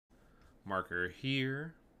marker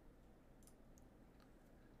here.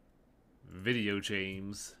 Video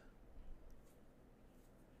games.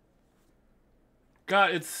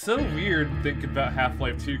 God, it's so weird thinking about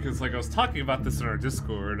Half-Life 2 because, like, I was talking about this in our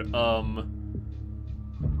Discord,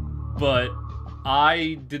 but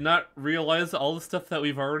I did not realize all the stuff that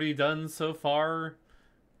we've already done so far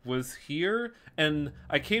was here, and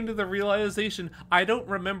I came to the realization I don't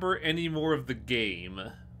remember any more of the game.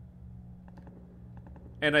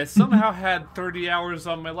 And I somehow had 30 hours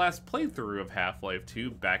on my last playthrough of Half-Life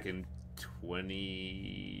 2 back in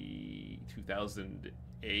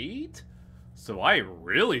 2008? So I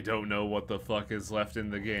really don't know what the fuck is left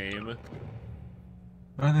in the game.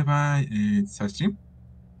 By search stream.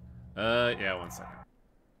 Yeah, 1 second.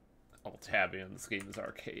 I'll tab in. This game is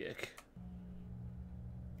archaic.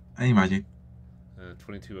 I imagine.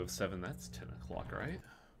 2207, that's 10 o'clock, right?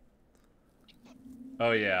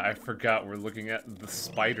 Oh yeah, I forgot we're looking at the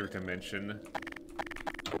spider dimension.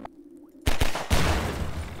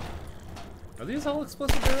 Are these all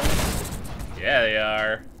explosive arrows? Yeah, they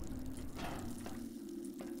are.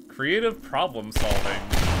 Creative problem solving.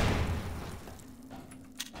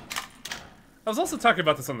 I was also talking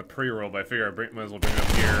about this on the pre-roll, but I figure I might as well bring it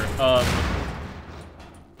up here.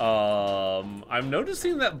 I'm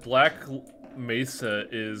noticing that Black Mesa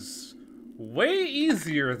is way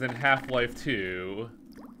easier than Half-Life 2.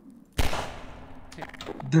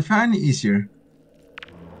 Define easier.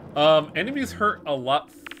 Enemies hurt a lot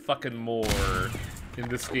fucking more in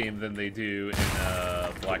this game than they do in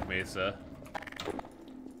Black Mesa.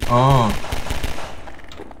 Oh.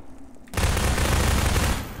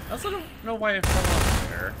 I also don't know why I fell off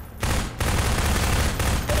there.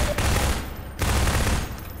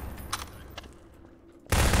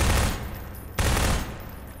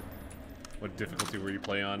 What difficulty were you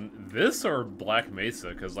playing on? This or Black Mesa?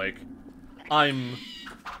 Because, like, I'm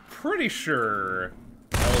pretty sure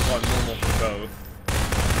I was on normal for both.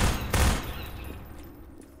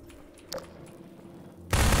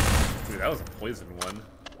 Dude, that was a poison one.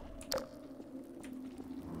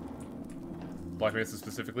 Black Mesa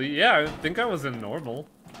specifically? Yeah, I think I was in normal.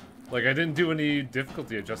 Like, I didn't do any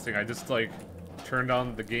difficulty adjusting. I just, like, turned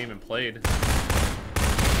on the game and played.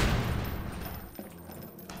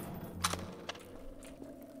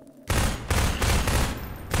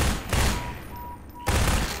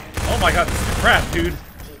 Oh my god, this is crap, dude!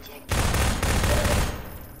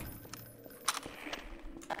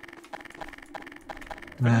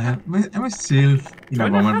 Man, am I still in a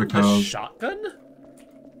moment because... shotgun?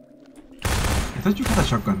 I thought you had a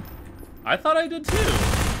shotgun. I thought I did too.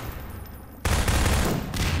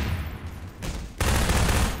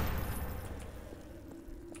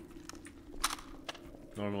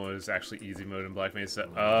 Normal is actually easy mode in Black Mesa.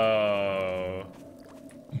 Oh.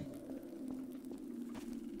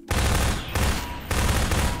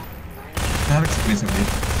 That explains a bit.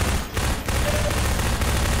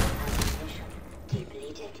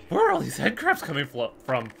 Where are all these head crabs coming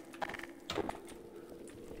from?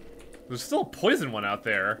 There's still a poison one out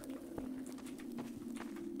there.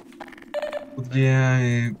 But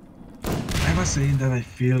yeah, I was saying that I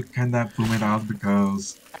feel kinda bummed out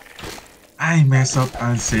because I mess up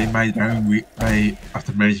and say my driving by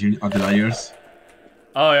after merging on the layers.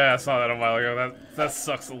 Oh yeah, I saw that a while ago. That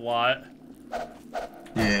sucks a lot.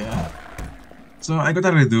 Yeah. So I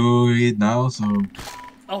gotta redo it now, so...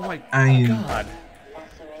 Oh my god.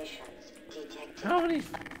 How many...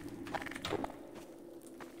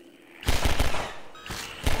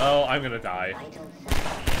 Oh, I'm gonna die.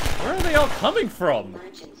 Where are they all coming from?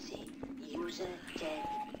 Emergency. User dead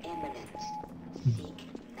imminent. Seek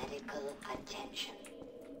medical attention.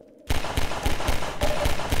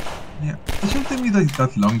 Yeah, it shouldn't take me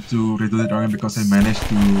that long to redo the drawing because I managed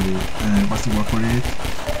to... what's the word for it?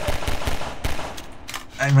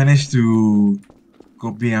 I managed to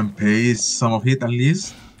copy and paste some of it at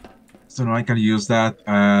least. So now I can use that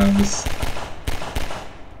as...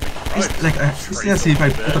 It's like it's as if I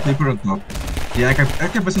put a paper on top. Yeah, I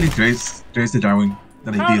can basically trace the drawing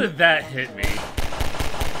that I did. How did that hit me?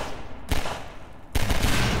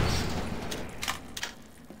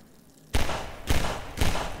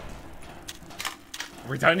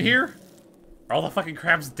 We're done here? Are all the fucking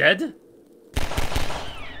crabs dead?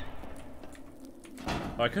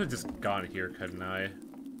 Oh, I could have just gone here, couldn't I?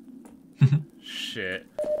 Shit.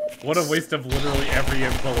 What a waste of literally every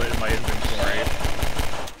bullet in my inventory.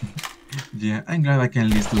 Yeah, I'm glad I can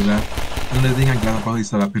at least do that. The only thing I'm glad about is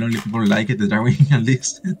that apparently people like it, the drawing at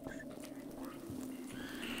least.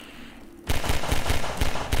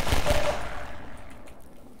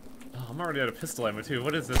 Oh, I'm already out of pistol ammo too.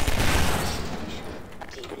 What is this?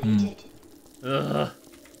 Mm. Ugh.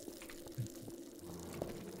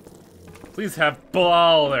 Please have...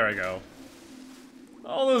 Oh, there I go.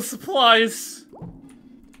 All those supplies.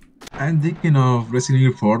 I'm thinking of Resident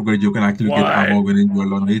Evil 4 where you can actually get Why? ammo when you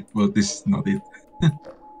alone it, but this is not it.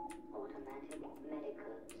 Automatic medical systems engaged.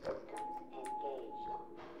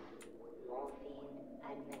 Morphine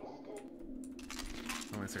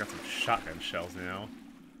administered. At least I got some shotgun shells now.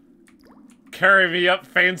 Carry me up,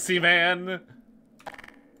 fancy man!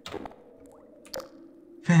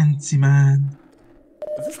 Fancy man.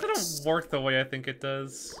 Is this gonna work the way I think it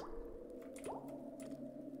does?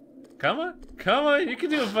 Come on, you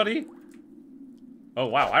can do it, buddy! Oh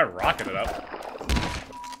wow, I rocketed up.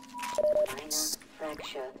 Minor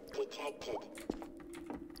fracture detected.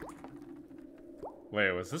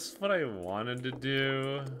 Wait, was this what I wanted to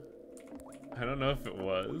do? I don't know if it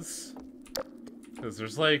was. Because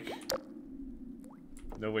there's like...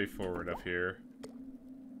 no way forward up here.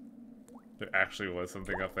 There actually was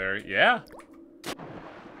something up there. Yeah!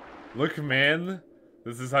 Look, man!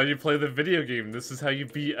 This is how you play the video game. This is how you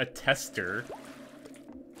be a tester.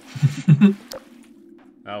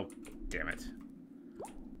 Oh, damn it.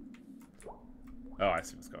 Oh, I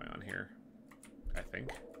see what's going on here. I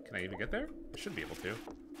think. Can I even get there? I should be able to.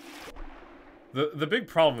 The big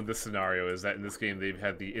problem with this scenario is that in this game they've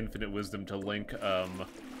had the infinite wisdom to link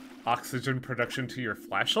oxygen production to your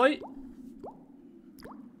flashlight.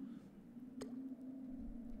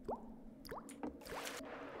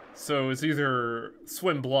 So it's either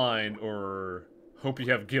swim blind or hope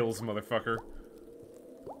you have gills, motherfucker.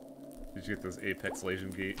 Did you get those Apex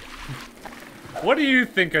Legion gate? What do you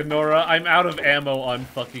think, Anora? I'm out of ammo on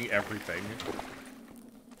fucking everything.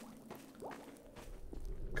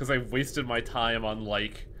 Because I wasted my time on,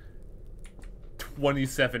 like,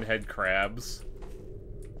 27 head crabs.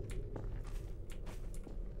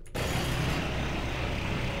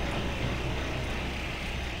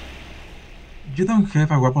 You don't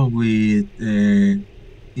have a weapon with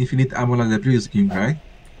infinite ammo like the previous game, right?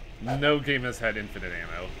 No game has had infinite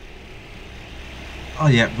ammo. Oh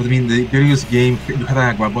yeah, but I mean the previous game you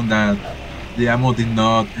had a weapon that the ammo did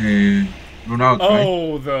not run out, right?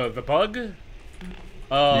 Oh, the bug?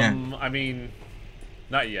 Yeah. I mean,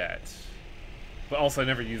 not yet. But also I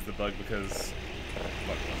never used the bug because the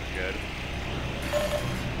bug wasn't good.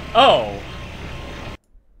 Oh!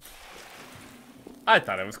 I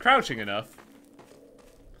thought I was crouching enough.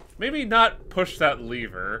 Maybe not push that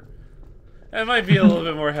lever. It might be a little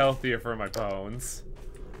bit more healthier for my bones.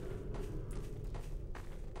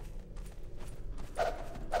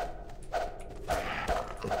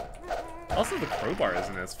 Also, the crowbar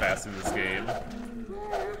isn't as fast in this game.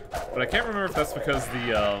 But I can't remember if that's because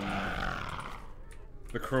the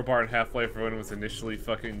crowbar in Half-Life 1 was initially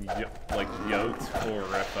fucking, like, yoked, or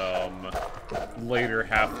if, later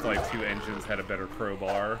Half-Life 2 engines had a better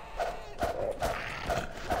crowbar.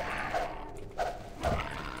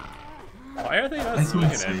 Why are they not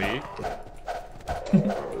swinging at me?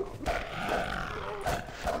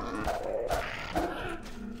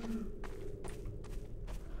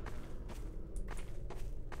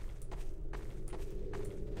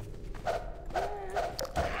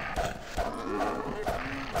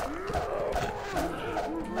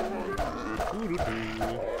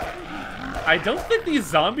 I don't think these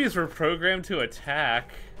zombies were programmed to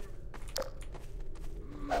attack.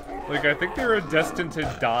 Like, I think they were destined to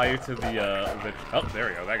die to the oh, there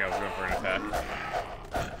we go. That guy was going for an attack.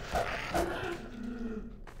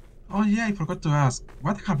 Oh yeah, I forgot to ask.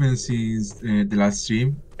 What happened since the last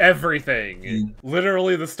stream? Everything.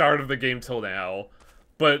 Literally the start of the game till now.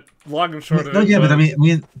 But long and short of No, it yeah, was... but I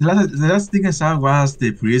mean, the last thing I saw was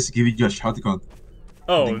the priest giving you a shotgun.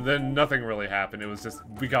 Oh, then nothing really happened. It was just,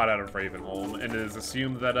 we got out of Ravenholm, and it is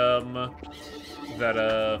assumed that,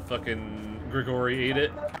 fucking Grigori ate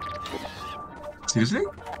it. Seriously?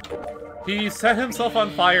 He set himself on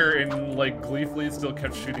fire and, like, gleefully still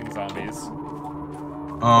kept shooting zombies.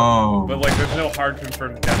 Oh. But, like, there's no hard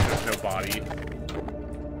confirmed death, there's no body.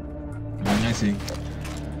 I see.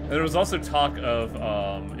 And there was also talk of,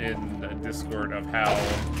 in Discord of how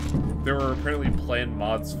there were apparently planned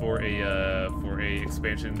mods for a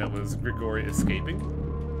expansion that was Grigori escaping.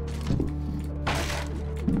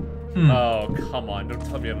 Oh, come on, don't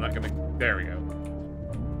tell me I'm not gonna... There we go.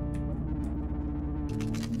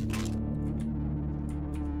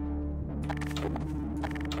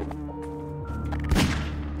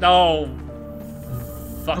 No!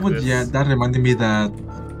 Fuck this. Yeah, that reminded me that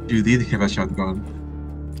you did have a shotgun.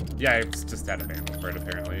 Yeah, I just out of ammo for it,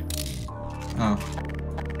 apparently. Oh.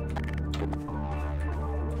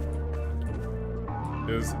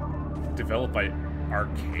 It was developed by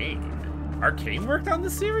Arcane. Arcane worked on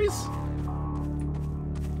this series?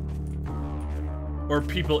 Or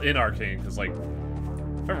people in Arcane, because, like,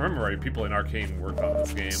 if I remember right, people in Arcane worked on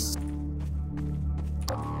this game.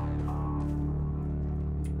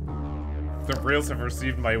 The rails have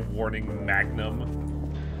received my warning magnum.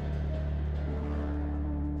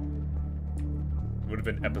 Would have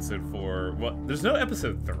been episode 4. Well, there's no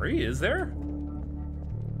episode 3, is there?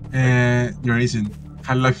 There isn't.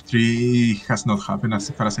 Half-Life 3 has not happened as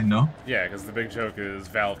far as I know. Yeah, because the big joke is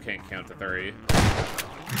Valve can't count to 3.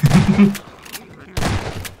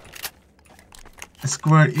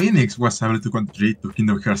 Square Enix was able to contribute to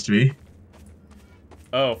Kingdom Hearts 3.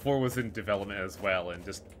 Oh, 4 was in development as well, and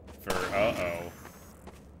just for... Uh-oh.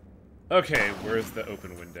 Okay, where's the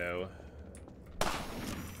open window?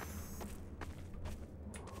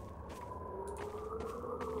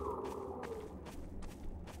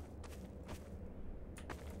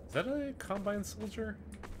 Is that a Combine soldier?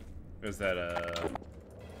 Or is that a...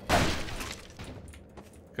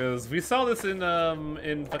 Because we saw this in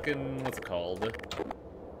fucking... What's it called?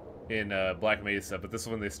 In Black Mesa, but this is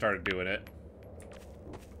when they started doing it.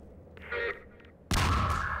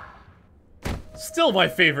 Still my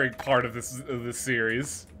favorite part of this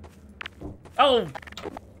series. Oh!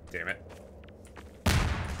 Damn it.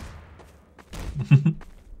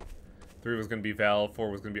 3 was gonna be Valve, 4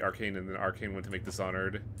 was gonna be Arcane, and then Arcane went to make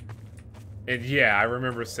Dishonored. And yeah, I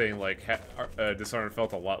remember saying, like, Dishonored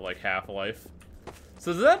felt a lot like Half-Life.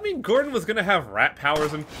 So does that mean Gordon was gonna have rat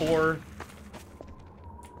powers in 4?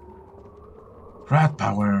 Rat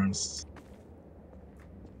powers.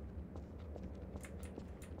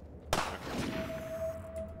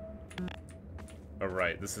 Oh,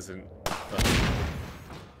 right, this isn't...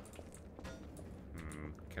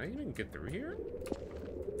 Can I even get through here?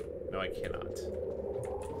 No, I cannot.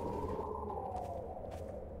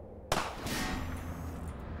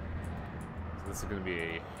 So this is gonna be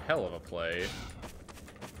a hell of a play.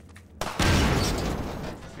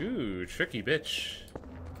 Ooh, tricky bitch.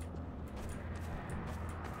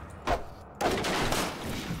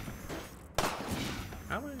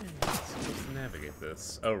 How am I supposed to navigate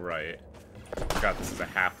this? Oh, right. Forgot this is a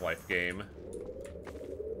Half-Life game.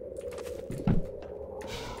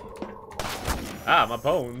 Ah, my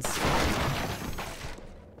bones.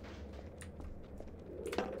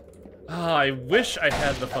 Ah, I wish I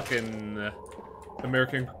had the fucking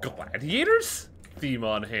American Gladiators theme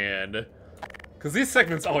on hand. Because these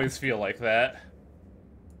segments always feel like that.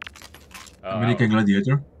 American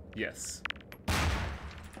Gladiator? Yes.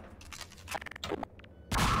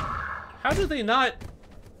 How do they not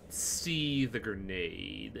see the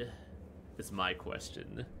grenade? Is my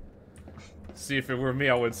question. See, if it were me,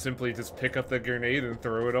 I would simply just pick up the grenade and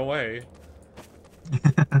throw it away.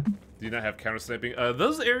 Do you not have counter sniping?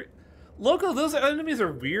 Loco, those enemies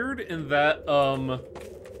are weird in that,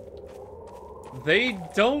 they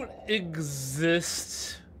don't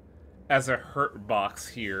exist as a hurt box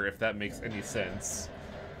here, if that makes any sense.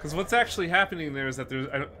 Because what's actually happening there is that there's,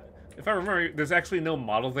 if I remember, there's actually no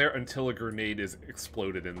model there until a grenade is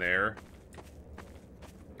exploded in there.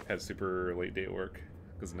 Had super late day at work.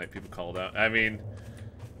 Because the night people called out. I mean,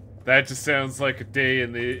 that just sounds like a day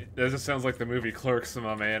in the... That just sounds like the movie Clerks,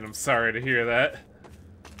 my man. I'm sorry to hear that.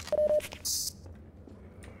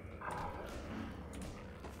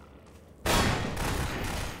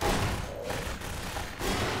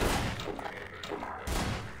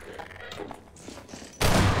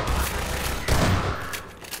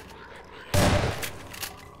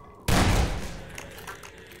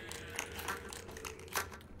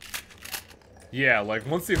 Yeah, like,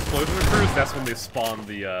 once the explosion occurs, that's when they spawn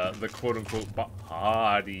the quote-unquote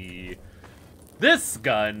body. This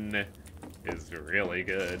gun is really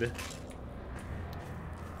good.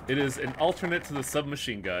 It is an alternate to the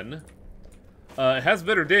submachine gun. It has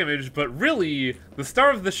better damage, but really, the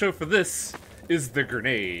star of the show for this is the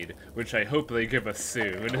grenade, which I hope they give us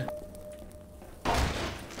soon. But,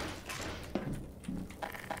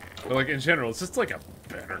 like, in general, it's just, like, a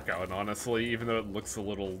better gun, honestly, even though it looks a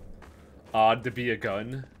little... odd to be a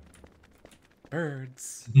gun.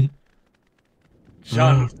 Birds.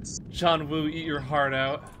 John Woo, eat your heart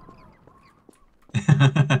out.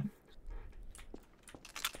 I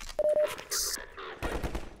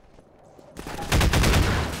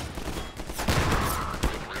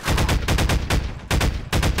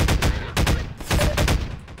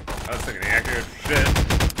was thinking accurate shit.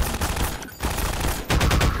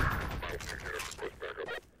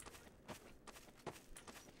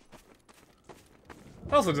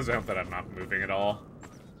 Also doesn't help that I'm not moving at all.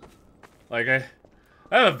 Like, I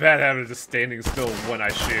have a bad habit of just standing still when I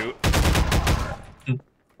shoot.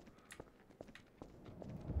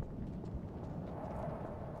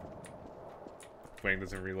 Wang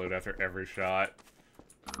doesn't reload after every shot.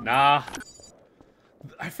 Nah.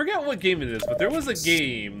 I forget what game it is, but there was a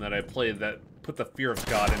game that I played that put the fear of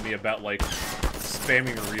God in me about, like,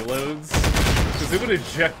 spamming reloads. Because it would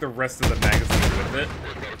eject the rest of the magazine with it.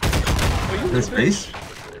 Oh, Dead Space?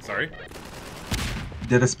 Sorry?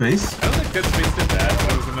 Dead Space? I don't think Dead Space did that.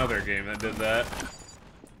 That was another game that did that.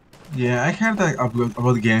 Yeah, I heard like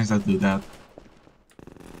about games that do that.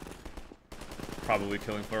 Probably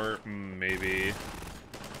Killing Floor, maybe.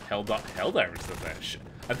 Helldivers does that shit.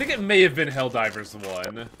 I think it may have been Helldivers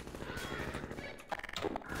 1.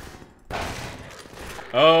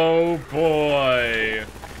 Oh boy.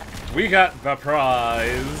 We got the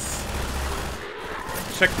prize.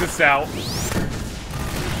 Check this out.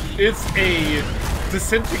 It's a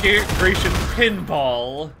disintegration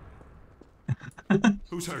pinball.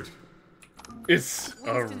 Who's hurt? It's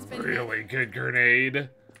a really good grenade.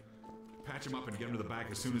 Patch him up and get him to the back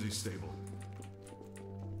as soon as he's stable.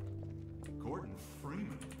 Gordon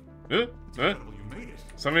Freeman. Incredible, you made it.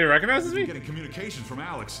 Somebody recognizes me? I'm getting communications from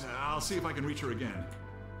Alex. I'll see if I can reach her again.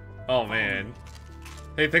 Oh man.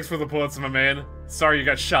 Hey, thanks for the bullets, my man. Sorry you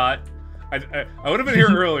got shot. I would have been here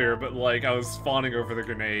earlier, but like I was fawning over the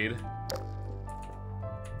grenade.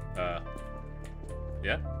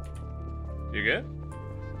 Yeah? You good?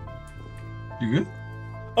 You good?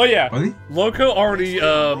 Oh yeah. Buddy? Loco already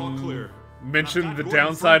We're all clear. mentioned the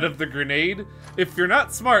downside of the grenade. If you're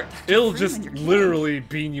not smart, it'll just literally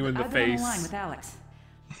beam you in the I've been on face. the line with Alex.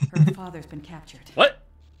 Her father's been captured. What?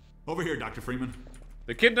 Over here, Dr. Freeman.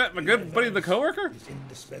 They kidnapped my good buddy, the coworker? Is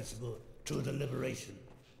indispensable to the liberation.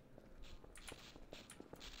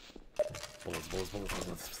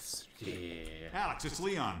 Bullets. Yeah. Alex, it's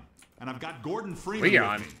Leon. And I've got Gordon Freeman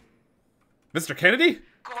Leon. with me. Mr. Kennedy?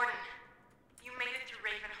 Gordon, you made it through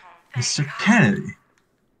Ravenholm. Thank Mr. God. Kennedy.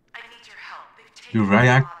 I need your help. They've taken Your my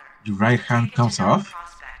right, father. your right hand Taken comes to Nova off?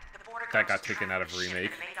 Prospect. The border That guards got taken tracked out of the ship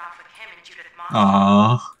Remake. and made off with him and Judith Moss.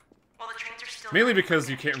 Aww. Well, the trains are still Mainly running because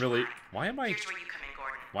from you can't really... Nova. Why am I... Here's where you come in,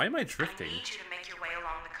 Gordon. Why am I I drifting? need you to make your way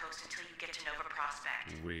along the coast until you get to Nova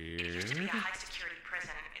Prospect. It used to be Weird. a high-security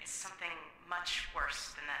prison. It's something much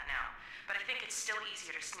worse than that now. But I think it's still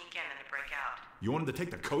easier to sneak in than to break out. You wanted to take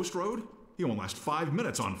the coast road? You won't last 5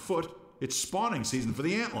 minutes on foot. It's spawning season for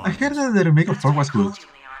the I antlion. heard that the remake of That's 4 why was I good. called you,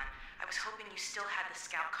 Leon. I was hoping you still had the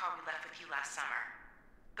scout car we left with you last summer.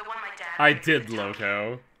 The one my dad... I fixed did, at town.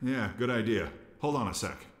 Loco. Yeah, good idea. Hold on a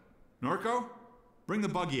sec. Norco? Bring the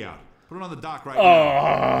buggy out. Put it on the dock right Oh.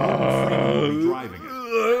 now. Gordon Freeman will be driving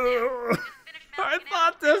it. I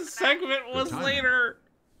thought this segment was timing. later.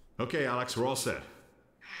 Okay, Alex, we're all set.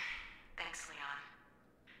 Thanks, Leon.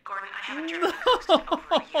 Gordon, I haven't driven the coast in over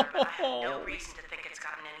a year, but I have no reason to think it's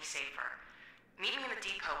gotten any safer. Meet me in the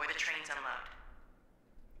depot where the trains unload.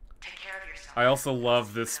 Take care of yourself. I also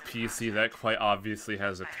love this PC that quite obviously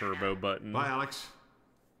has a turbo button. Bye, Alex.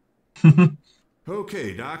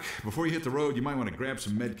 Okay, Doc. Before you hit the road, you might want to grab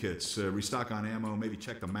some med kits, restock on ammo, maybe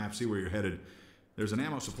check the map, see where you're headed. There's an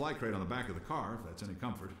ammo supply crate on the back of the car, if that's any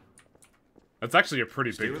comfort. That's actually a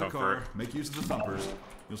pretty Stay big with the comfort. car, make use of the thumpers.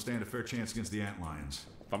 You'll stand a fair chance against the antlions.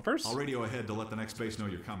 Bumpers? I'll radio ahead to let the next base know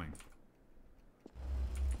you're coming.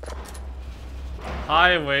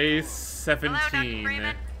 Highway Hello, Dr. 17.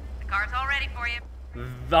 Freeman. The car's all ready for you.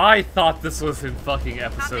 I thought this was in fucking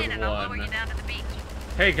Hop episode in and I'll lower you 1. down to the beach.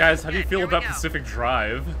 Hey guys, how do you Good, feel here we about go. Pacific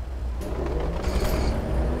Drive?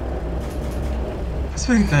 I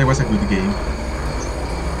think that was a good game.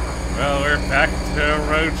 Well, we're back to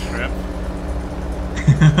a road trip.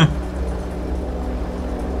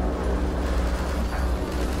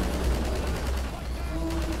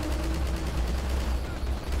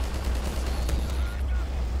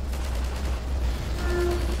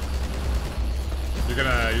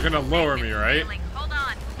 You're gonna lower me, right? Hold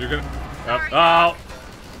on. You're gonna... Oh!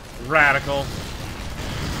 Radical.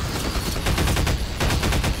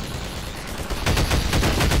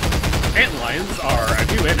 Antlions are a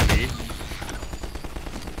new enemy.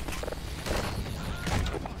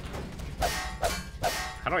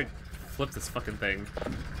 How do I flip this fucking thing?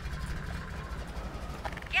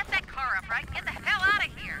 Get that car up, right? Get the hell out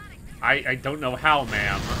of here. I don't know how,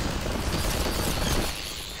 ma'am.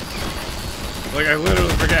 Like, I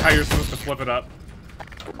literally forget how you're supposed to flip it up.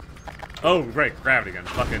 Oh, right, gravity gun.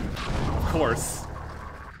 Fucking, of course.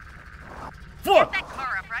 Fuck! Get that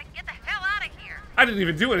car up, right? Get the hell out of here. I didn't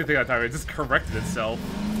even do anything that time, it just corrected itself.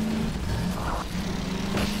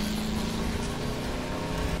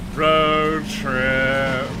 Road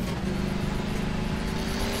trip.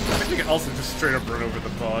 I think it also just straight up run over the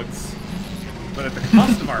bugs. But at the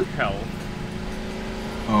cost of our health.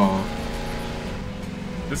 Oh.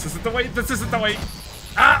 This isn't the way, this isn't the way!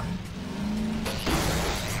 Ah!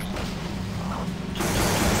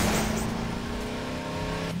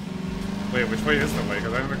 wait, which way is the way?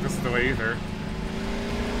 Because I don't think this is the way either.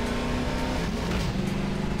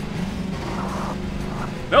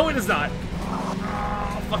 No, it is not!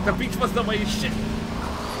 Oh, fuck, the beach was the way, shit!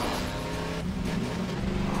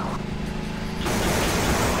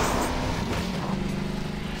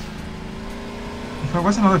 If I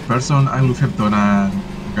was another person, I would have done a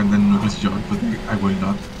Ugandan Knuckles joke, but I will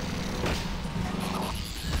not.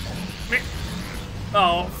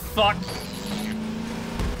 Oh, fuck.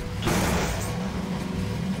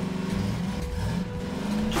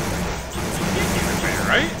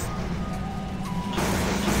 Right?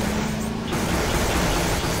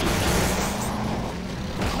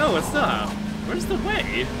 No, it's not. Where's the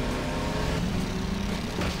way?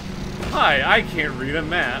 Hi, I can't read a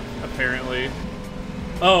map, apparently.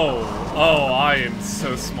 Oh, I am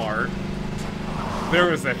so smart.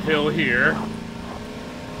 There was a hill here.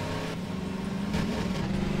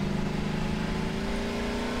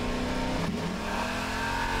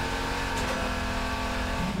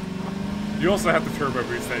 You also have to turbo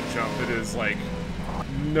boost that jump. It is like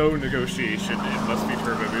no negotiation. It must be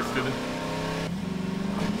turbo boosted.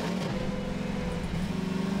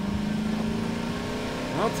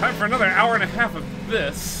 Well, time for another hour and a half of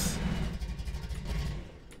this.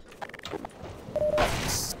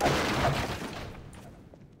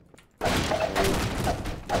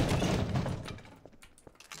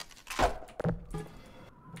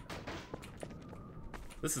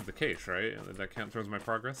 This is the case, right? That count towards my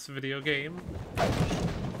progress video game.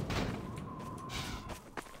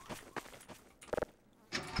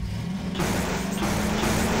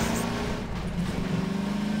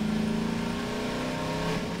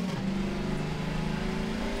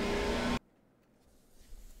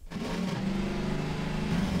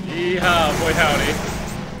 Yeehaw, boy howdy.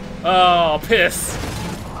 Oh, piss.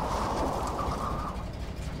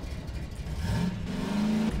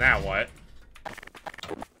 Now what?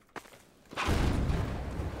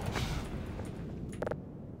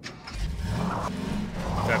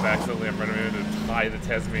 I've accidentally remembered to tie the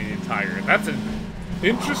Tasmanian Tiger. That's an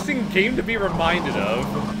interesting game to be reminded of.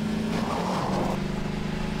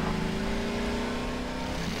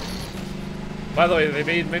 By the way, they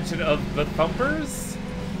made mention of the Thumpers.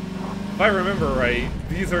 If I remember right,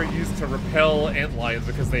 these are used to repel antlions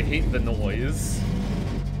because they hate the noise.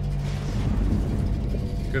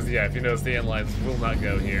 Because, yeah, if you notice, the antlions will not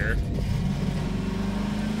go here.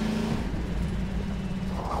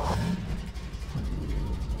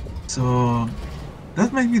 So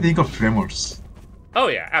that made me think of Tremors. Oh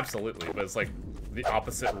yeah, absolutely, but it's like the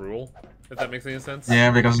opposite rule, if that makes any sense. Yeah,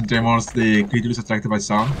 because in Tremors the creature is attracted by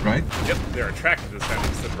sound, right? Yep, they're attracted to sound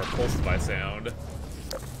instead of repulsed by sound.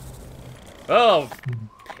 Oh,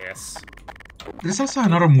 piss. There's also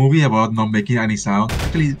another movie about not making any sound.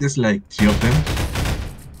 Actually, there's like 3 of them.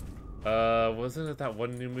 Wasn't it that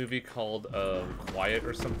one new movie called Quiet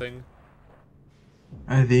or something?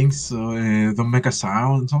 I think so. Don't make a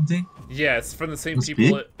sound, something. Yeah, it's from the same Don't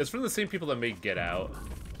people. speak? It's from the same people that made Get Out.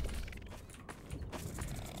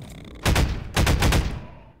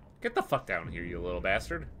 Get the fuck down here, you little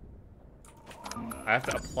bastard. I have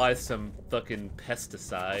to apply some fucking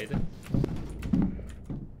pesticide.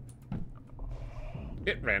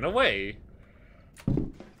 It ran away.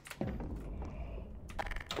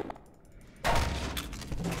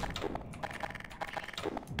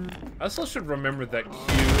 I also should remember that cue.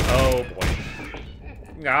 Oh boy.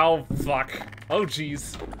 Oh fuck. Oh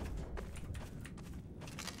jeez.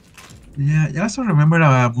 Yeah, I also remember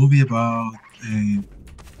a movie about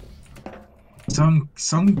some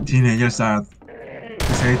teenagers that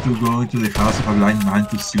decided to go into the house of a blind man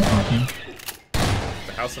to steal from him.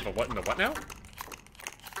 The house of a what and a what now?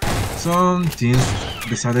 Some teens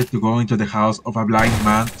decided to go into the house of a blind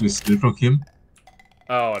man to steal from him.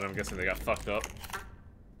 Oh, and I'm guessing they got fucked up.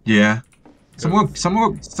 Yeah. Some of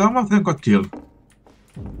them got killed.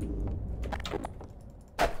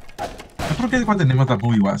 I forget what the name of that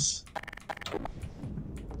movie was.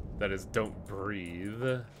 That is Don't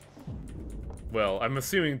Breathe. Well, I'm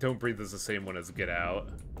assuming Don't Breathe is the same one as Get Out.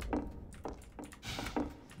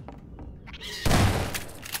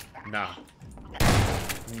 Nah.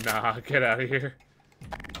 Nah, get out of here.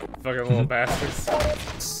 Fucking little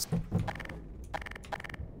bastards.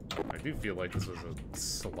 I do feel like this was a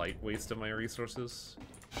slight waste of my resources.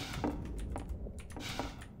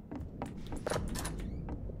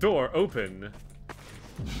 Door open.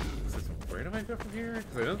 Where do I go from here?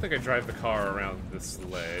 Because I don't think I drive the car around this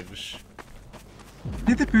ledge.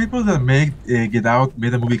 Did the people that made Get Out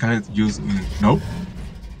made a movie called use Nope?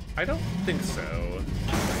 I don't think so.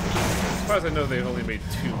 As far as I know, they've only made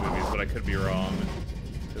 2 movies, but I could be wrong.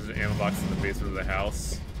 There's an ammo box in the basement of the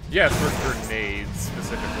house. Yeah, it's for grenades,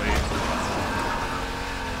 specifically.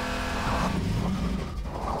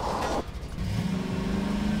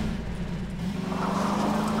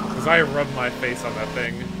 Because I rubbed my face on that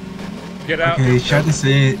thing. Get out. Okay, chat is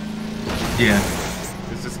saying, yeah.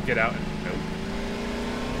 It's just get out and nope.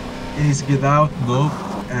 Is Get Out, Nope,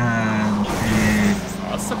 and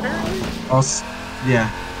Us, apparently? Us, yeah.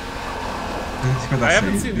 That's what I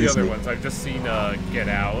haven't say, seen the Disney. other ones. I've just seen Get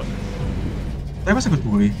Out. That was a good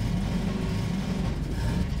movie.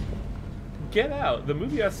 Get Out, the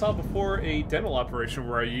movie I saw before a dental operation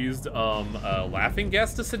where I used laughing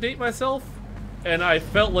gas to sedate myself, and I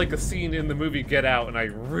felt like a scene in the movie Get Out, and I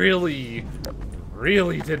really,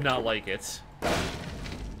 really did not like it.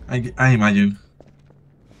 I imagine.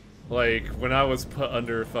 Like, when I was put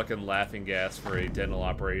under fucking laughing gas for a dental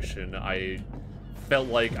operation, I felt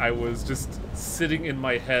like I was just sitting in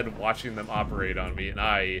my head watching them operate on me, and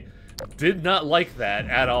I did not like that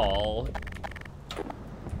at all.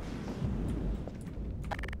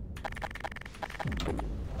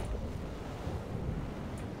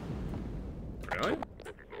 Really?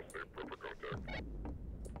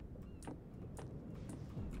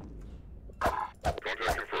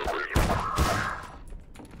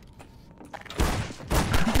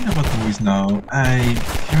 Thinking about movies now, I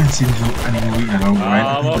haven't seen any movie in a long while.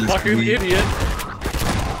 I I'm think a the last fucking movie- idiot.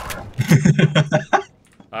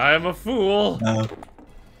 I'm a fool.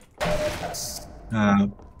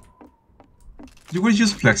 You were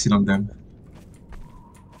just flexing on them.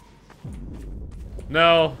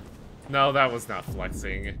 No, that was not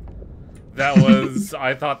flexing. That was,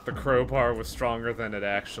 I thought the crowbar was stronger than it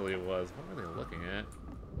actually was. What are they looking at?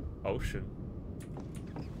 Ocean.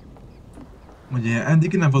 But yeah, I'm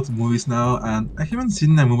thinking about movies now, and I haven't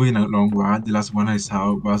seen a movie in a long while. The last one I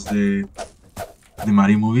saw was the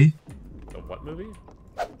Mario movie, The what movie?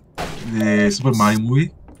 the Super Mario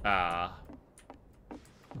movie.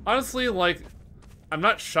 Honestly, like, I'm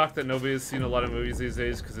not shocked that nobody's seen a lot of movies these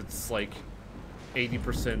days, because it's like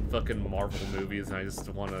 80% fucking Marvel movies, and I just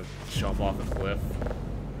want to jump off a cliff.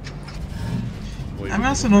 Believe I'm me,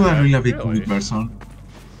 also do not a that. really big Really? movie person.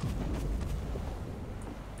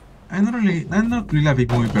 I'm not really a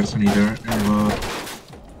big movie person either. But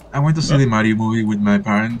I went to see the Mario movie with my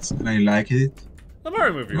parents, and I liked it. The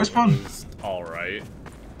Mario movie It was fun. was alright.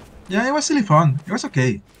 Yeah, it was really fun. It was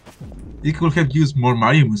okay. It could have used more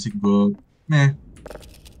Mario music, but meh.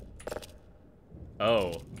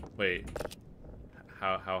 Oh, wait.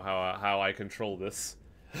 How I control this?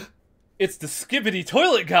 It's the Skibbity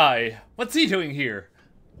Toilet Guy! What's he doing here?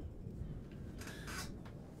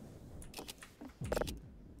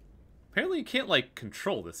 Apparently you can't, like,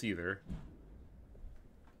 control this either.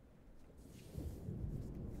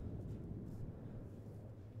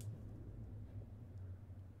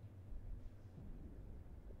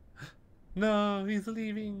 No, he's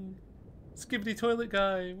leaving. Skibbity Toilet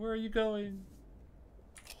Guy, where are you going?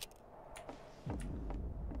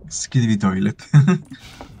 Skiddy toilet.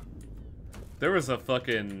 There was a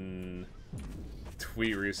fucking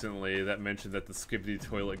tweet recently that mentioned that the Skibbity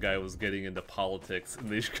Toilet Guy was getting into politics, and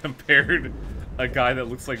they compared a guy that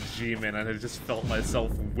looks like G-Man, and I just felt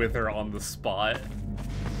myself wither on the spot.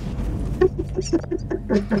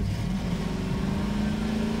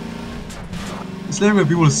 It's like when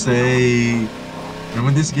people say,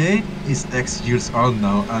 remember this game is X years old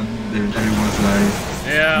now, and everyone's like,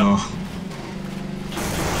 Yeah, no.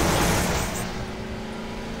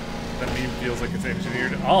 that meme feels like it's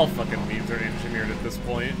engineered. All fucking memes are engineered at this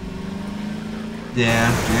point.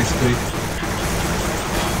 Yeah, basically.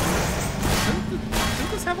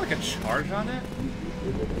 Does this have like a charge on it?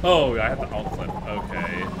 Oh, I have the alt clip.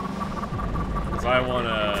 Okay. Because I want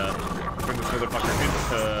to turn this motherfucker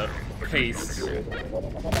into paste.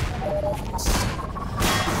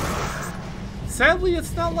 Sadly,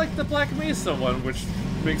 it's not like the Black Mesa one, which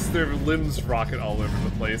makes their limbs rocket all over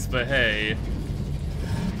the place, but hey.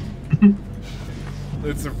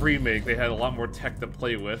 It's a remake, they had a lot more tech to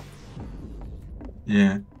play with.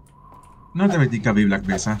 Yeah. Not everything can be Black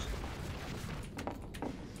Mesa.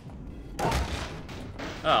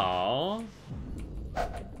 Oh.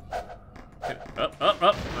 Up.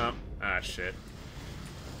 Oh. Ah, shit.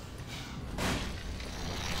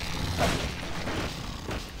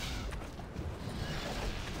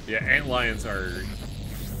 Yeah, antlions are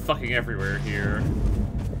fucking everywhere here.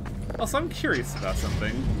 Also, I'm curious about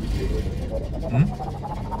something.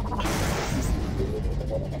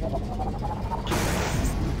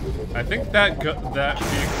 I think that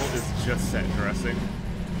vehicle is just set dressing.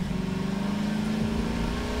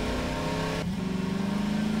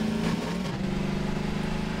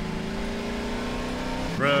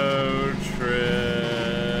 Road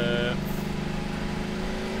trip.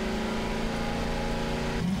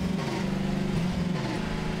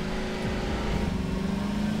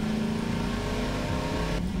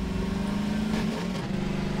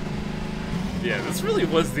 Yeah, this really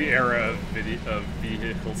was the era of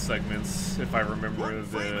vehicle segments, if I remember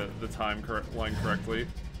the line correctly.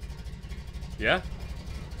 Yeah?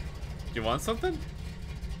 You want something?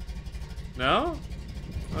 No?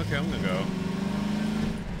 Okay, I'm gonna go.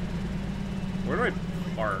 Where do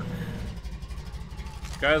I park?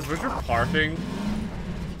 Guys, where's your parking?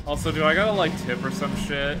 Also, do I gotta, like, tip or some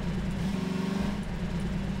shit?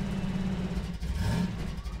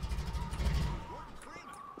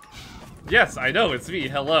 Yes, I know, it's me.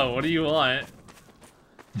 Hello, what do you want?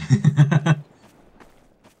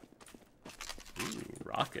 Ooh,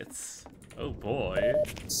 rockets. Oh boy.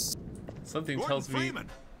 Something tells me... Freeman.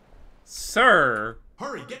 Sir!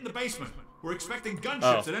 Hurry, get in the basement. We're expecting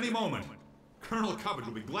gunships at any moment. Colonel Cubbage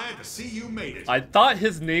will be glad to see you made it. I thought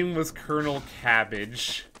his name was Colonel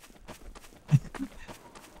Cabbage.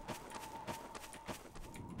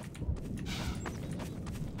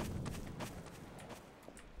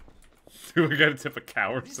 Do we gotta tip a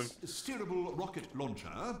cow or something? This steerable rocket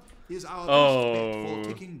launcher is our Oh. best bet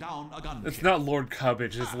for taking down a gunship. It's not Lord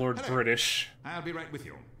Cubbage, it's Lord hello. British. I'll be right with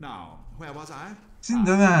you. Now, where was I? Isn't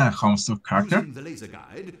that a Homestuck character? Using the laser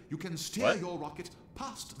guide, you can steer What? your rocket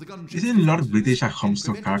past the gunship. Isn't Lord British a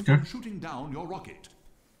Homestuck character? From shooting down your rocket.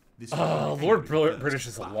 This is Oh, very Lord angry British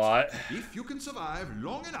is a but lot. If you can survive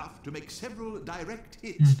long enough to make several direct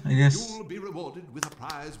hits, I guess. you'll be rewarded with a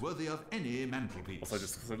prize worthy of any mantelpiece. Also, I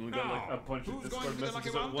just suddenly got like a bunch of Who's Discord going to be the lucky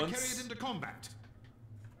messages at one to carry it once. into combat?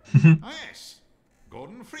 Ah, yes,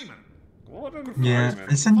 Gordon Freeman. Gordon Yeah, Freeman.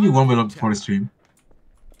 I sent you one below for the stream.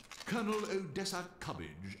 Colonel Odessa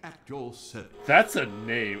Cubbage at your service. That's a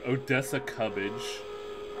name, Odessa Cubbage.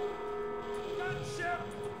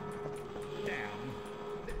 Damn.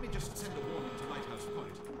 Let me just send a warning to Lighthouse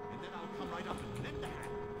Point, and then I'll come right up and lend a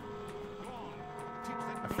hand. Go on. Teach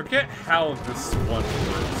them. I forget how this one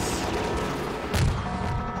works.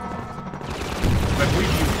 I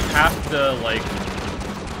believe you have to, like,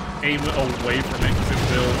 aim away from it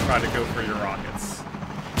because it will try to go for your rockets.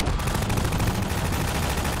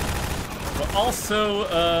 But also,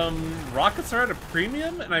 rockets are at a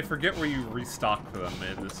premium, and I forget where you restock them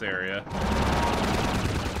in this area.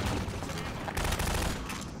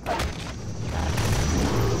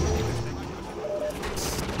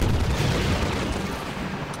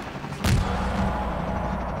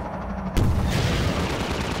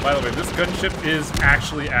 By the way, this gunship is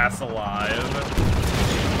actually ass alive.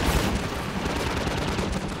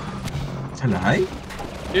 It's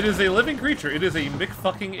alive? It is a living creature. It is a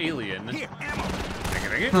McFucking alien. Here, ammo.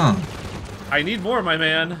 Dang it. Huh. I need more, my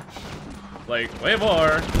man. Like, way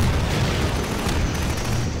more.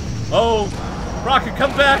 Oh, Rocket,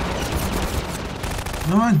 come back!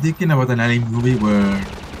 No, I'm thinking about an alien movie where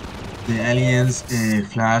the aliens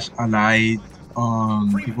flash a light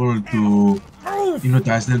on people to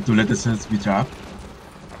hypnotize them to let the cells be trapped.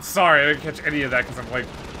 Sorry, I didn't catch any of that because I'm like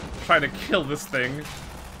trying to kill this thing.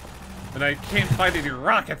 And I can't find any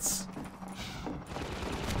rockets.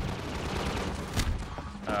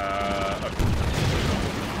 Okay.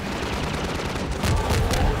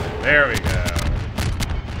 There we go.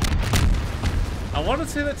 I want to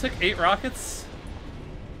say that took 8 rockets.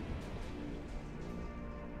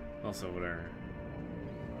 Also, whatever.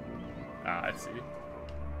 Ah, I see.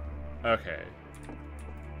 Okay.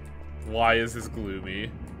 Why is this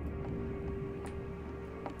gloomy?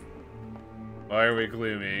 Why are we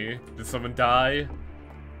gloomy? Did someone die?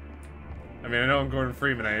 I mean, I know I'm Gordon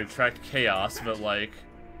Freeman, I attract chaos, but like...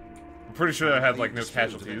 I'm pretty sure I had like no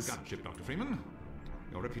casualties. Gunship, Dr. Freeman.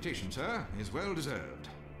 Your reputation, sir, is well deserved.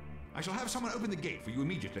 I shall have someone open the gate for you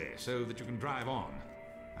immediately so that you can drive on.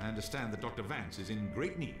 I understand that Dr. Vance is in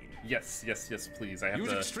great need. Yes, yes, yes, please. I have Use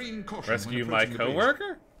to extreme caution rescue when my approaching the base.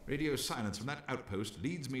 coworker? Radio silence from that outpost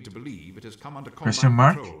leads me to believe it has come under combat Question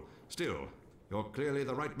mark? control. Still, you're clearly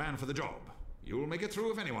the right man for the job. You'll make it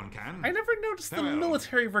through if anyone can. I never noticed the Farewell.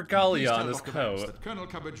 military Please regalia tell on his Dr. Vance coat. that Colonel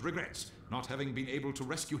Cubbage regrets not having been able to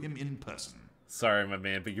rescue him in person. Sorry, my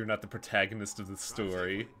man, but you're not the protagonist of the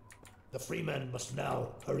story. The Freeman must now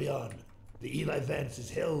hurry on. The Eli Vance is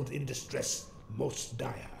held in distress most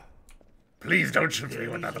dire. Please don't shoot me There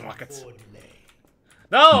with is that no rockets. more delay.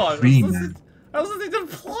 No, I was Freeman. listening to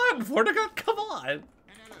the plot before I got. Come on.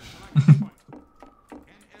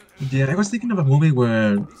 Yeah, I was thinking of a movie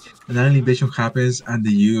where an alien invasion happens and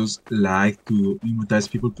they use like to hypnotize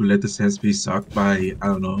people to let the cells be sucked by, I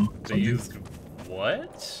don't know, They something. used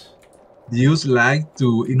what? They use like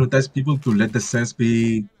to hypnotize people to let the cells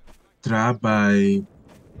be trapped by,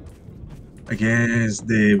 I guess,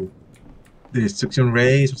 the destruction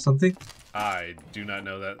rays or something. I do not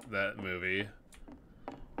know that movie.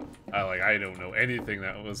 I don't know anything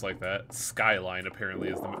that was like that. Skyline apparently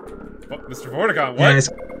is the... Oh, Mr. Vortigaunt, Yeah, what?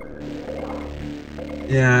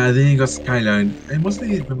 yeah, I think it was Skyline. I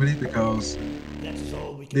mostly remember it because That is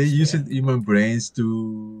all we can they used spare. human brains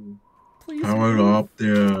to Please power move. up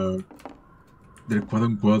their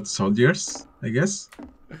quote-unquote soldiers, I guess.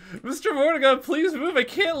 Mr. Vortigaunt, please move. I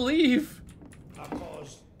can't leave. Our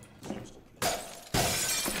cause seems to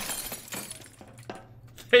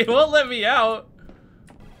They won't let me out.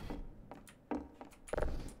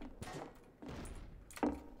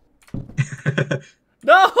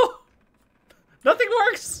 No! Nothing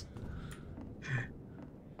works!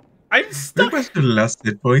 I'm Where stuck! was your last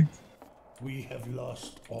hit point? We have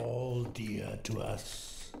lost all dear to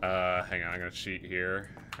us. Hang on, I'm gonna cheat here.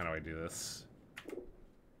 How do I do this?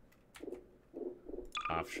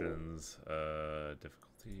 Options,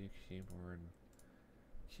 difficulty,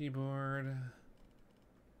 keyboard.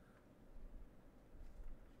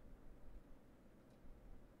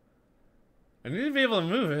 I need to be able to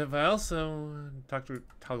move it, but I also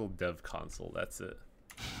toggle dev console, that's it.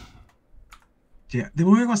 Yeah, the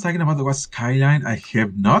movie I was talking about was Skyline. I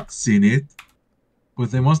have not seen it,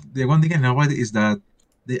 but the one thing I know about it is that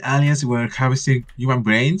the aliens were harvesting human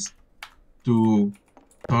brains to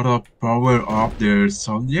sort of power up their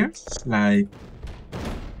soldiers. Like,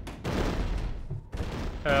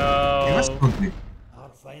 it was Oh, something. Our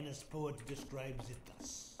finest poet describes it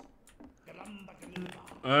thus.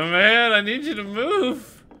 oh man, I need you to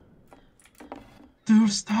move! They're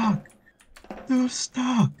stuck. They're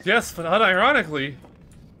stuck. Yes, but unironically.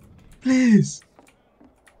 Please.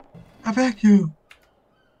 I beg you.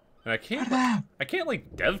 And I can't Adapt.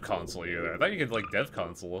 like dev console either. I thought you could like dev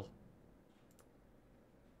console.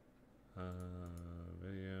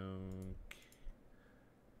 Video.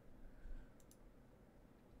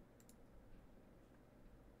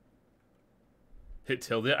 Hit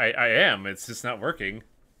tilde. I am. It's just not working.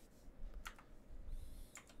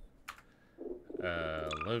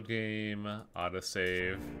 Load game.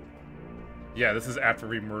 Autosave. Yeah, this is after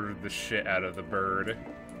we murdered the shit out of the bird.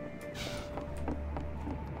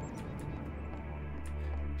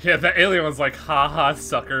 Yeah, that alien was like, haha,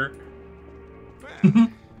 sucker. Well,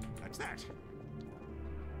 that's that.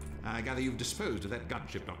 I gather you've disposed of that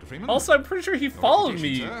gunship, Dr. Freeman. Also, I'm pretty sure he Your followed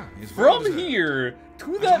me reputation, sir, is well from deserved. here to I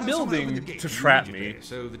shall that have someone open building the gate to for you trap immediately me.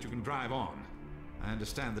 so that you can drive on. I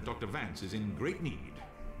understand that Dr. Vance is in great need.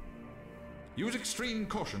 Use extreme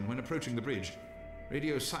caution when approaching the bridge.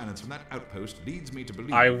 Radio silence from that outpost leads me to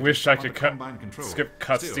believe I that wish it's I under could Combine control. skip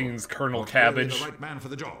Still, cutscenes, Colonel you're clearly Cabbage. the right man for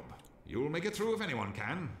the job. You'll make it through if anyone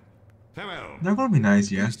can. Farewell. That would be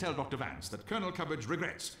nice, yeah. Please tell Dr. Vance that Colonel Cubbage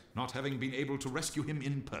regrets not having been able to rescue him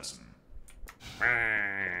in person.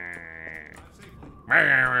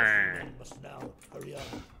 Men must now hurry on.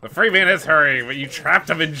 The Freeman is hurrying, but you trapped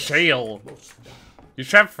him in jail. Most die. You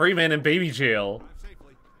trapped Freeman in baby jail.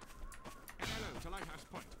 Safely. And hello to Lighthouse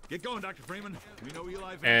Point. Get going, Dr. Freeman. We know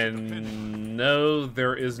Eli Vance is defending. And no,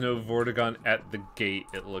 there is no Vortigaunt at the gate,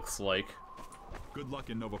 it looks like. Good luck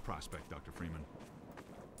in Nova Prospect, Dr. Freeman.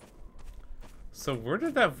 So where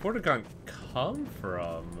did that Vortigaunt come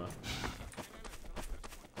from?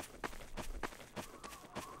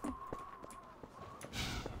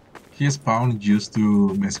 He spawned just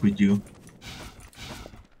to mess with you.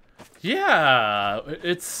 Yeah,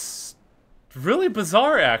 it's really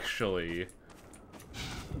bizarre, actually.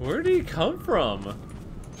 Where did he come from?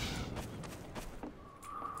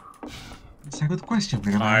 It's a good question,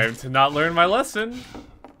 Mega Man. Time to not learn my lesson.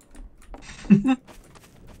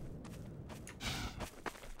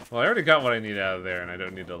 Well, I already got what I need out of there, and I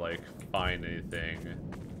don't need to, like, find anything.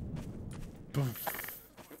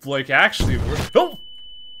 Like, actually, oh!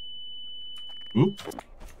 Oop.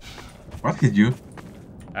 What hit you?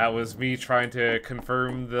 That was me trying to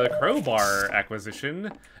confirm the crowbar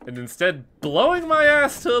acquisition, and instead blowing my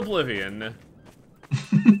ass to oblivion.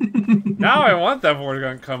 Now I want that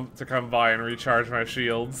Vortigaunt to come by and recharge my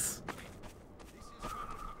shields.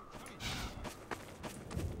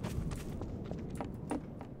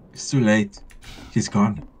 It's too late. He's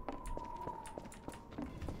gone.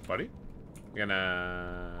 Buddy? You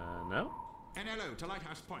gonna... no? NLO to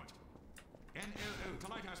Lighthouse Point. NLO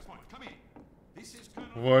to Lighthouse Point. Come in. This is Colonel...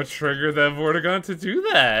 What triggered that Vortigaunt to do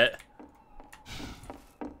that?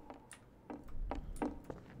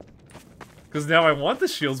 Because now I want the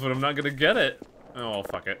shields, but I'm not gonna get it. Oh, well,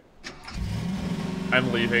 fuck it.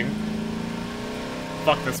 I'm leaving.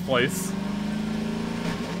 Fuck this place.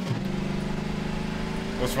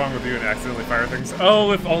 What's wrong with you and accidentally fire things?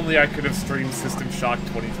 Oh, if only I could have streamed System Shock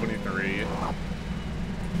 2023.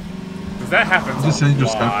 Because that happens Just a send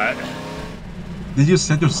yourself. lot. Did you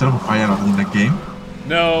set yourself on fire in the game?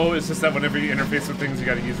 No, it's just that whenever you interface with things, you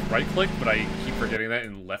gotta use right-click, but I keep forgetting that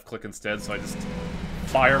and left-click instead, so I just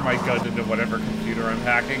fire my gun into whatever computer I'm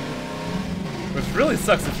hacking. Which really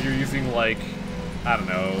sucks if you're using, like, I don't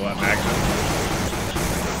know, a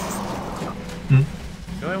Magnum.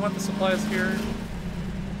 Do I want the supplies here?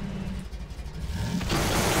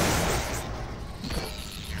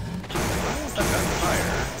 Why is that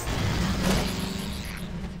higher?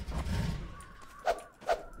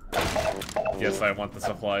 Yes, I want the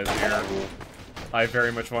supplies here. I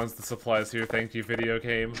very much want the supplies here. Thank you, video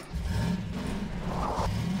game.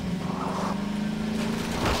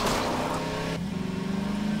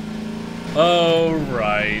 Oh,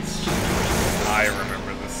 right. I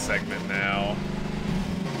remember this segment now.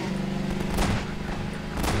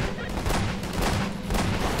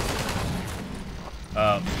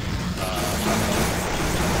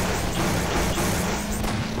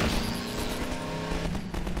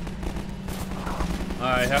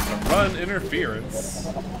 I have to run interference.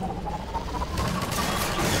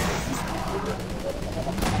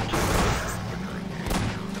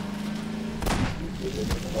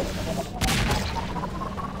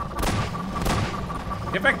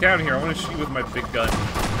 Get back down here, I want to shoot you with my big gun.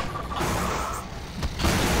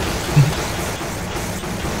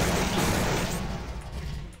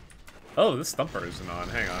 Oh, this thumper isn't on,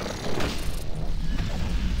 hang on.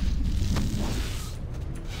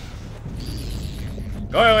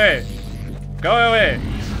 Go away! Go away!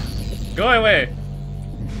 Go away!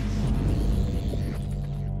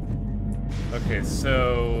 Okay,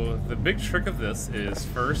 so the big trick of this is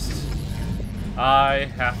first,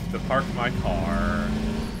 I have to park my car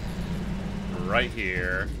right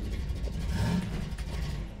here.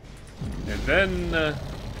 And then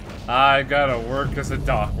I gotta work as a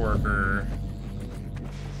dock worker.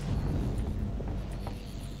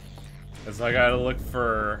 As I gotta look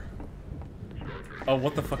for... Oh,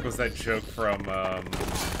 what the fuck was that joke from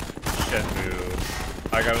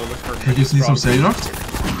Shenmue? I gotta look for... Have you seen some sailors?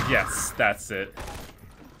 Yes, that's it.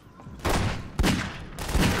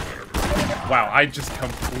 Wow, I just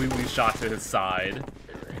completely shot to his side.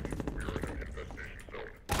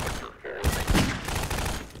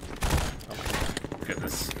 Oh my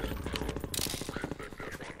goodness.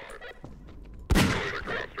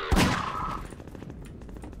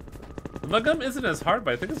 The Mugum isn't as hard,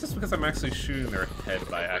 but I think it's just because I'm actually shooting their head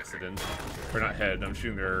by accident. Or not head, I'm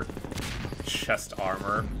shooting their chest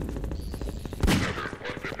armor.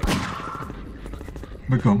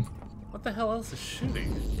 Become. What the hell else is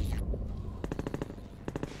shooting?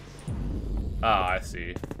 Ah, I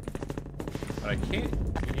see. But I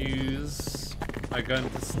can't use my gun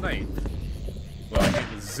to snipe. Well, I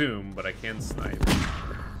can't zoom, but I can snipe.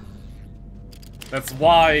 That's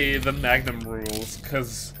why the Magnum rules,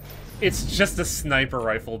 because it's just a sniper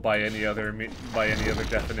rifle by any other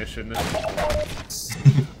definition.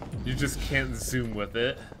 You just can't zoom with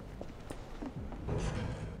it.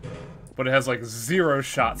 But it has like 0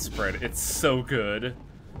 shot spread. It's so good.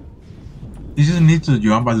 You just need to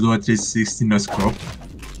jump and do a 360 no scope.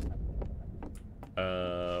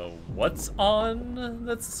 What's on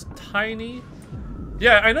that's tiny?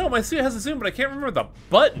 Yeah, I know, my suit has a zoom, but I can't remember the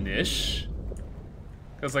button-ish.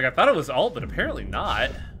 Because, like, I thought it was alt, but apparently not.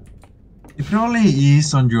 It probably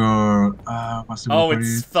is on your, what's the Oh,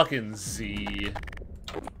 it's fucking Z.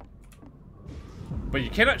 But you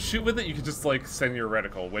cannot shoot with it, you can just, like, send your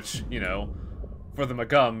reticle, which, you know, for the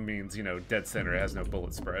Magum means, you know, dead center, it has no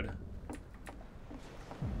bullet spread.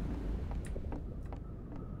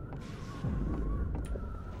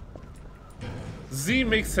 Z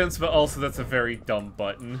makes sense, but also that's a very dumb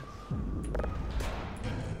button.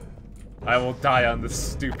 I will die on this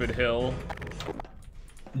stupid hill.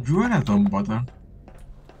 You are a dumb button.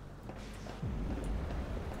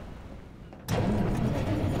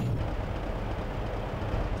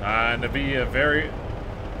 And to be a very...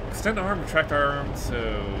 Extend arm, retract arm,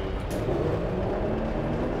 so...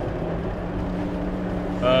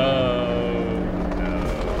 Oh, no.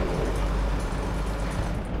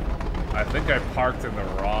 I think I parked in the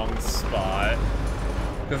wrong spot.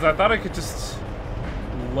 Because I thought I could just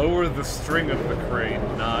lower the string of the crane,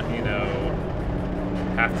 not, you know,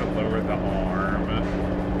 have to lower the arm.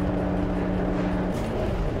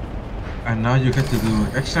 And now you get to do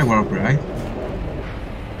extra work, right?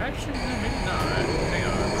 Actually, no, maybe not. Hang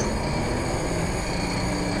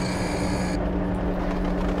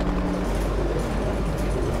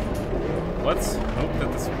on. Let's hope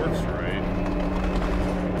that this works right.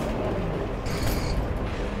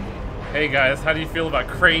 Hey guys, how do you feel about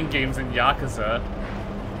crane games in Yakuza?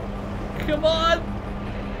 Come on!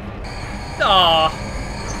 Aww.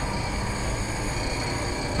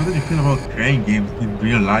 How do you feel about crane games in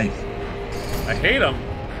real life? I hate them.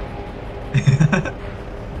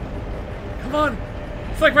 Come on.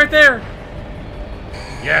 It's like right there.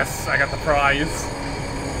 Yes, I got the prize.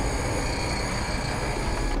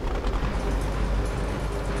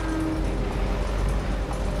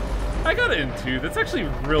 I got into. That's actually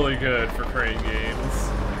really good for crane games.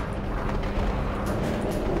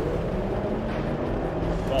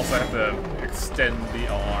 Also, I have to extend the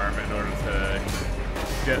arm in order to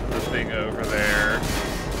get the thing over there.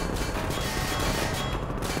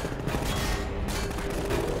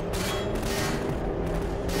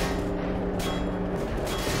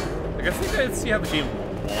 Like, I think I see how the game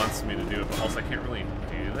wants me to do it, but also I can't really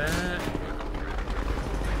do that.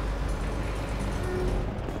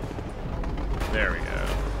 There we go.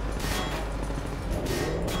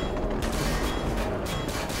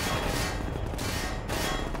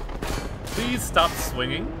 Please stop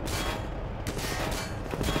swinging.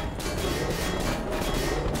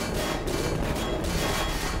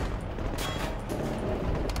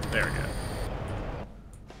 There we go.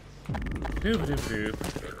 Doop doop doop.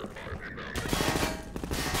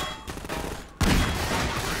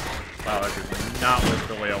 Wow, that did not work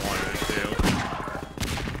the way I wanted it to.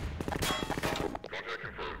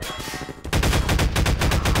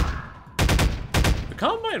 The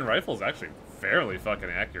Combine rifle is actually fairly fucking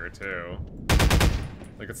accurate too.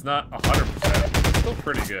 Like, it's not 100%, but it's still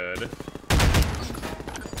pretty good.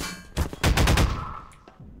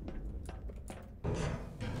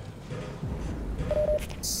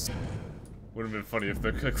 Would have been funny if the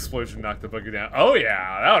explosion knocked the buggy down. Oh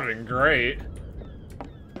yeah, that would have been great.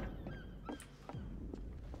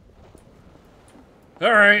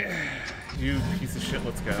 Alright, you piece of shit,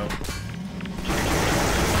 let's go.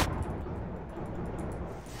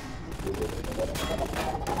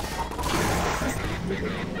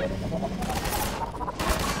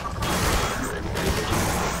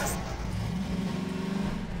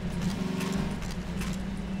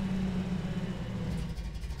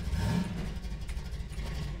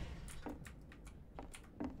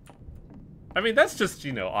 I mean, that's just,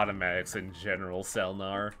 you know, automatics in general,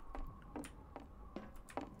 Selnar.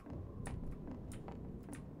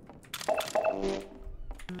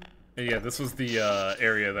 And yeah, this was the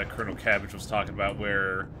area that Colonel Cabbage was talking about,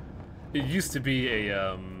 where it used to be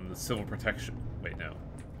a civil protection. Wait, no.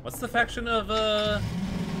 What's the faction of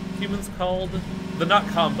humans called? The Not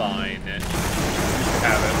Combine. It used to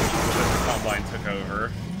have it, but then the Combine took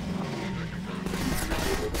over.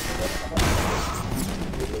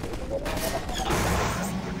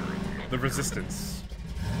 The Resistance.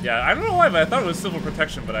 Yeah, I don't know why, but I thought it was civil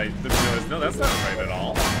protection, but I didn't realize, no, that's not right at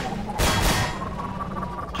all.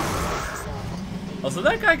 Also,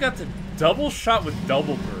 that guy got to double shot with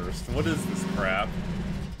double burst. What is this crap?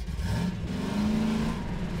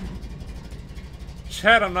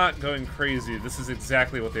 Chad, I'm not going crazy. This is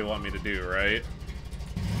exactly what they want me to do, right?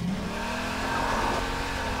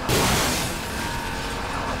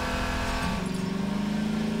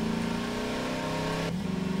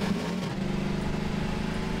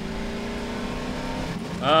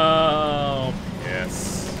 Oh,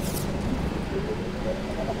 yes.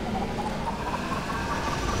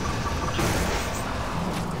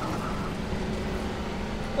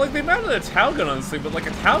 Like, they mounted a Tau gun on this thing, but like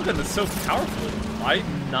a Tau gun is so powerful.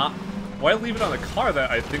 Why leave it on the car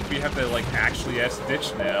that I think we have to like actually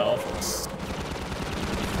ditch now?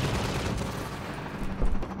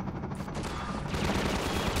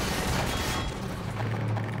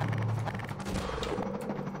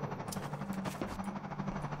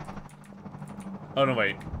 Oh no,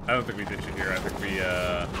 wait. I don't think we ditched it here. I think we,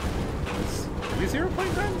 did we 0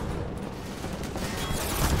 point gun?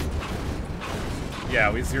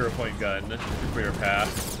 Yeah, we 0 point gun to clear a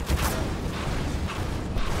path.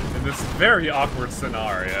 In this very awkward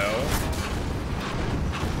scenario.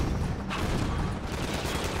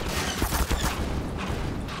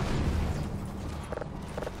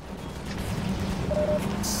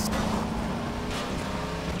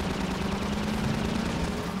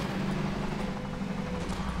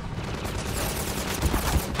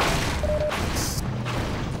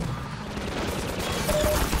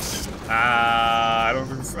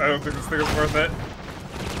 I don't think this thing is worth it.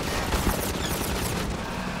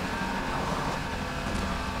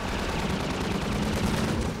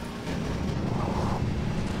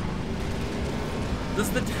 Does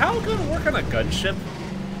the Tau gun work on a gunship?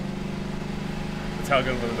 The Tau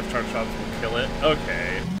gun with enough charge shots will kill it?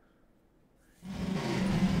 Okay.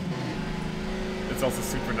 It's also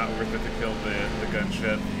super not worth it to kill the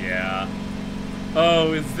gunship. Yeah.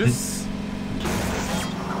 Oh, is this...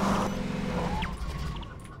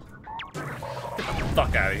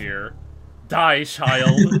 Fuck out of here. Die,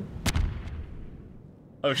 child.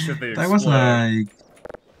 Oh shit, they explode.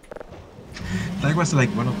 That was like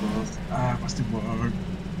one of those. What's the word?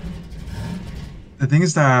 The thing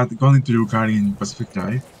is that going into your car in Pacific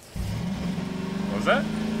Drive. What was that?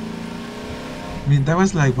 I mean, that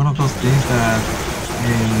was like one of those things that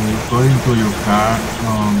going into your car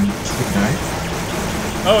on Pacific Drive.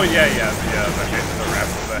 Oh yeah,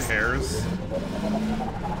 the hairs.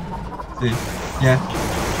 See, yeah.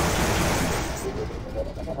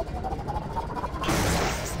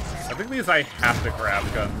 I think these I have to grab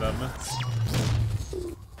gun them.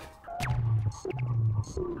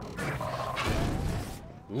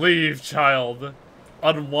 Leave, child.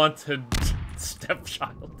 Unwanted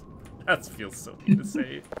stepchild. That feels so good to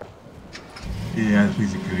say. Yeah,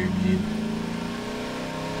 physically mean.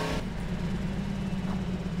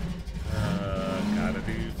 Gotta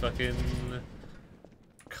do fucking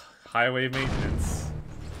highway maintenance.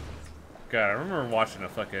 God, I remember watching a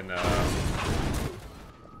fucking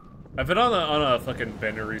I've been on a fucking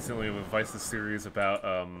bender recently with Vice's series about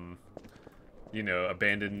you know,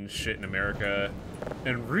 abandoned shit in America,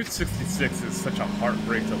 and Route 66 is such a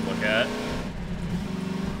heartbreak to look at.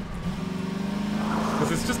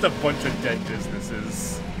 Because it's just a bunch of dead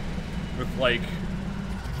businesses with, like,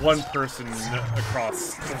 one person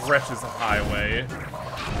across stretches of highway.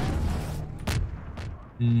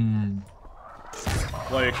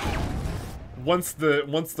 Like, once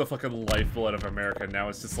the fucking lifeblood of America, now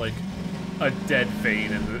it's just like a dead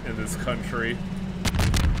vein in this country.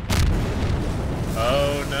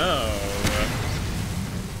 Oh no.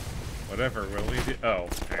 Whatever, will we do? Oh,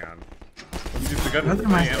 hang on. Let's use the gun.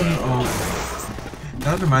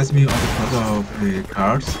 That reminds me of the photo of the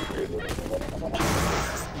cars.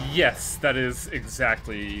 Yes, that is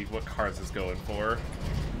exactly what Cars is going for.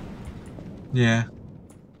 Yeah.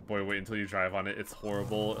 Boy, wait until you drive on it. It's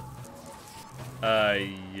horrible.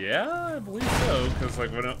 Yeah, I believe so. Because,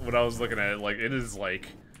 like, when I was looking at it, like, it is, like,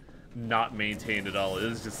 not maintained at all. It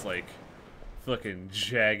is just, like, fucking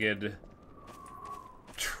jagged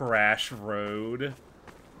trash road.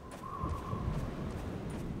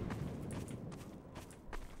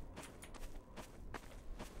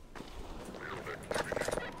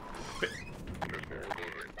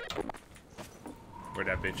 Where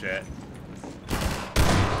that bitch at?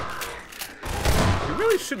 You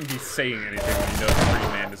really shouldn't be saying anything when you know the free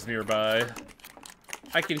man is nearby.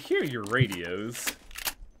 I can hear your radios.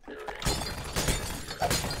 The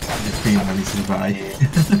free man is nearby.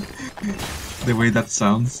 The way that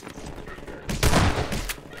sounds.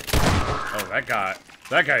 Oh, that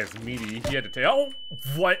guy is meaty. He had to take. Oh,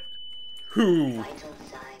 what? Who?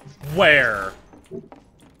 Where?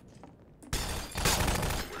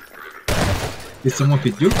 Did someone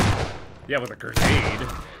hit you? Yeah, with a grenade.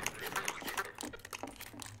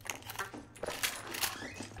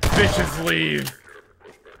 Bitches leave.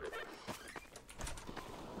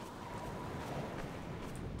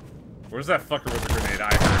 Where's that fucker with the grenade?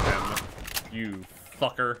 I heard him. You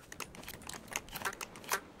fucker.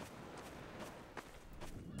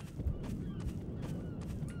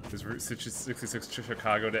 Is Route 66 to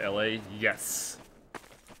Chicago to LA? Yes.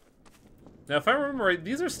 Now, if I remember right,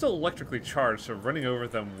 these are still electrically charged, so running over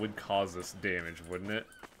them would cause us damage, wouldn't it?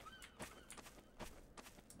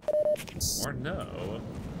 Or no?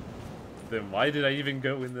 Then why did I even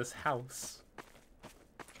go in this house?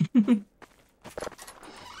 Yeah,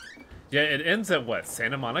 it ends at what?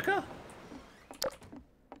 Santa Monica?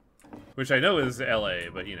 Which I know is LA,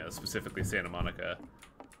 but you know, specifically Santa Monica.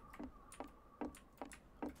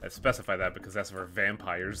 I specify that because that's where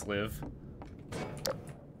vampires live.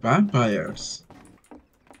 Vampires.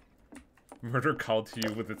 Murder called to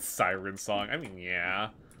you with its siren song. I mean, yeah,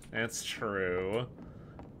 that's true.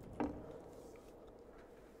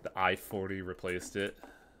 The I-40 replaced it.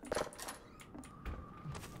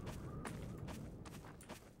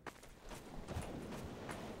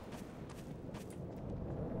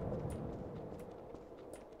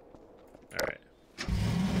 Alright.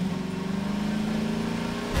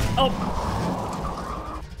 Oh!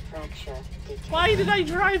 Why did I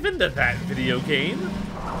drive into that video game?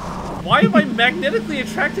 Why am I magnetically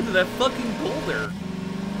attracted to that fucking boulder?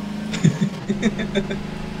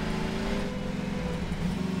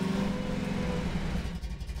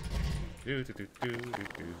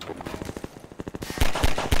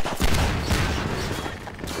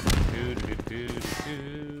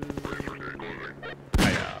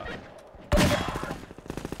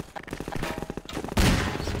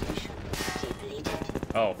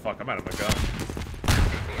 Oh fuck, I'm out of my gun.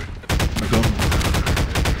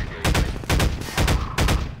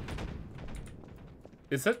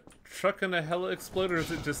 Is that truck gonna hella explode, or is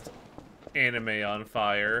it just anime on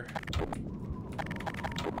fire?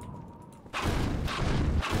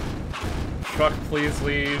 Truck, please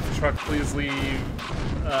leave. Truck, please leave.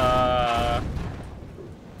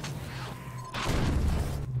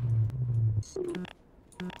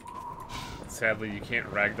 Sadly, you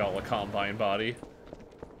can't ragdoll a Combine body.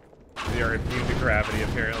 They are immune to gravity,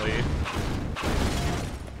 apparently.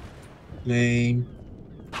 Lame.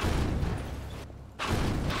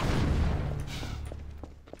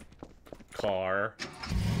 Car.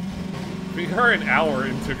 We are an hour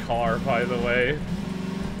into car, by the way.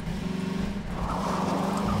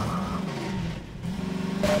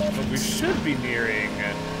 But we should be nearing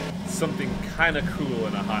something kind of cool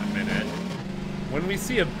in a hot minute. When we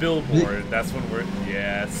see a billboard, that's when we're...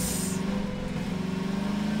 Yes.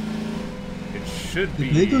 It should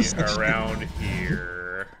be around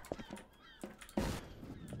here.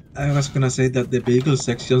 I was gonna say that the vehicle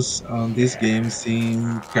sections on this game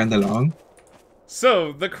seem kinda long.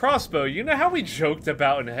 So, the crossbow, you know how we joked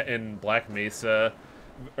about in Black Mesa,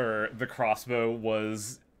 or the crossbow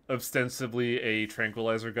was ostensibly a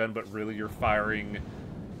tranquilizer gun, but really you're firing,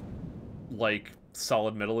 like,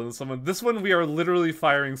 solid metal into someone? This one, we are literally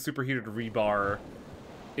firing superheated rebar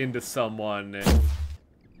into someone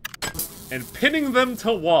and pinning them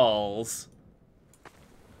to walls.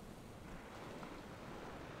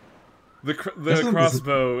 The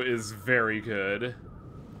crossbow is very good.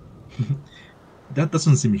 That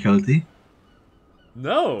doesn't seem healthy.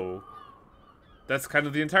 No. That's kind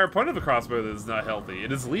of the entire point of a crossbow that is not healthy.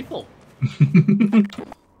 It is lethal. It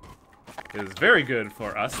is very good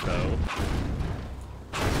for us, though.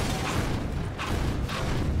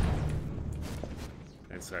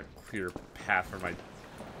 It's a clear path for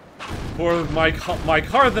my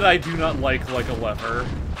car that I do not like a lever.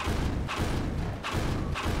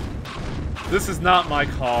 This is not my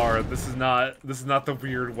car. This is not the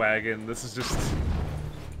weird wagon. This is just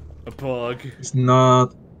a bug. It's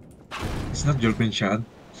not your green child.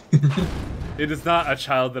 It is not a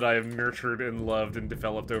child that I have nurtured and loved and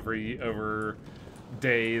developed over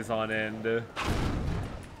days on end.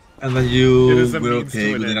 And then you It is a were means okay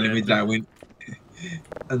to with an an anime end. Darwin.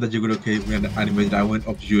 And then you were okay with an anime Darwin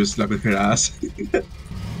of you slapping her ass.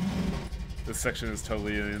 This section is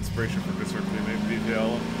totally an inspiration for this sort of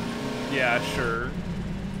detail. Yeah, sure.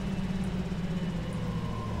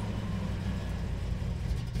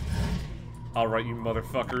 Alright, you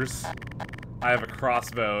motherfuckers. I have a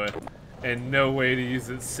crossbow and no way to use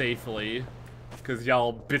it safely. Because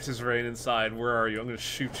y'all bitches ran inside. Where are you? I'm gonna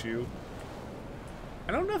shoot you.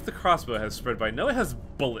 I don't know if the crossbow has spread, but I know it has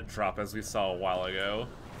bullet drop, as we saw a while ago.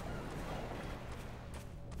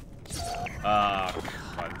 Ah,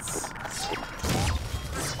 cunts.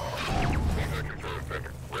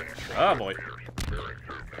 Oh boy.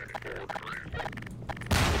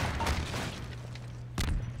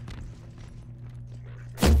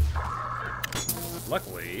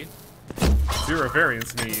 Luckily, 0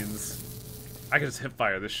 variance means I can just hip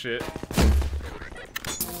fire this shit.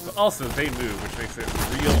 But also, they move, which makes it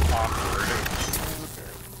real awkward.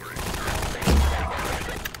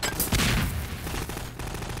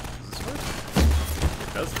 Does this work?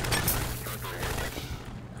 It does work.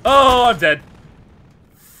 Oh, I'm dead.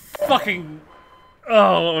 Fucking...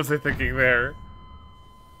 Oh, what was I thinking there?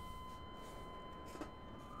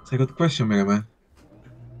 It's a good question, Mega Man.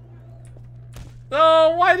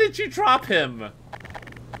 Oh, why did you drop him?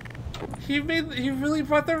 He really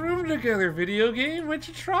brought the room together, video game. Why'd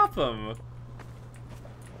you drop him?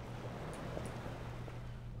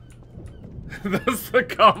 That's the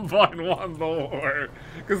Combine won the war.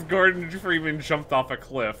 Because Gordon Freeman jumped off a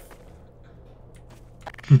cliff.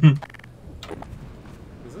 Does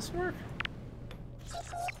this work?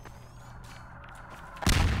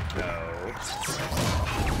 No.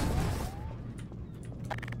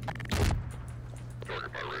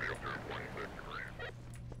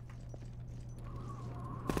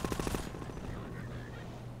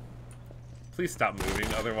 Please stop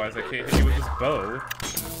moving, otherwise I can't hit you with this bow.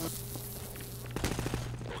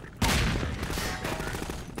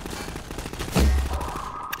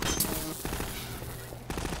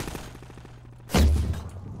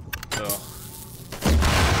 Ugh.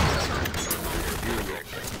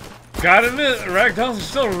 Gotta admit, ragdolls are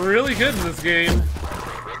still really good in this game.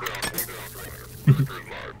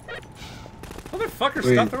 Motherfucker,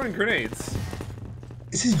 Wait. stop throwing grenades.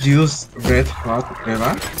 Is it just red hot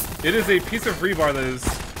Reva? It is a piece of rebar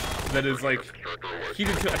that is like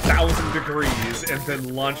heated to 1,000 degrees and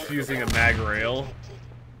then launched using a mag rail.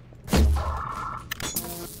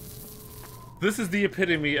 This is the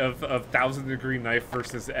epitome of 1,000 degree knife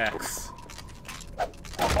versus X.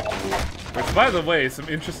 Which, by the way, some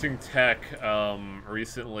interesting tech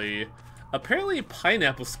recently. Apparently,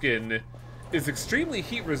 pineapple skin is extremely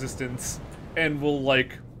heat resistant and will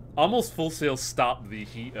like almost full sail stop the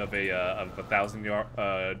heat of a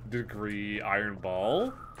 1,000 degree iron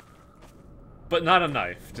ball. But not a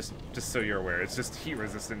knife. Just so you're aware, it's just heat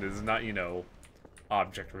resistant. It's not, you know,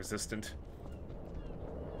 object resistant.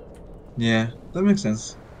 Yeah, that makes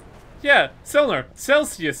sense. Yeah, Selnar,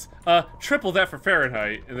 Celsius, triple that for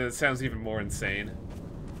Fahrenheit, and then it sounds even more insane.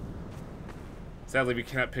 Sadly, we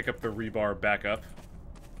cannot pick up the rebar back up.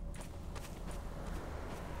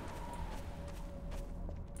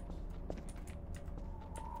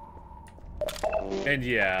 And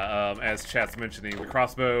yeah, as chat's mentioning, the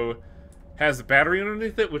crossbow has a battery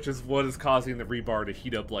underneath it, which is what is causing the rebar to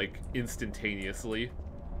heat up, like, instantaneously.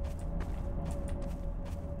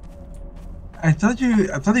 I thought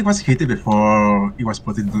it was heated before it was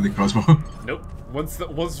put into the crossbow. Nope. Once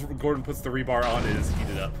Gordon puts the rebar on, it is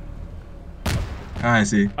heated up. Ah, I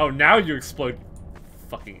see. Oh, now you explode,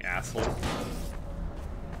 fucking asshole.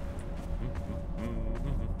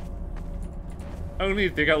 Oh,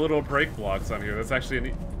 neat. They got little break blocks on here. That's actually a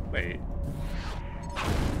neat... Wait.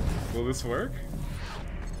 Will this work?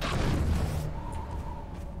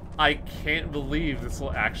 I can't believe this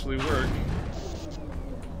will actually work.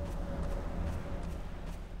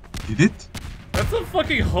 Did it? That's a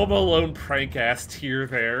fucking Home Alone prank-ass tier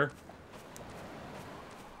there.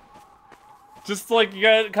 Just like,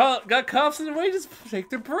 you got cops in the way, just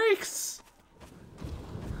take their breaks.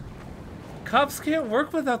 Cops can't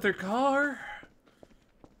work without their car.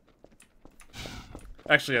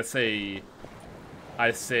 Actually,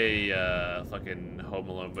 I say fucking Home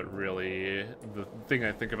Alone, but really, the thing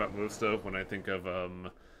I think about most of when I think of,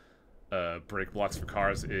 brake blocks for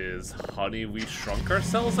cars is Honey, We Shrunk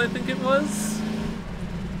Ourselves, I think it was.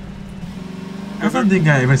 I don't think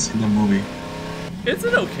I ever seen the movie. It's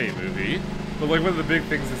an okay movie, but like one of the big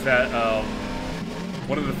things is that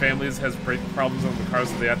one of the families has brake problems on the cars,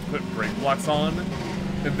 so they have to put brake blocks on.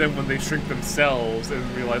 And then when they shrink themselves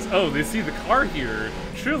and realize, oh, they see the car here,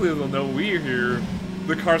 surely they'll know we're here.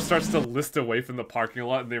 The car starts to list away from the parking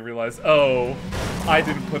lot, and they realize, oh, I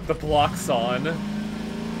didn't put the blocks on.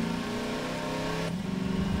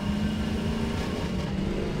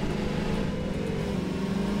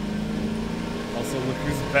 Also, look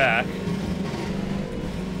who's back.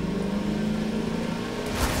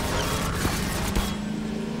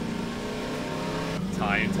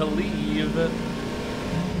 Time to leave.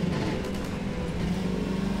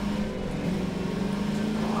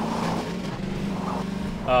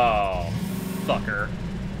 Oh, fucker.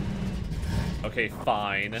 Okay,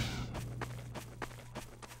 fine.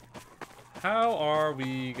 How are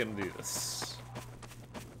we gonna do this?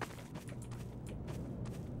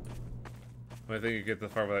 I think you get this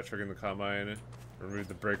far without triggering the combine. Remove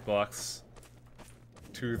the brake blocks.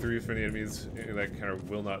 2 or 3 for the enemies that kind of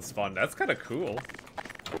will not spawn. That's kind of cool.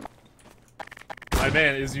 My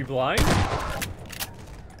man, is you blind?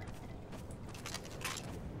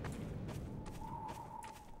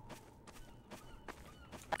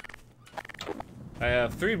 I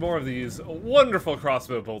have 3 more of these wonderful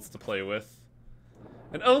crossbow bolts to play with.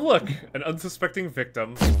 And oh look, an unsuspecting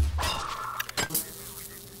victim.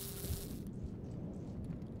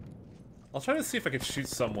 I'll try to see if I can shoot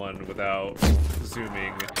someone without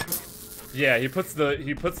zooming. Yeah, he puts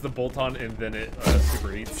the bolt on and then it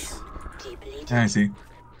superheats. I see.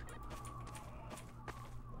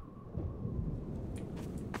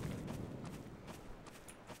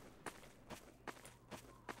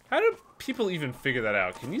 How do people even figure that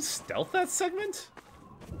out? Can you stealth that segment?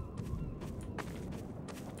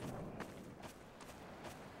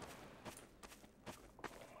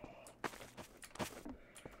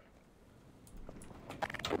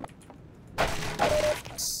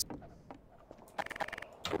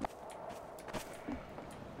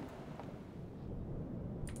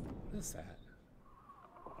 What is that?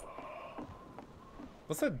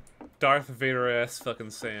 What's that Darth Vader-ass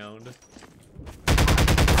fucking sound?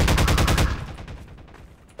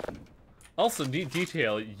 Also, neat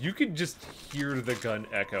detail, you can just hear the gun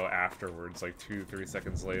echo afterwards, like 2-3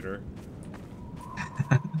 seconds later.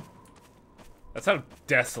 That's how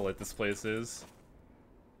desolate this place is.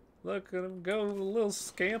 Look at him go, a little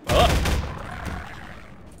scamp.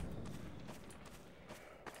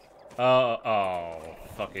 Oh,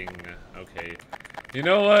 fucking, okay. You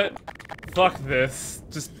know what? Fuck this.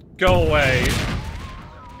 Just go away.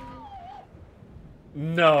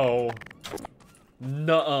 No.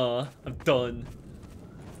 Nuh-uh. I'm done.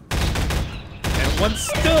 And one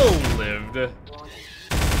still lived.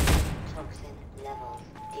 Toxin levels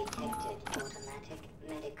detected. Automatic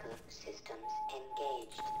medical system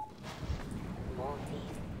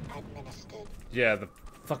Yeah, the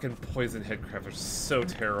fucking poison headcrabs are so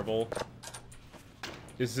terrible.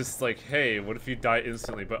 It's just like, hey, what if you die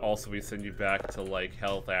instantly, but also we send you back to, like,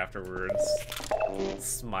 health afterwards?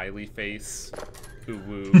 Smiley face. Ooh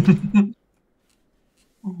woo.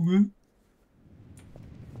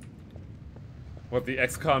 What, the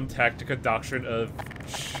XCOM Tactica doctrine of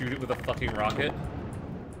shoot it with a fucking rocket?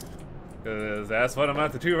 Cause that's what I'm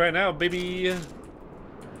about to do right now, baby!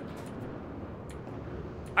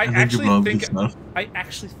 I actually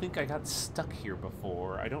think I got stuck here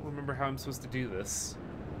before. I don't remember how I'm supposed to do this.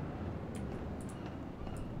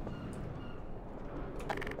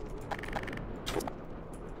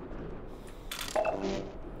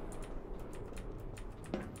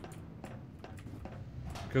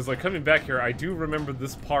 Because, like, coming back here, I do remember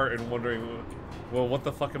this part and wondering, well, what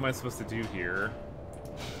the fuck am I supposed to do here?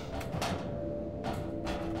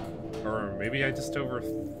 Or maybe I just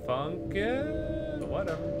overthunk it?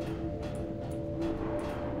 Whatever.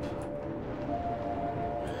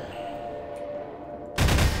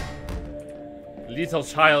 Little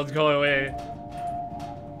child, go away.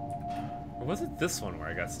 Or was it this one where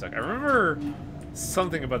I got stuck? I remember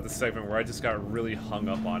something about this segment where I just got really hung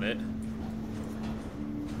up on it.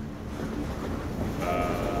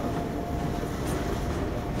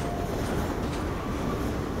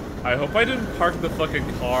 I hope I didn't park the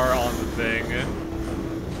fucking car on the thing.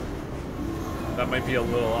 That might be a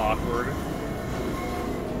little awkward.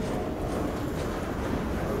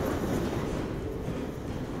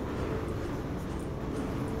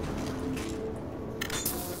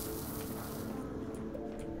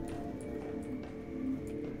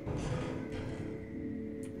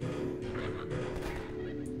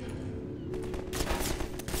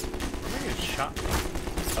 Am I getting shot?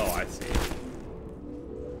 Oh, I see.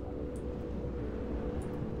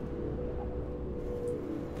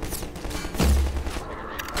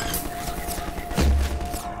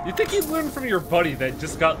 You think you'd learn from your buddy that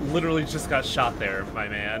literally just got shot there, my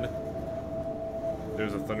man.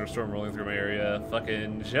 There's a thunderstorm rolling through my area.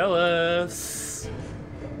 Fucking jealous.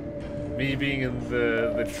 Me being in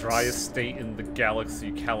the driest state in the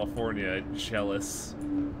galaxy, California, jealous.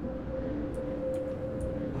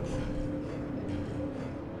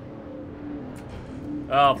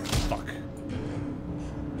 Oh, fuck.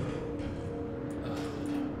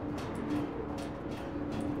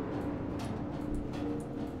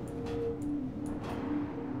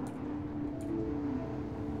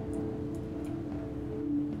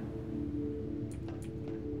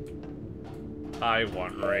 I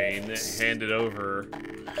want rain. Hand it over.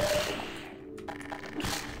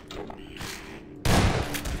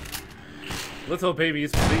 Little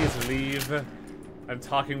babies, please leave. I'm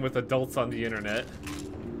talking with adults on the internet.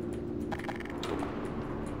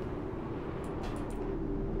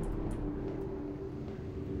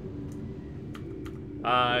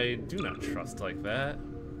 I do not trust like that.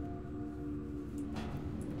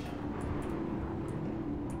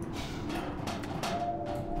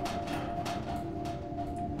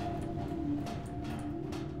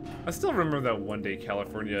 I still remember that one day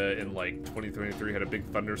California in like 2023 had a big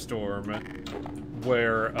thunderstorm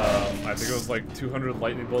where I think it was like 200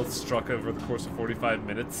 lightning bolts struck over the course of 45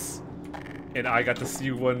 minutes. And I got to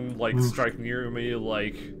see one like strike near me,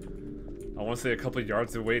 like I want to say a couple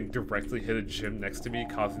yards away, and directly hit a gym next to me,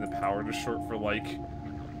 causing the power to short for like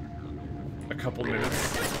a couple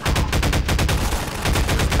minutes. It's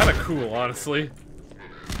kind of cool, honestly.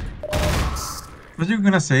 What you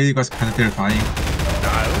gonna say? It was kind of terrifying.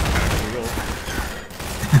 Nah, it was kind of cool.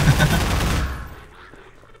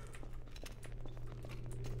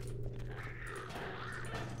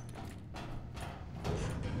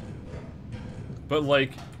 But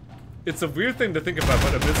like, it's a weird thing to think about,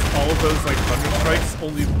 but amidst all of those like thunder strikes,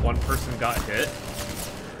 only one person got hit.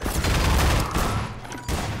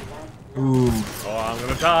 Ooh. Oh, I'm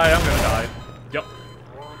gonna die. Yep.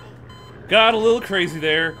 Got a little crazy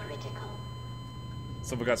there.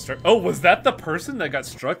 Someone got struck. Oh, was that the person that got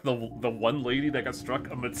struck? The one lady that got struck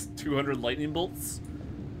amidst 200 lightning bolts?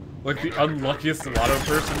 Like the unluckiest lotto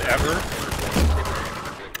person ever?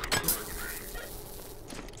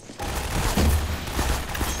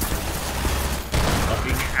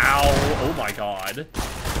 Fucking ow. Oh my god.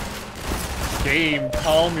 Game,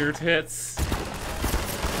 calm your tits.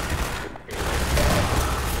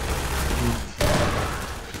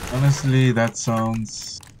 Honestly, that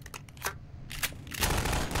sounds...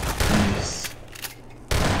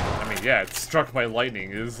 Yeah, it's struck by lightning.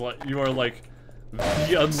 It is like you are like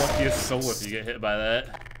the unluckiest soul if you get hit by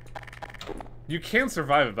that. You can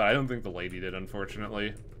survive it, but I don't think the lady did,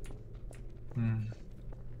 unfortunately.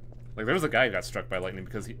 Like there was a guy who got struck by lightning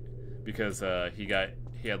because he got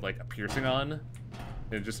he had like a piercing on, and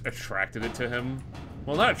it just attracted it to him.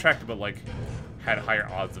 Well, not attracted, but like had higher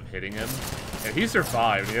odds of hitting him. And he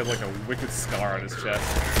survived. He had like a wicked scar on his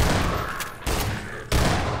chest.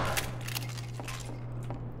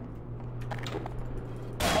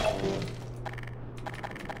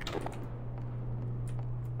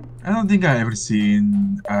 I don't think I've ever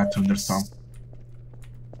seen a thunderstorm.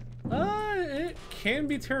 It can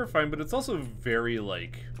be terrifying, but it's also very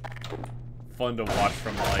like fun to watch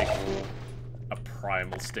from like a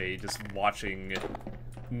primal state, just watching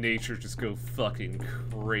nature just go fucking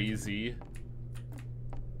crazy.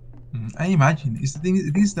 I imagine. It's the thing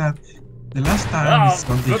is that the last time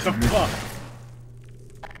something what the fuck?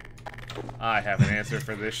 I have an answer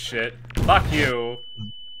for this shit. Fuck you.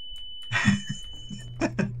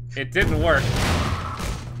 It didn't work.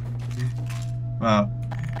 Wow.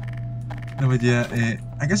 No, but yeah,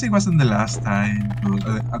 I guess it wasn't the last time. But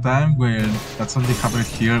a time when that something happened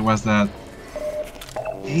here was that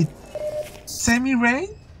it semi-rain,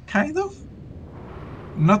 kind of.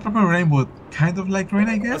 Not proper rain, but kind of like rain,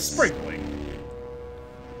 I A guess. sprinkling.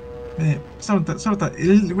 Sort of.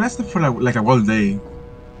 It lasted for like a whole day,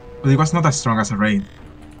 but it was not as strong as a rain.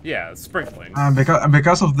 Yeah, sprinkling. And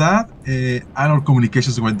because of that, our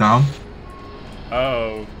communications went down.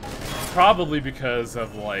 Oh, probably because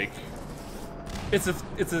of like, it's a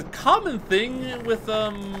common thing with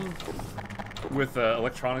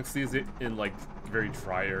electronics these in like very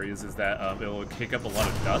dry areas is that it'll kick up a lot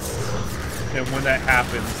of dust, and when that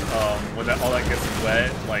happens, when all that gets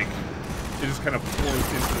wet, like it just kind of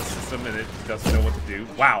pours into the system and it doesn't know what to do.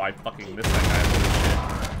 Wow, I fucking missed that guy.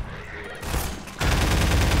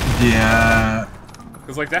 Yeah.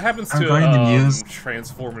 Because like that happens I'm going to use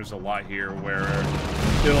Transformers a lot here, where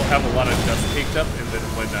it'll have a lot of dust caked up, and then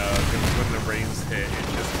when the rains hit, it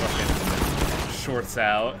just fucking shorts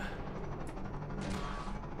out.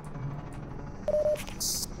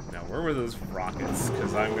 Now, where were those rockets?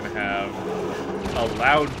 Because I'm gonna have a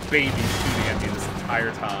loud baby shooting at me this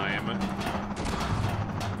entire time.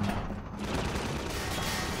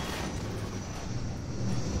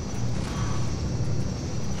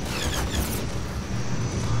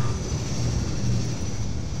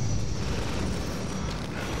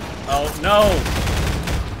 Oh, no!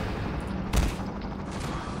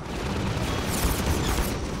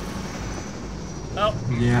 Oh.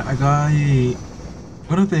 Yeah,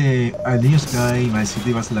 one of the news guy in my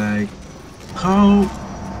city was like, how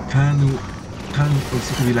can a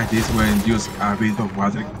city be like this when just a bit of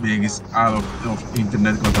water makes out of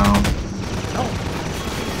internet go down? No!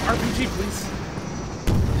 RPG, please.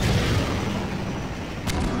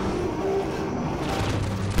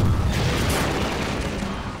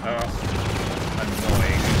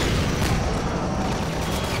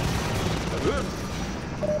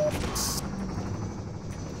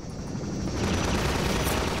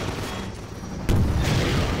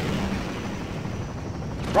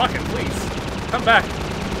 Rocket, please! Come back!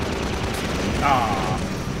 Ah.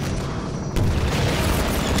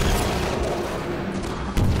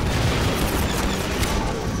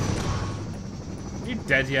 You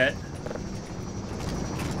dead yet?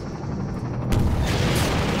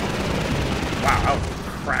 Wow, that was a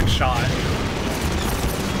crack shot.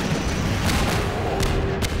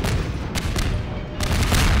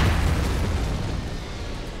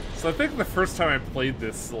 So I think the first time I played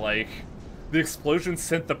this, like, the explosion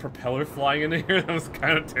sent the propeller flying into here. That was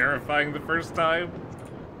kind of terrifying the first time.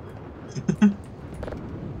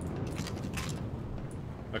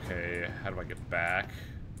 Okay, how do I get back?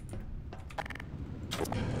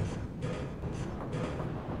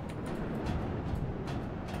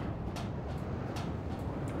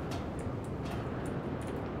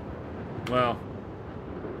 Well,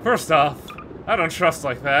 first off, I don't trust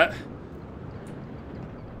like that.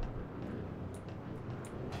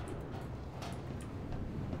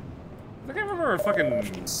 I remember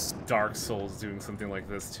fucking Dark Souls doing something like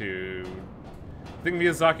this too. I think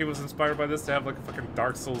Miyazaki was inspired by this to have like a fucking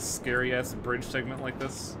Dark Souls scary ass bridge segment like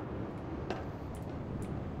this.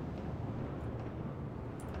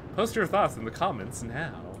 Post your thoughts in the comments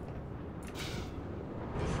now.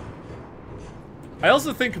 I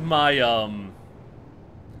also think my I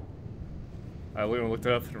looked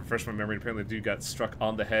it up and refreshed my memory. Apparently the dude got struck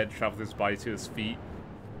on the head, traveled his body to his feet.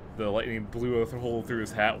 The lightning blew a hole through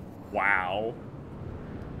his hat. Wow.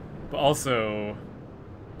 But also,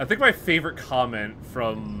 I think my favorite comment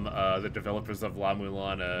from the developers of La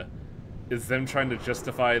Mulana is them trying to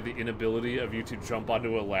justify the inability of you to jump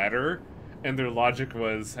onto a ladder, and their logic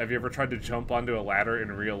was, have you ever tried to jump onto a ladder in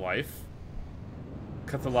real life?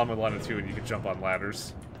 Cut the La Mulana 2 and you can jump on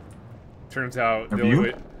ladders. Turns out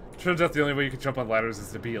Turns out the only way you can jump on ladders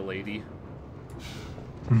is to be a lady.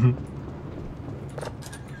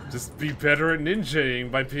 Just be better at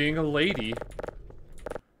ninjaing by being a lady.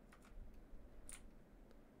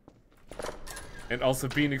 And also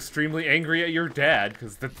being extremely angry at your dad,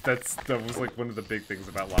 because that was like one of the big things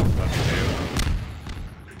about Last of Us 2.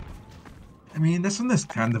 I mean, that's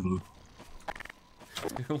understandable.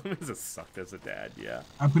 Lemesa sucked as a dad, yeah.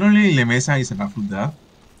 Apparently, Lemesa is an awful dad.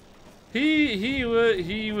 He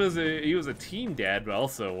was a teen dad, but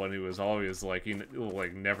also one who was always like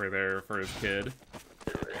never there for his kid.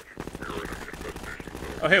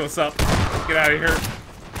 Oh hey, what's up? Get out of here!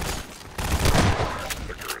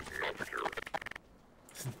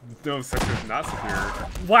 No, sector's not secure.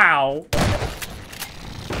 Wow!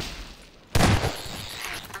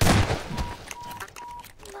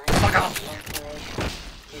 Fuck off!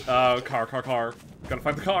 Car. Gotta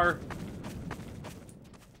find the car.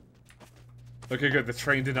 Okay, good. The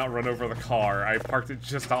train did not run over the car. I parked it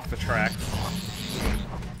just off the track.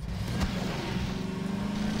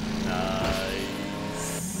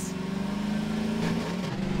 Nice.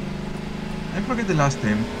 I forget the last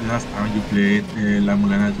time you played La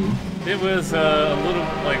Mulana 2. It was a little,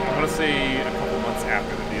 like, I want to say a couple months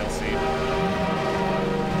after the DLC.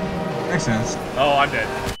 Makes sense. Oh, I'm dead.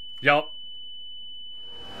 Yup.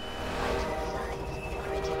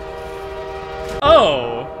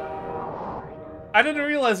 Oh! I didn't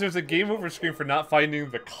realize there's a game over screen for not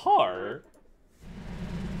finding the car.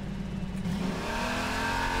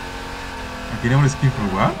 A game over screen for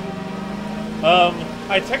what?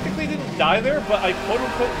 I technically didn't die there, but I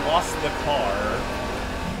quote-unquote lost the car.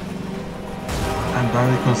 And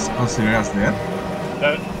that is considered as dead?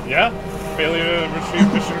 Yeah. Failure to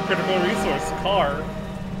retrieve mission critical resource car.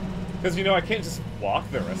 Because, you know, I can't just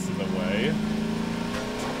walk the rest of the way.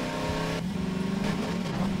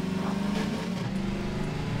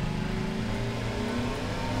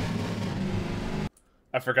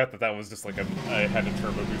 I forgot that was just like I had a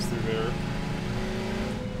turbo boost through there.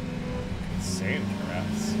 Sand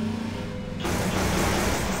traps.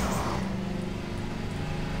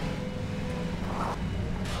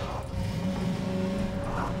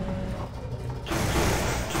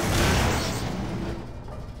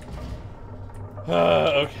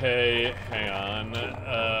 Okay, hang on.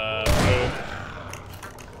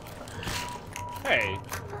 Hey,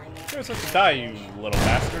 you're supposed to die, you little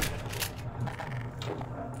bastard.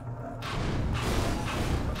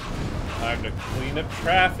 Time to clean up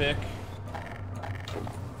traffic.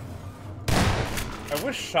 I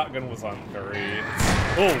wish shotgun was on 3.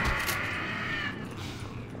 Oh!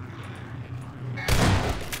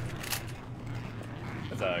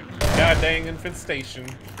 That's a goddamn infestation.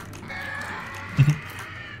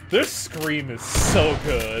 Their scream is so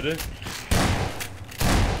good.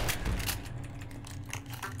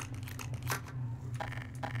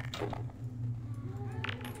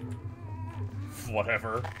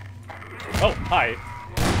 Whatever. Oh, hi.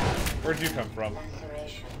 Where'd you come from?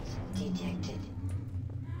 Lacerations detected.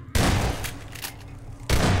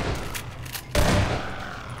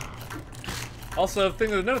 Also, thing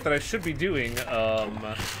to note that I should be doing, the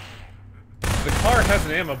car has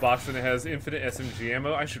an ammo box and it has infinite SMG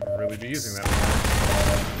ammo. I should really be using that more.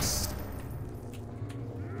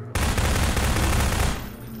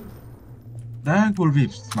 That would be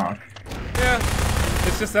smart. Yeah,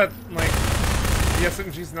 it's just that, like, the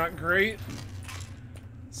SMG's not great,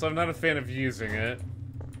 so I'm not a fan of using it.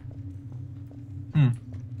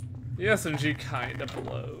 The SMG kinda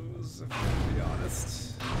blows, if I'm gonna be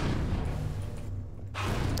honest.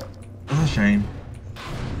 That's a shame.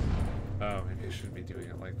 Oh, maybe I shouldn't be doing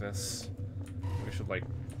it like this. We should, like,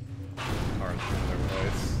 car in another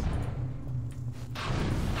place.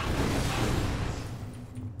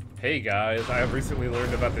 Hey guys, I have recently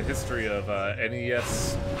learned about the history of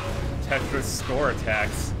NES Tetris score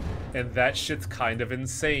attacks, and that shit's kind of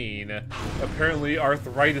insane. Apparently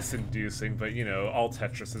arthritis-inducing, but you know, all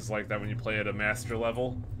Tetris is like that when you play at a master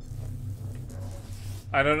level.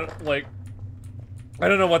 I don't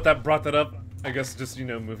know what that brought that up. I guess just, you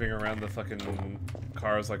know, moving around the fucking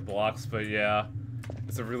cars like blocks, but yeah.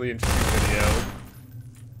 It's a really interesting video.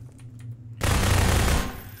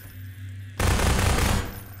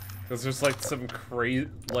 Because there's like some crazy,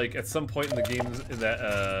 like at some point in the game's, in that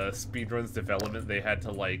speedrun's development, they had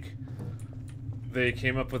to like, they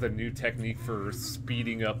came up with a new technique for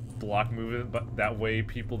speeding up block movement, but that way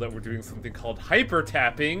people that were doing something called hyper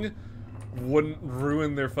tapping wouldn't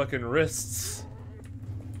ruin their fucking wrists.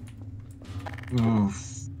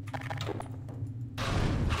 Oof.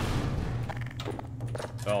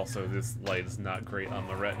 Also, this light is not great on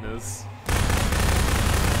the retinas.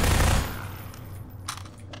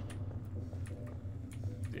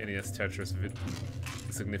 NES Tetris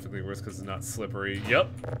significantly worse because it's not slippery. Yep.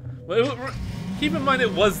 Well, keep in mind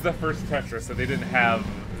it was the first Tetris, so they didn't have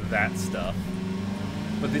that stuff.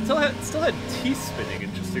 But they still had T-spinning,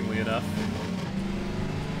 interestingly enough.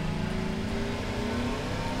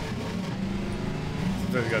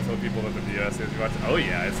 Sometimes you gotta tell people that the DS is watch. Oh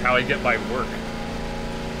yeah, it's how I get my work.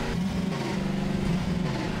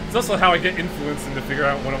 It's also how I get influenced into figure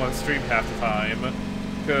out when I'm on stream half the time.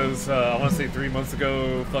 Because I want to say 3 months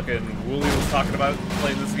ago, fucking Wooly was talking about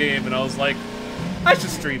playing this game, and I was like, I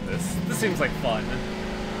should stream this. This seems like fun.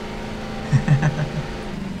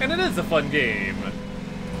 And it is a fun game.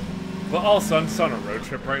 But also, I'm just on a road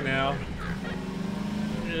trip right now.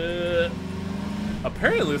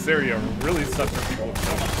 Apparently this area really sucks for people with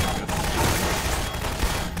motion sickness.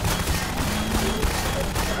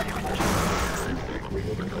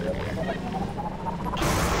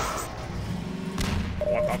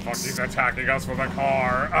 What the fuck? He's attacking us with a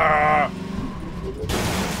car.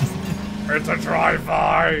 It's a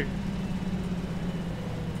drive-by.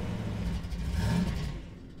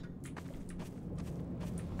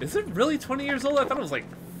 Is it really 20 years old? I thought it was like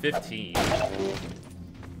 15.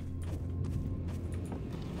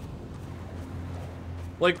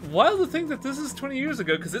 Like, wild to think that this is 20 years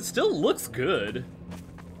ago, because it still looks good.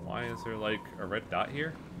 Why is there, like, a red dot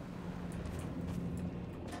here?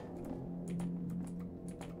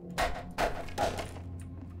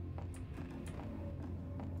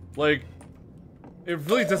 Like, it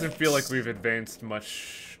really doesn't feel like we've advanced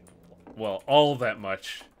much, well, all that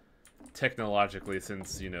much technologically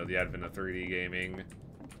since, you know, the advent of 3D gaming.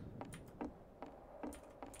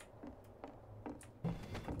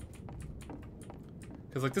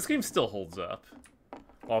 Because, like, this game still holds up.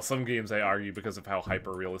 While some games, I argue, because of how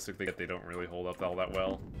hyper-realistic they get, they don't really hold up all that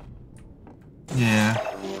well. Yeah.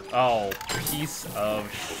 Oh, piece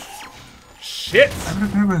of shit! I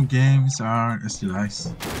prefer when games are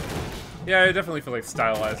stylized. Yeah, I definitely feel like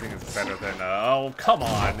stylizing is better than, oh, come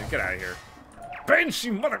on, get out of here. Bench,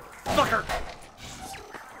 you motherfucker!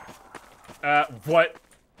 What?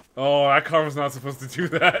 Oh, that car was not supposed to do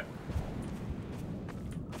that.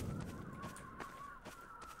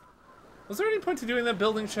 Was there any point to doing that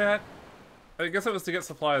building, chat? I guess it was to get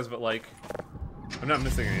supplies, but, like, I'm not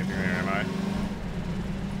missing anything there, am I?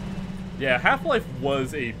 Yeah, Half-Life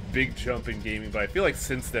was a big jump in gaming, but I feel like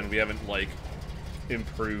since then we haven't, like,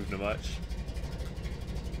 improved much.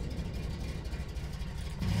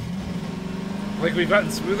 Like, we've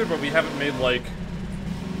gotten smoother, but we haven't made, like,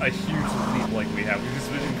 a huge leap like we have. We've just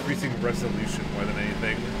been increasing resolution more than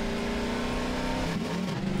anything.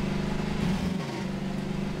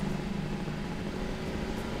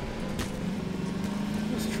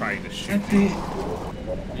 Who's trying to shoot me?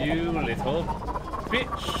 You little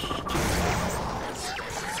bitch.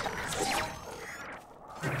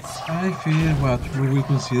 I feel what we will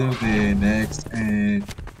consider the next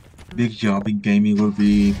big jump in gaming will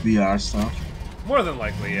be VR stuff. More than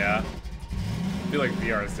likely, yeah. I feel like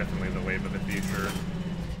VR is definitely the wave of the future.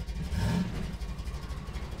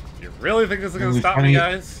 You really think this is gonna stop me,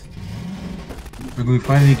 guys? When we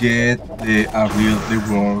finally get the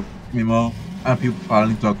world memo and people fall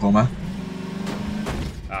into a coma.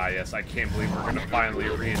 Ah, yes, I can't believe we're gonna finally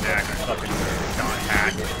reenact fucking John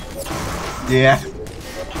Hack. Yeah.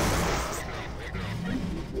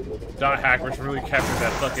 John Hackworth really captured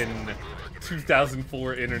that fucking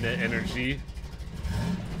 2004 internet energy.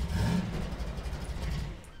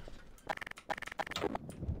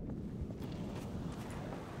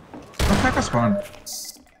 That was fun.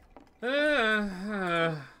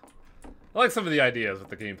 I like some of the ideas, but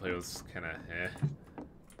the gameplay was kind of eh.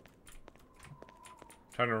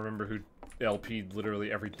 Trying to remember who LP'd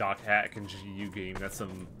literally every Doc Hack and GU game. That's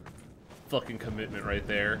some fucking commitment right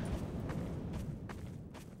there.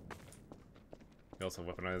 You also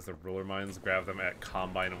weaponize the ruler mines, grab them at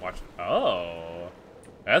Combine and watch. Oh,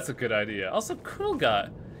 that's a good idea. Also, Cool Guy.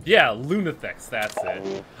 Yeah, Lunathex, that's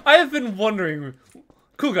it. I have been wondering.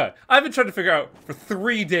 Cool Guy, I've been trying to figure out for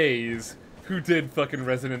 3 days who did fucking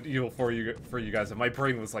Resident Evil for you guys, and my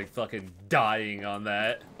brain was like fucking dying on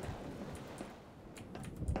that.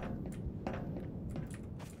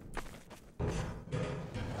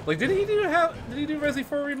 Like, did he do Resi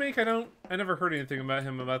 4 remake? I never heard anything about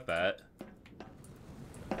him about that.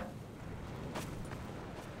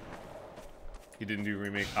 He didn't do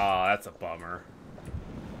remake. Ah, that's a bummer.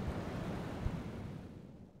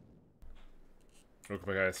 Look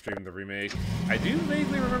like I streamed the remake. I do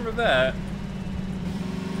vaguely remember that.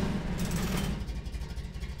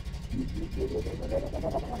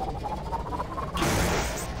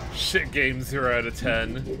 Shit game 0 out of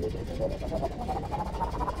 10.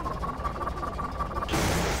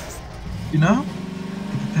 You know,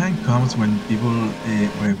 the time comes when people,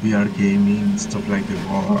 when VR gaming, stuff like the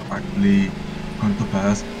war actually come to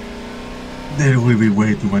pass. There will be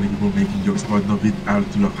way too many people making jokes about not being able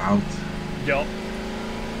to log out. Yup.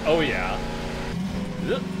 Oh yeah.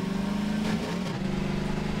 Ugh.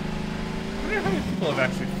 I wonder how many people have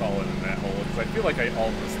actually fallen in that hole, because I feel like I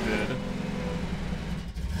almost did.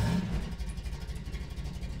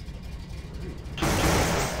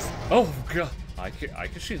 Oh god, I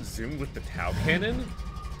can shoot zoom with the Tau cannon?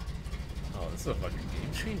 Oh, this is a fucking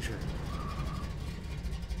game changer.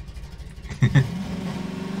 Did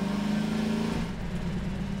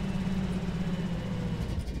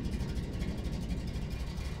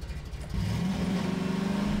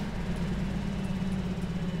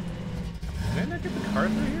I not get the car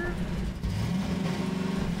through here?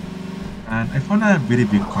 And I found a very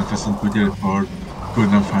big contest on Twitter for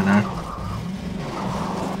Gundam fan art.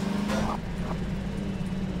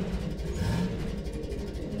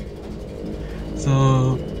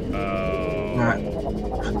 So,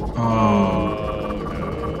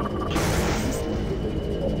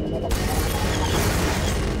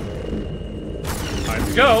 Time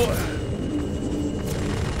to go!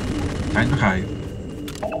 time to hide.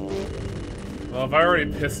 Well, I've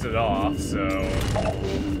already pissed it off, so...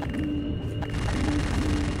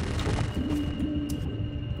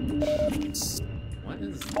 What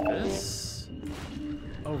is this?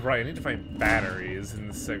 Oh, right, I need to find batteries in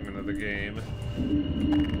this segment of the game.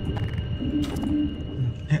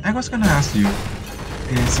 I was gonna ask you,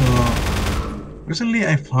 so recently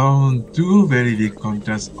I found two very big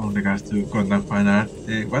contests on regards to Gundam fan art.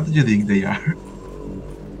 What do you think they are?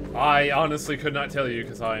 I honestly could not tell you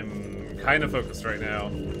because I'm kind of focused right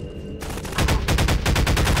now.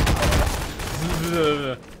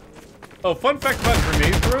 Oh, fun fact about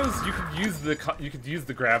grenade throws: you could use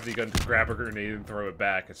the gravity gun to grab a grenade and throw it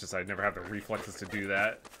back. It's just I never have the reflexes to do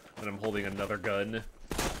that when I'm holding another gun.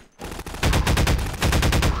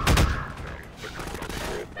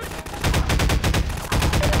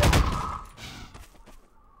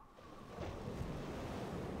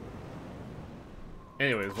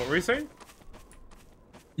 Anyways, what were you saying?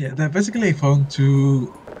 Yeah, that basically I found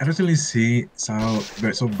two. I recently saw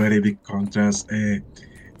some very big contrast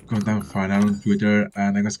Gundam fan art on Twitter,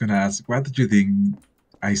 and I was gonna ask, what did you think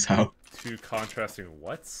I saw? Two contrasting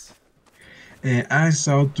whats? I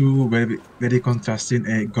saw two very contrasting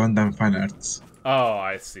Gundam fan arts. Oh,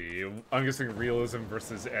 I see. I'm guessing realism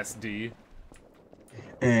versus SD.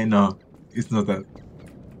 No, it's not that.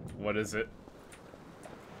 What is it?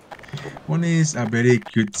 One is a very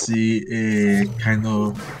cutesy, kind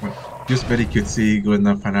of, well, just very cutesy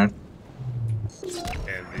Gundam fan art.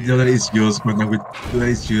 And The other is just Gundam with, the other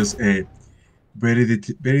is just a very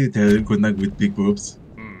detailed Gundam with big boobs.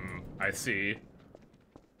 I see.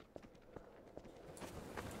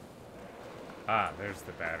 Ah, there's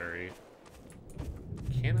the battery.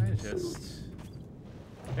 Can I just...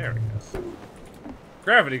 There we go.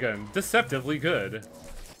 Gravity gun, deceptively good.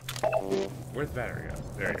 Where's the battery go?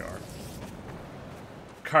 There you are.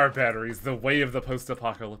 Car batteries, the way of the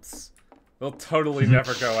post-apocalypse. They'll totally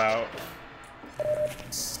never go out.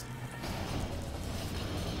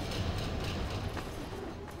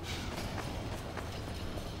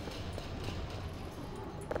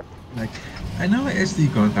 Like, I know SD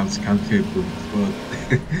Gundams can't feel boobs, but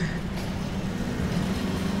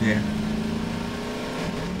yeah.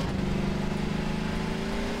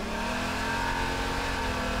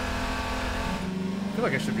 I feel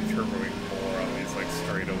like I should be turboing more on these, like,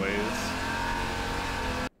 straightaways.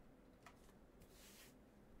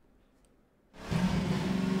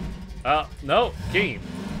 No, game.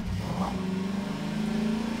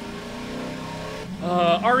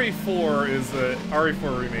 RE4 is a...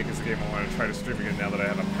 RE4 Remake is a game I want to try to stream again now that I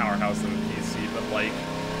have a powerhouse and a PC, but, like...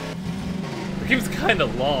 The game's kinda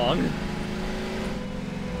long.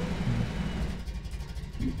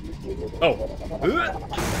 Oh.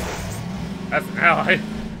 That's an ally.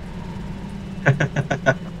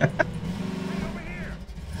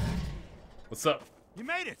 What's up? You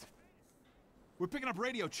made it! We're picking up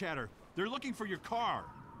radio chatter. They're looking for your car.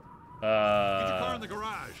 Get your car in the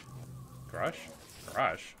garage. Garage?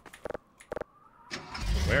 Garage?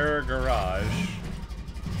 Where garage?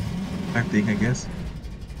 I think, I guess.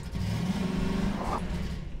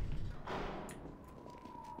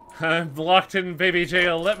 I'm locked in baby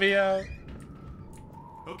jail, let me out.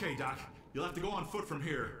 Okay, Doc. You'll have to go on foot from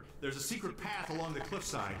here. There's a secret path along the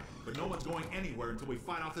cliffside, but no one's going anywhere until we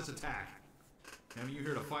fight off this attack. Having you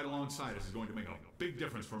here to fight alongside us is going to make a big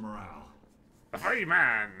difference for morale. A free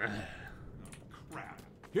man. Crap.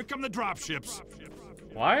 Here come the dropships.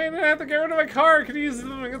 Why did I have to get rid of my car? I could use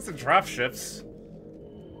them against the dropships.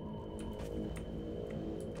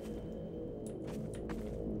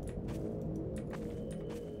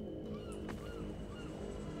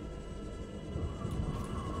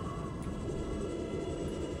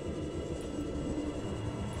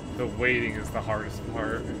 The waiting is the hardest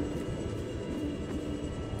part.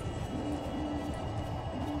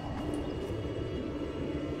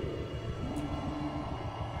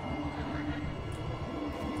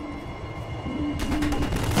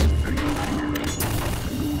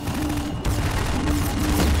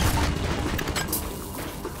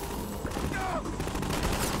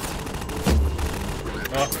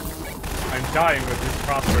 I'm dying with these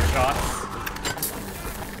crossbow shots.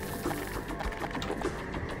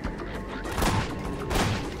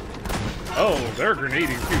 Oh, they're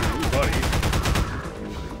grenading too, buddy.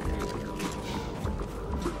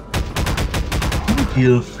 Can you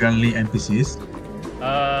kill friendly NPCs?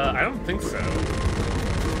 I don't think so.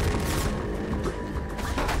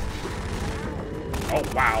 Oh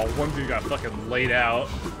wow, one dude got fucking laid out.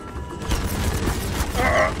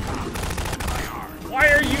 Why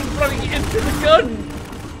are you running into the gun?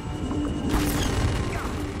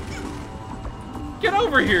 Get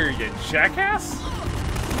over here, you jackass!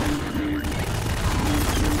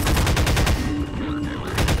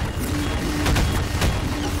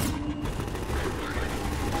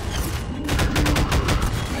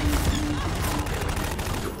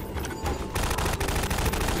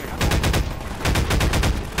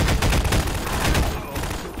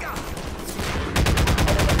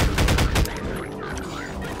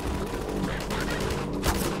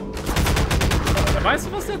 Am I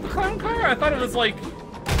supposed to hit the clown car? I thought it was like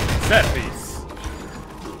set piece.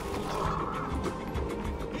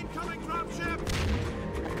 Incoming dropship!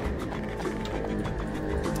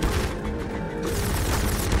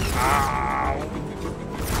 Ow.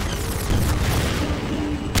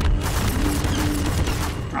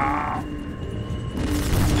 Ow.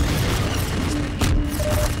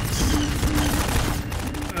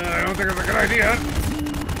 I don't think it's a good idea.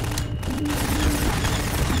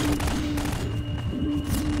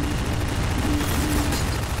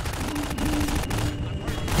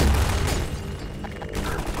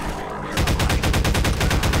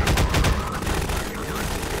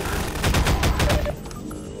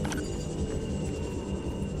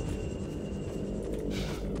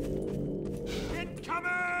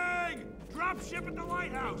 Incoming! Dropship at the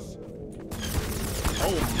lighthouse!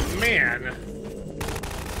 Oh, man.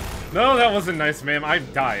 No, that wasn't nice, ma'am. I'm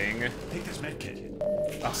dying. Take this medkit.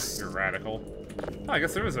 Ugh, you're radical. Oh, I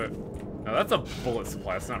guess there was a... No, that's a bullet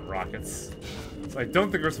supply. It's not rockets. So I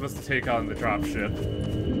don't think we're supposed to take on the dropship.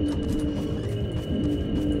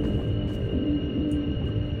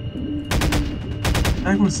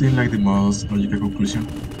 That would seem like the most logical conclusion.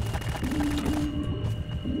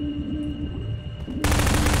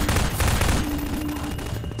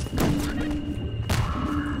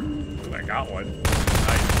 Ooh, I got one.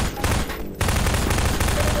 Nice.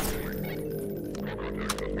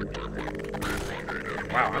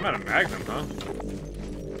 Wow, I'm out of magnum, huh?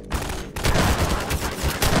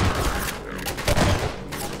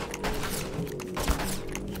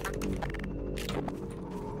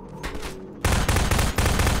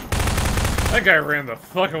 That guy ran the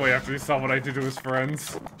fuck away after he saw what I did to his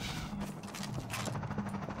friends.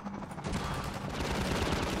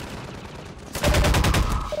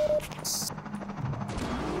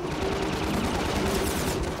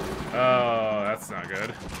 Oh, that's not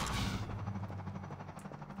good.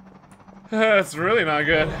 That's really not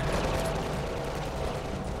good.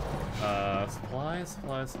 Supplies.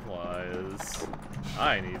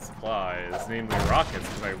 I need supplies, namely rockets,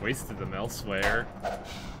 because I wasted them elsewhere.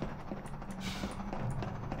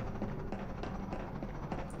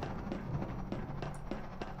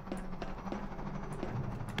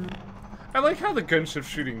 I like how the gunship's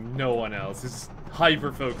shooting no one else. It's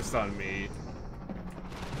hyper-focused on me.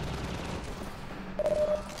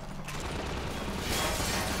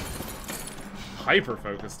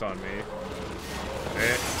 Hyper-focused on me.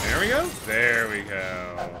 There we go. There we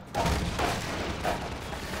go.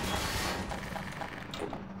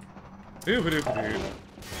 Doop-a-doop-a-doop.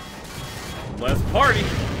 Let's party!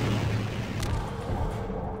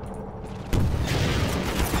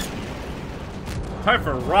 Time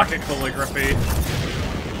for rocket calligraphy.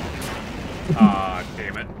 Ah,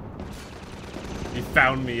 damn it. He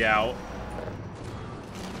found me out.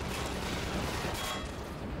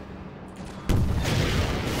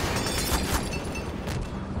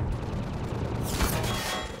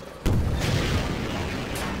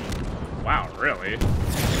 Wow, really?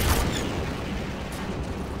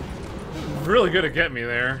 really good at getting me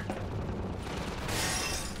there.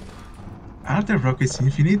 Are the rockets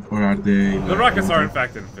infinite or are they? The rockets are in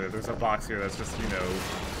fact infinite. There's a box here that's just, you know,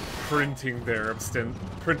 printing them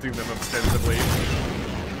ostensibly.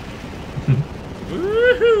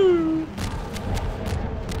 Woohoo!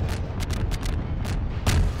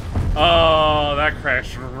 Oh, that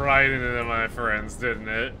crashed right into my friends, didn't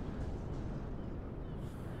it?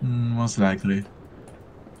 Most likely.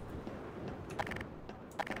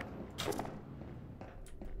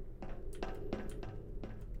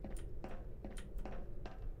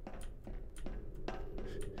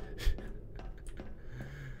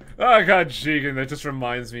 Oh god, Jigen, that just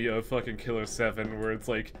reminds me of fucking Killer 7, where it's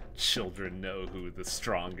like, children know who the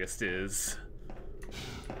strongest is.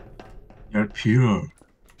 You're pure.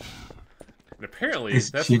 And apparently,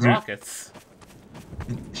 It's that's children. rockets.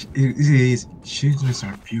 It is. Children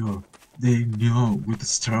are pure. They know what the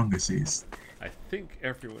strongest is. I think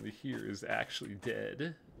everyone here is actually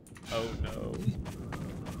dead. Oh no.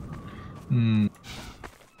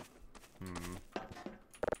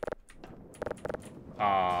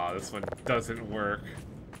 Ah, this one doesn't work.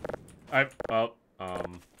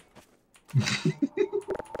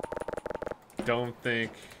 Don't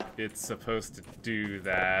think it's supposed to do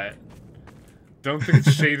that. Don't think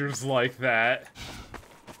shaders like that.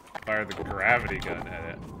 Fire the gravity gun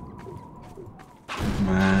at it.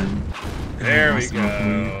 Man. There we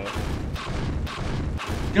go.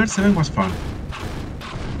 Killer 7 was fun.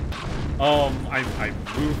 I'm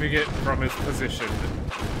moving it from its position.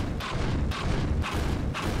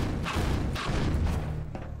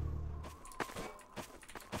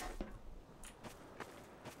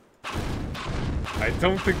 I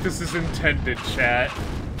don't think this is intended, chat.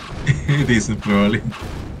 It isn't probably.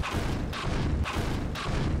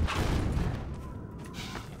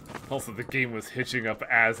 Also, the game was hitching up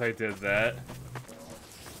as I did that.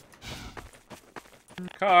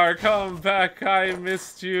 Car, come back, I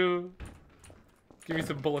missed you. Give me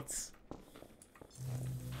some bullets.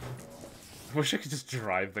 I wish I could just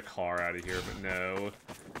drive the car out of here, but no.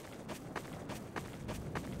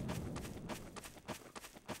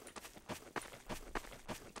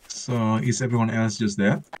 So, is everyone else just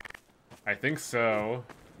dead? I think so.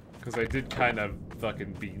 Because I did kind of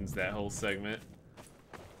fucking beans that whole segment.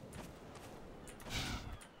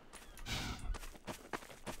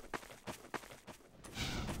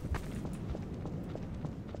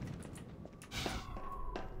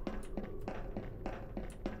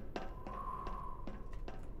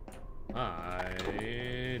 I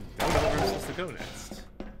don't know where we're supposed to go next.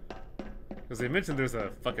 Because they mentioned there's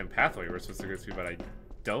a fucking pathway we're supposed to go to, but I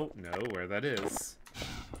don't know where that is.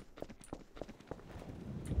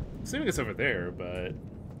 Assuming it's over there, but...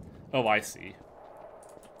 Oh, I see.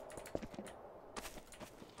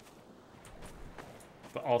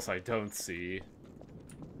 But also I don't see...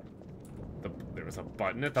 There was a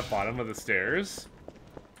button at the bottom of the stairs?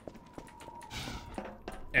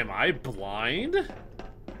 Am I blind?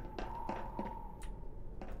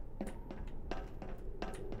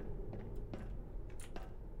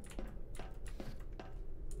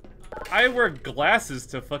 I wear glasses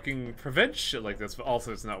to fucking prevent shit like this, but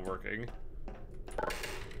also it's not working.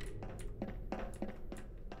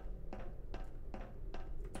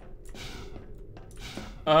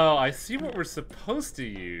 Oh, I see what we're supposed to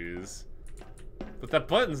use. But that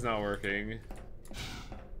button's not working.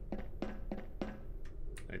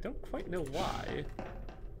 I don't quite know why.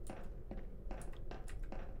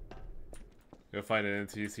 Go find an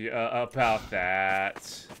NTC about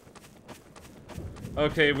that.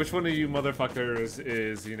 Okay, which one of you motherfuckers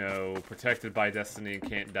is, you know, protected by destiny and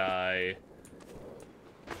can't die?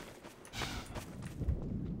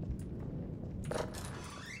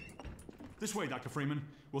 This way, Dr. Freeman.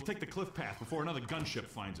 We'll take the cliff path before another gunship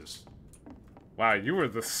finds us. Wow, you were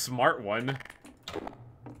the smart one.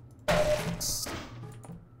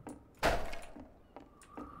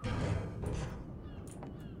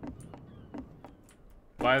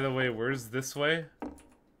 By the way, where's this way?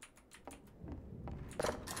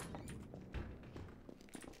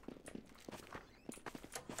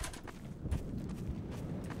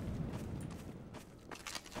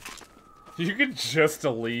 You could just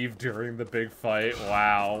leave during the big fight.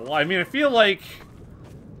 Wow. I mean, I feel like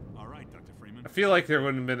Dr. Freeman. I feel like there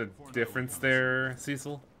wouldn't have been a difference there,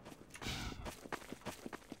 Cecil.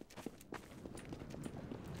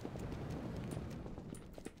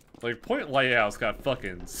 Like, Point Lighthouse got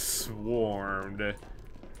fucking swarmed.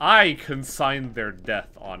 I consigned their death,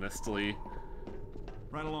 honestly.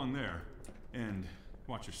 Right along there. And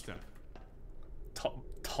watch your step.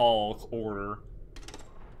 Tall order.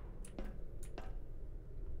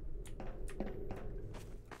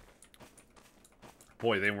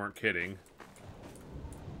 Boy, they weren't kidding.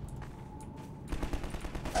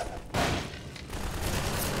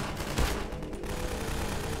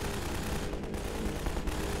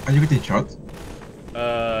 Are you getting shot?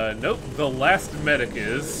 Nope. The last medic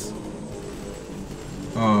is.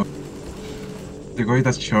 The guy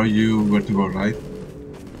that showed you where to go, right?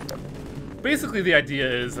 Basically, the idea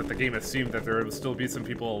is that the game assumed that there would still be some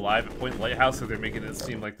people alive at Point Lighthouse, so they're making it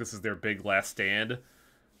seem like this is their big last stand,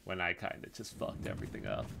 when I kind of just fucked everything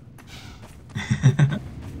up.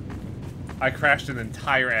 I crashed an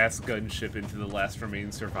entire ass gunship into the last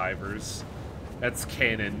remaining survivors. That's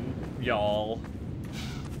canon, y'all.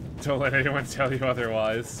 Don't let anyone tell you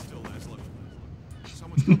otherwise. Still Laszlo.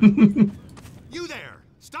 Someone's coming. You there!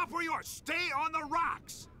 Stop where you are! Stay on the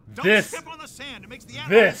rocks! Don't step on the sand. It makes the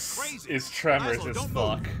animals crazy. This is Tremors Laszlo, as don't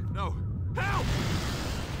fuck. Move. No. Help!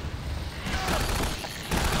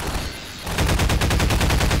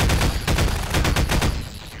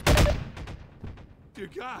 Dear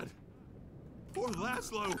God. Poor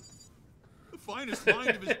Laszlo. The finest mind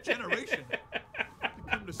of his generation. To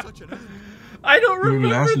come to such an end. I don't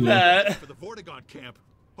remember that. For the Vortigaunt camp,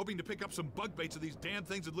 hoping to pick up some bug baits of these damn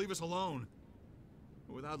things and leave us alone.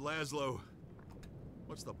 But without Laszlo,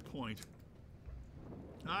 what's the point?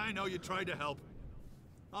 I know you tried to help.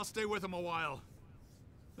 I'll stay with him a while.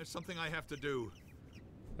 There's something I have to do.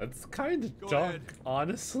 That's kind of Go dark, ahead.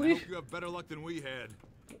 honestly. I hope you have better luck than we had.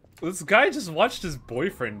 This guy just watched his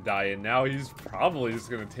boyfriend die, and now he's probably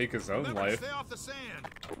just gonna take his own Remember, life. stay off the sand.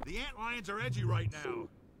 The antlions are edgy right now.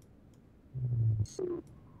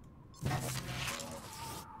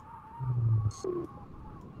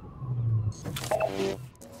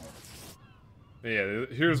 Yeah,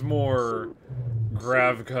 here's more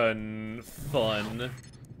grav gun fun.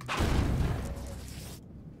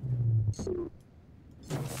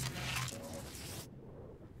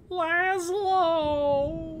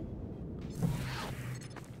 Laszlo!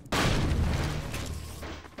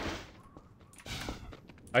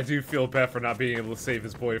 I do feel bad for not being able to save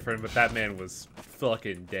his boyfriend, but that man was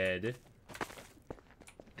fucking dead.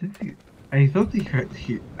 I thought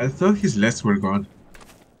I thought his legs were gone.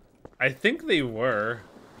 I think they were.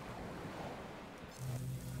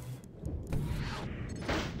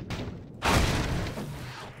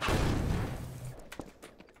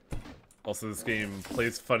 Also, this game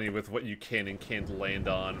plays funny with what you can and can't land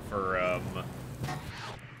on for,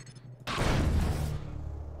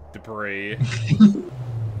 debris.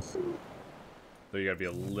 So you gotta be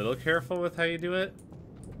a little careful with how you do it.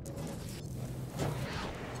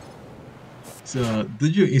 So,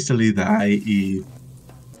 did you easily die if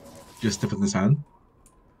you step in the sand?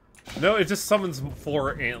 No, it just summons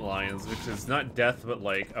 4 antlions, which is not death, but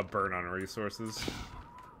like a burn on resources.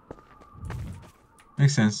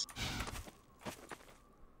 Makes sense.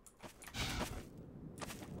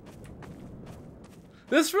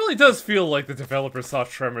 This really does feel like the developers saw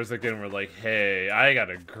Tremors again and were like, hey, I got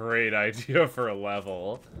a great idea for a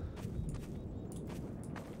level.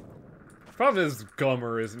 Problem is,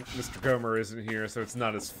 Mr. Gomer isn't here, so it's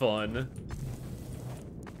not as fun.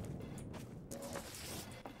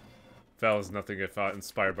 That was nothing I thought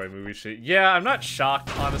inspired by movie shit. Yeah, I'm not shocked,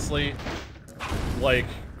 honestly. Like,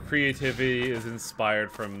 creativity is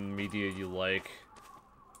inspired from media you like.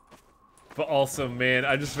 But also, man,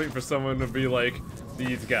 I just wait for someone to be like,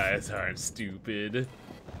 these guys aren't stupid.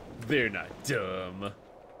 They're not dumb.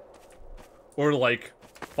 Or like,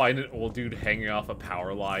 find an old dude hanging off a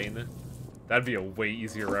power line. That'd be a way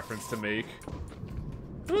easier reference to make.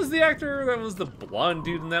 Who was the actor that was the blonde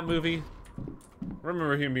dude in that movie? I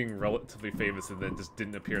remember him being relatively famous and then just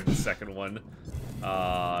didn't appear in the second one.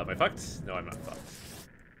 Am I fucked? No, I'm not fucked.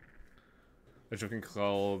 Which we can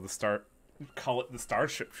call it the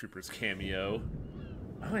Starship Troopers cameo.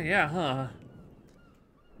 Oh yeah, huh?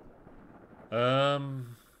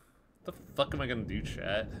 The fuck am I gonna do,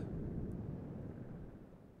 chat?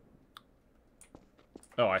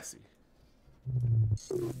 Oh, I see.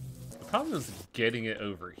 The problem is getting it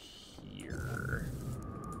over here.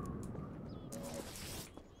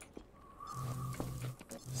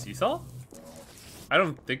 Seesaw? I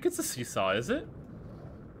don't think it's a seesaw, is it?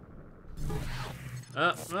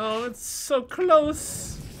 No, it's so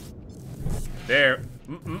close. There.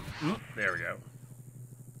 There we go.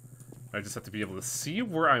 I just have to be able to see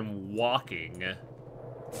where I'm walking.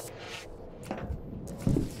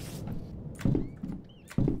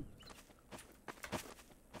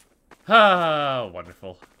 Ah,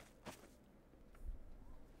 wonderful.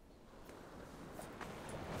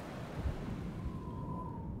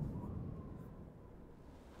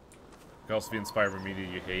 Could also be inspired by media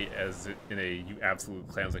you hate, as in a you absolute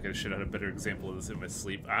clowns. I could have shit out a better example of this in my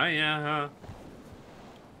sleep. Ah, yeah.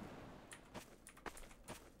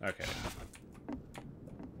 Okay.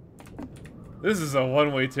 This is a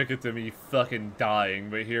one-way ticket to me fucking dying,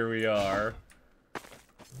 but here we are.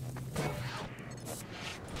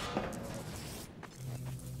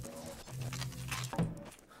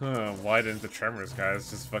 Huh, why didn't the Tremors guys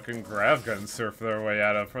just fucking grav gun surf their way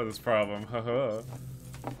out of this problem? Haha.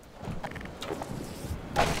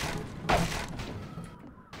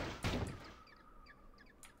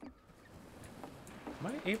 Am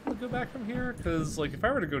I able to go back from here? Because, like, if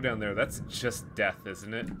I were to go down there, that's just death,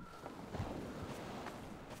 isn't it?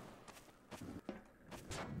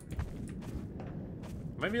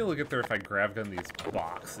 Might be able to get there if I grav gun these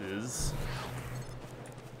boxes.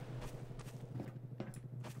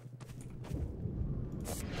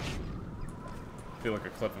 I feel like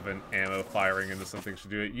a clip of an ammo firing into something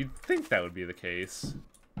should do it. You'd think that would be the case.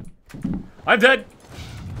 I'm dead!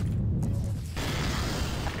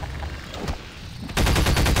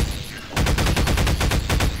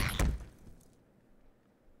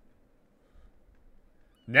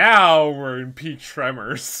 Now we're in peak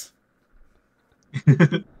Tremors.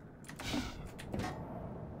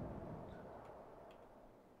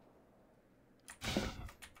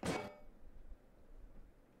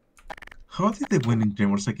 How did they win in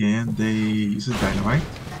Tremors again? They used dynamite?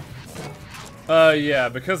 Yeah,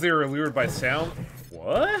 because they were lured by sound.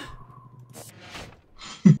 What?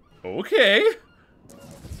 Okay.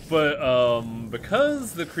 But,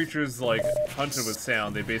 because the creatures, like, hunted with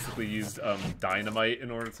sound, they basically used, dynamite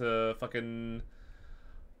in order to fucking,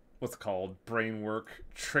 what's it called, brain work,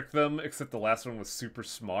 trick them, except the last one was super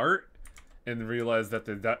smart, and realized that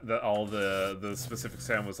that all the specific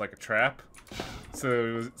sound was like a trap.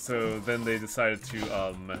 So then they decided to,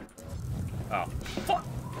 oh, fuck!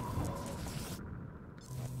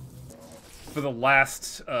 For the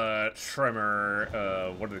last,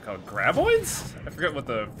 Tremor, what do they call it? Graboids? I forget what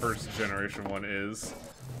the first generation one is.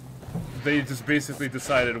 They just basically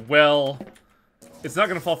decided, well, it's not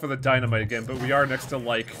gonna fall for the dynamite again, but we are next to,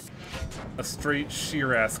 like, a straight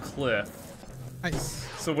sheer-ass cliff.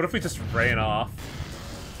 So what if we just ran off?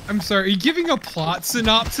 I'm sorry, are you giving a plot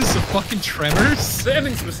synopsis of fucking Tremors? The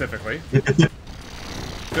ending specifically.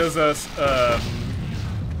 Because,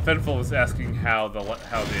 Fenful was asking how the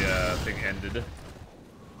thing ended.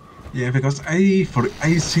 Yeah, because I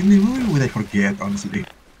seen the movie, but I forget, honestly.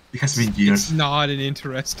 It has been years. It's not an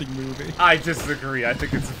interesting movie. I disagree. I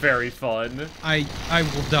think it's very fun. I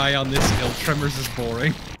will die on this hill. Tremors is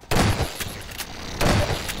boring.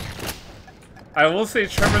 I will say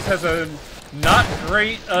Tremors has a not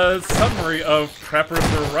great summary of Preppers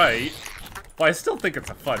Were Right, but I still think it's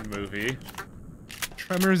a fun movie.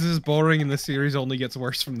 Tremors is boring and the series only gets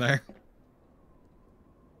worse from there.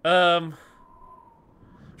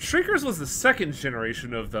 Shriekers was the second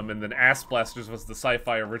generation of them, and then Ass Blasters was the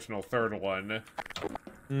sci-fi original third one.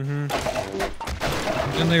 Mm-hmm.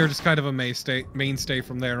 And they were just kind of a mainstay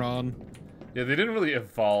from there on. Yeah, they didn't really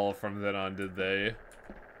evolve from then on, did they?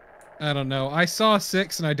 I don't know. I saw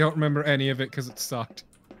 6 and I don't remember any of it because it sucked.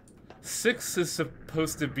 6 is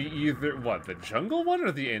supposed to be either, what, the jungle one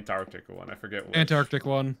or the Antarctic one? I forget which. Antarctic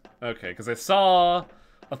one. Okay, because I saw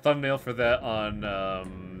a thumbnail for that on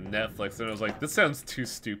Netflix, and I was like, this sounds too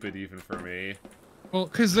stupid even for me. Well,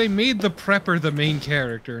 because they made the Prepper the main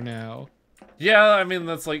character now. Yeah, I mean,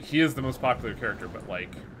 that's like, he is the most popular character, but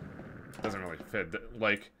like, doesn't really fit.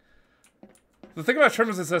 Like, the thing about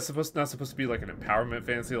Tremors is that's not supposed to be like an empowerment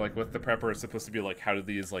fantasy. Like, with the Prepper, it's supposed to be like, how do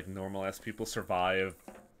these like normal-ass people survive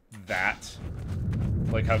that?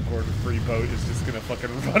 Like how Gordon Freeboat is just gonna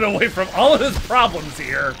fucking run away from all of his problems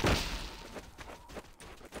here.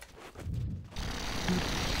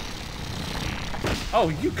 Oh,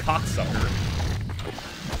 you cocksucker.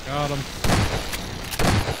 Got him.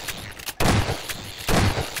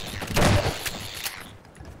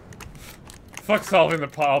 Fuck solving the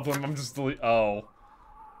problem, I'm just oh.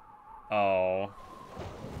 Oh.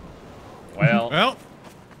 Well.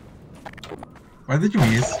 Why did you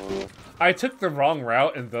miss? I took the wrong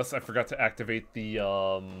route, and thus I forgot to activate the,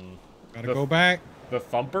 Gotta go back. The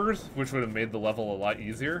thumpers, which would have made the level a lot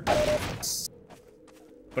easier.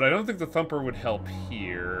 But I don't think the thumper would help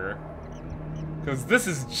here. Because this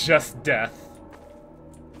is just death.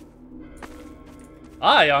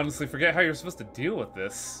 I honestly forget how you're supposed to deal with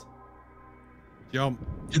this. Jump.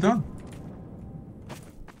 You don't.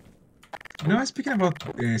 You know, speaking about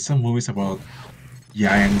some movies about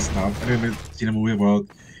giant stuff, I remember seeing a movie about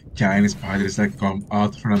giant spiders that come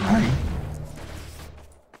out from a mine.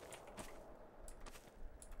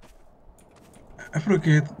 I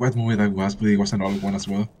forget what movie that was, but it was an old one as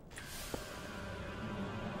well.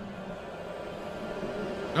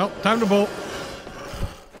 Oh, time to bolt.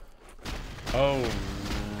 Oh,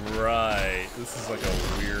 right. This is like a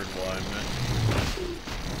weird one.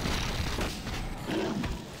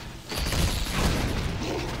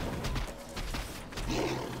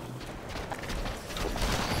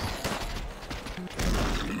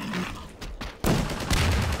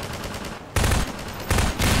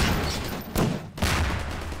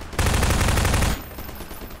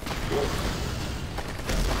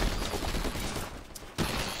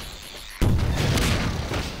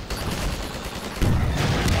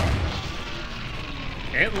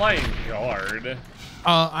 Antlion Guard.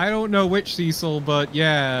 I don't know which Cecil, but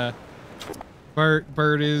yeah.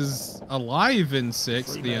 Bert is alive in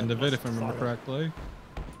 6, the end of it, if I remember correctly.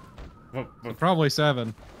 Probably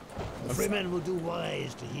 7. The Freeman will do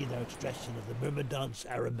wise to heed our extraction of the Myrmidon's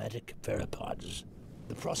aromatic pheropods.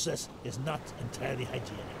 The process is not entirely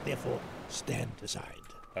hygienic, therefore stand aside.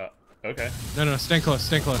 Okay. No, stand close,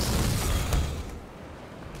 stand close.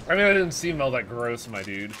 I mean, I didn't seem all that gross, my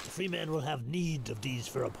dude. The Freeman will have need of these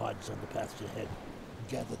pheropods on the path ahead.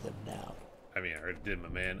 Gather them now. I mean, I already did, my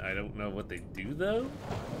man. I don't know what they do, though.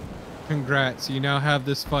 Congrats, you now have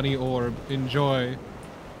this funny orb. Enjoy.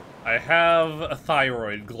 I have a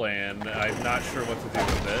thyroid gland. I'm not sure what to do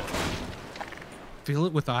with it. Fill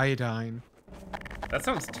it with iodine. That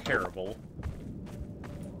sounds terrible.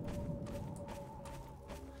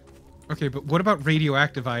 Okay, but what about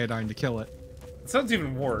radioactive iodine to kill it? It sounds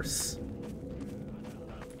even worse.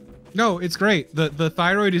 No, it's great. The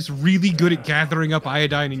thyroid is really good at gathering up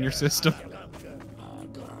iodine in your system.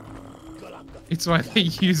 It's why they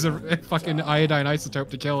use a fucking iodine isotope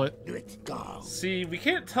to kill it. See, we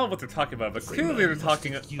can't tell what they're talking about, but clearly they're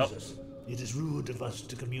talking... It is rude of us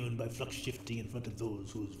to commune by flux shifting in front of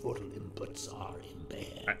those whose vocal inputs are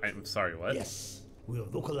impaired. I'm sorry, what? Yes, we will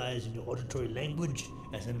vocalize in your auditory language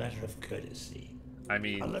as a matter of courtesy. I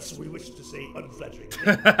mean... Unless we wish to say unflattering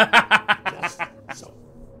Just so.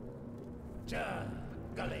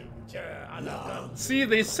 See,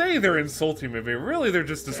 they say they're insulting me, but really they're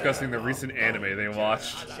just discussing the recent anime they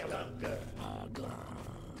watched.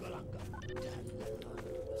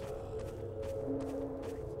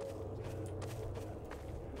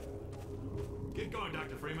 Get going,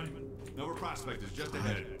 Dr. Freeman. Nova Prospect is just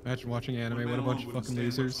ahead. Imagine watching anime, what a bunch of fucking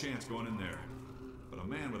losers. Chance going in there. But a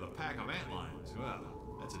man with a pack of antlions, well,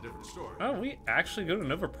 that's a different story. Oh, we actually go to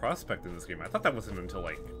Nova Prospect in this game. I thought that wasn't until,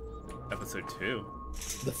 like, episode 2.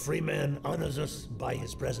 The Freeman honors us by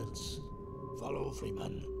his presence. Follow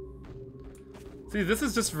Freeman. See, this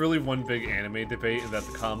is just really one big anime debate that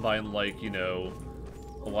the Combine, like, you know,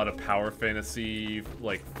 a lot of power fantasy,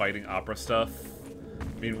 like, fighting opera stuff.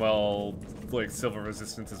 Meanwhile, like, Silver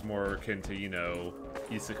Resistance is more akin to, you know,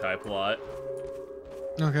 isekai plot.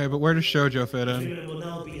 Okay, but where does Shoujo fit in?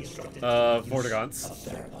 Vortigaunts.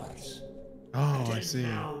 Oh, I see.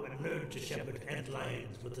 Now and learn to shepherd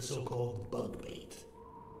antlions with the so-called bug bait.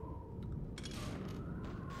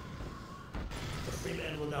 The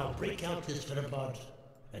Freeman will now break out his pheromone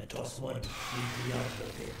and toss one into the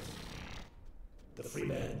outer pit. The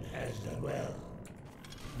Freeman has done well.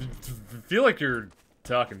 I feel like you're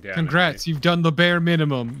talking down. Congrats, you've done the bare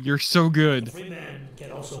minimum. You're so good. The Freeman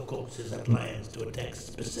can also coax his antlions to attack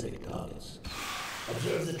specific targets.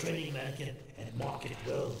 Observe the training mannequin and mark it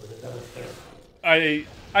well with another pheromone.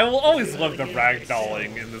 I will always love the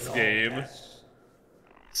ragdolling in this game.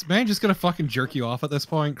 Is man just gonna fucking jerk you off at this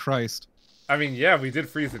point? Christ. I mean, yeah, we did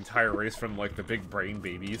free the entire race from, like, the big brain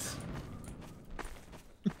babies.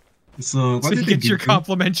 So, what So did you they get your give you?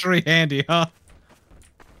 complimentary handy, huh?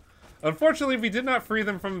 Unfortunately, we did not free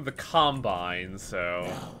them from the Combine, so...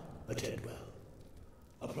 Now, attend well.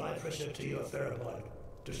 Apply pressure to your pheromone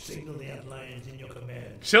to signal the antlions in your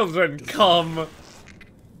command. Children, come!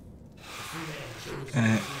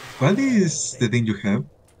 What is the thing you have?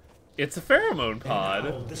 It's a pheromone pod.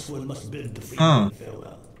 Now, this one must bid the Freeman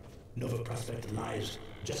farewell. Nova Prospect lies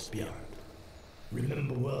just beyond.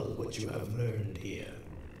 Remember well what you have learned here.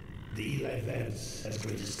 The Eli Vance has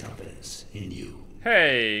greatest confidence in you.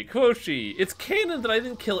 Hey, Koshi, it's canon that I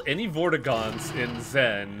didn't kill any Vortigaunts in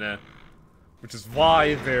Zen. Which is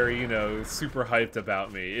why they're, you know, super hyped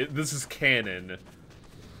about me. This is canon.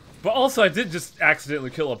 But also, I did just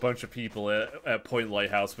accidentally kill a bunch of people at Point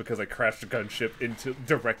Lighthouse because I crashed a gunship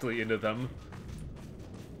directly into them.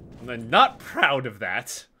 And I'm not proud of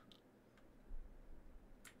that.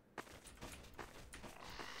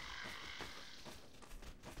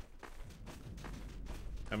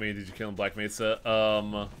 How many did you kill in Black Mesa?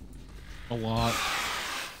 A lot.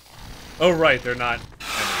 Oh right, they're not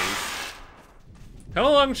enemies. Come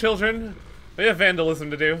along, children. We have vandalism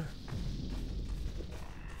to do.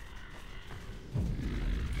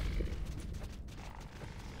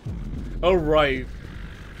 Oh right.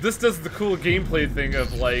 This does the cool gameplay thing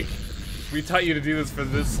of like, we taught you to do this for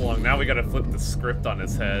this long, now we gotta flip the script on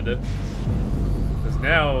his head. Because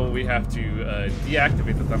now we have to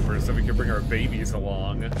deactivate the thumper so we can bring our babies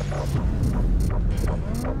along.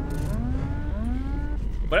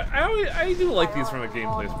 But I do like these from a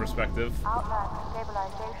gameplay perspective.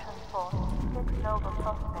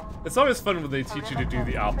 It's always fun when they teach you to do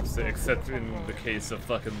the opposite, except in the case of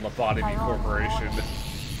fucking Lobotomy Corporation.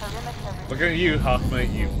 Look at you,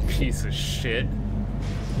 Hoffman, you piece of shit.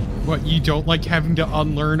 What, you don't like having to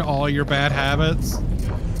unlearn all your bad habits?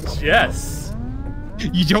 Yes.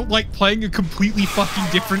 You don't like playing a completely fucking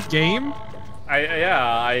different game?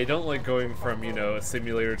 I don't like going from, you know, a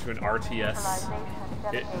simulator to an RTS.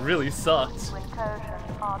 It really sucked.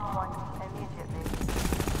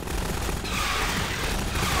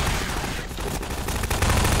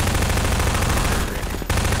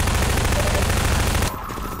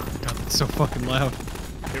 God, it's so fucking loud.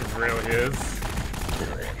 It really is. I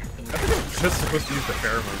think I'm just supposed to use the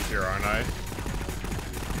pheromones here, aren't I?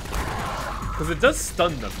 Because it does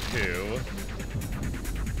stun them, too.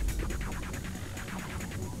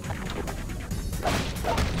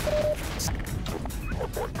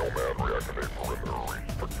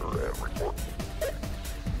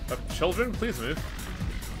 Children, please move.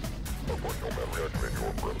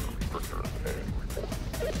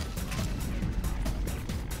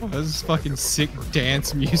 Oh, this is fucking sick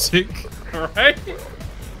dance music. Right?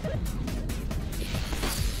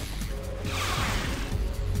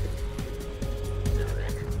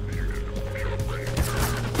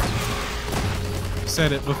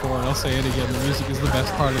 Said it before and I'll say it again. The music is the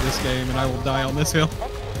best part of this game and I will die on this hill.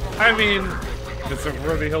 I mean, it's a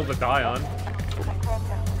worthy hill to die on.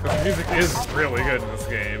 The music is really good in this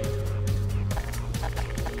game.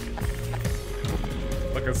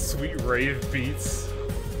 Like a sweet rave beats.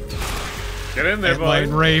 Get in there, boy.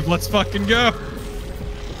 Rave, let's fucking go.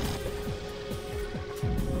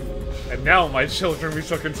 And now, my children, we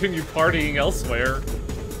shall continue partying elsewhere.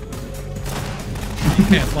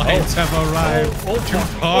 Lions have arrived to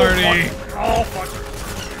party. Oh, fuck.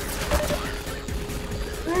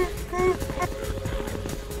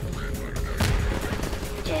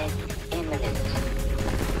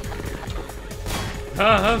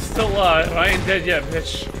 I'm still alive. I ain't dead yet,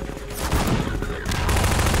 bitch.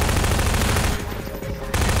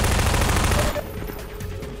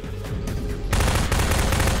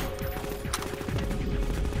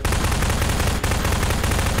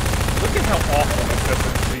 Look at how awful this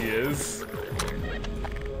SMG is.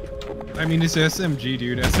 I mean, it's SMG,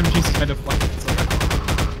 dude. SMG's kind of fucking suck.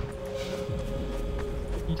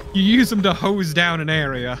 You use them to hose down an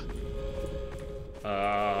area.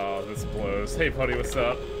 Oh, this blows. Hey, buddy, what's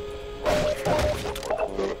up?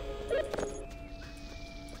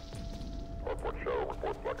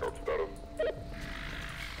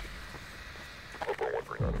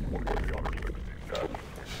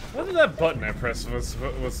 What did that button I pressed was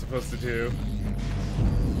supposed to do?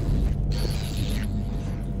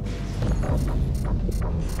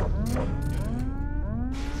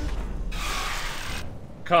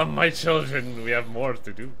 Come, my children, we have more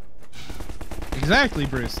to do. Exactly,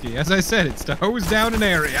 Brewski. As I said, it's to hose down an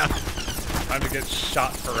area. Time to get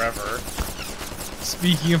shot forever.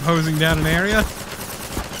 Speaking of hosing down an area.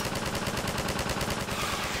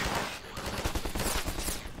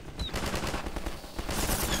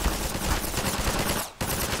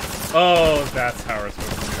 Oh, that's how we're supposed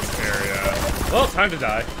to do this area. Well, time to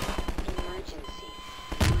die.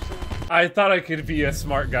 I thought I could be a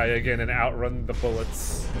smart guy again and outrun the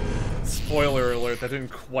bullets. Spoiler alert, that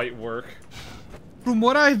didn't quite work. From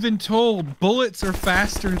what I've been told, bullets are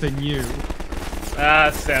faster than you.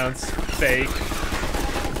 Ah, sounds fake.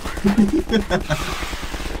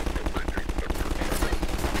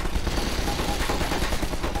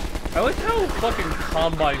 I like how fucking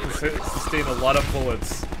Combine can sustain a lot of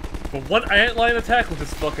bullets, but one antlion attack will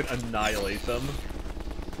just fucking annihilate them.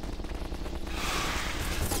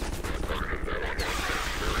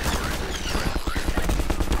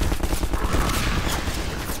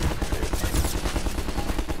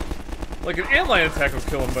 Like, an antlion attack will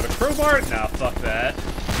kill him, but a crowbar? Nah, fuck that.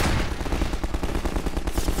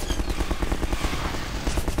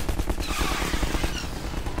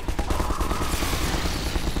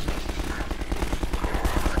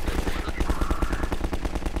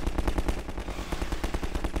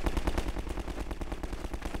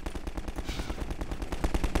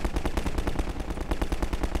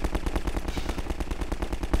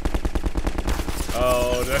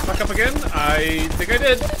 Oh, did I fuck up again? I think I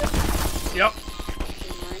did. Yep.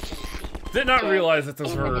 Did not realize that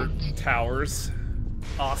those were towers.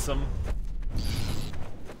 Awesome.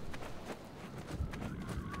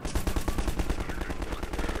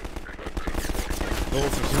 Those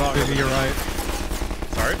are stronger. Maybe you're right.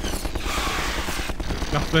 Sorry?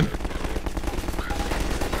 Nothing.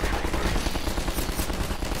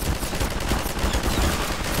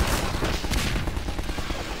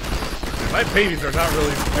 My babies are not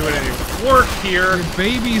really doing any work here. Your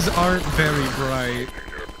babies aren't very bright.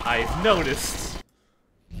 I've noticed.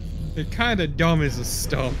 They're kinda dumb as a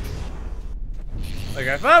stump. Like,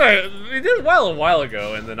 I thought they did well a while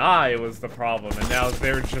ago, and then I was the problem, and now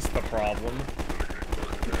they're just the problem.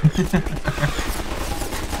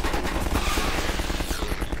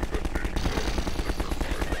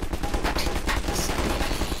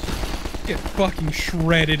 Get fucking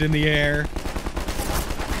shredded in the air.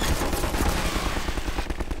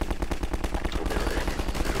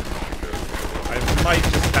 I might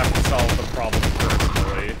just have to solve the problem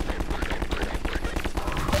personally.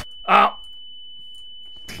 Ah!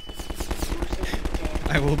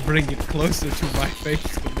 I will bring it closer to my face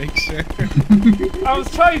to make sure. I was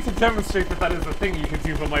trying to demonstrate that that is a thing you can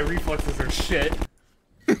do, but my reflexes are shit.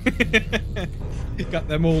 Got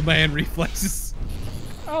them old man reflexes.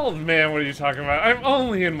 Oh man, what are you talking about? I'm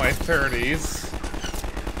only in my 30s.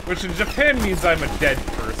 Which in Japan means I'm a dead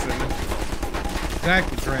person.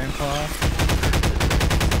 Exactly, Grandpa.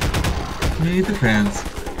 I mean, it depends.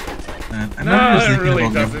 I'm No, not just it thinking really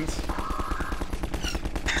about doesn't.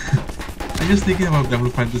 I'm just thinking about Final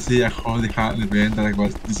Fantasy and how they had an event that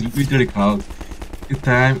was literally called the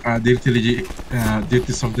time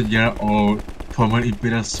Dirty something year old former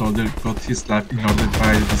Imperial soldier got his life in order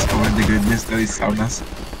by discovering the greatness that is saunas.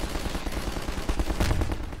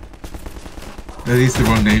 That is the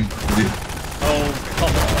wrong name. Oh,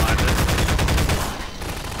 come on.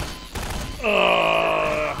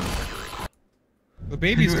 The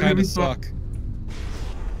babies Have you kind ever of thought- suck.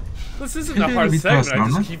 This isn't Have a you hard ever segment, thought I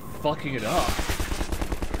just sauna? keep fucking it up.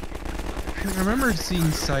 I remember seeing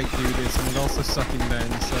Sight do this and it also sucking then,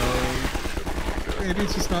 so maybe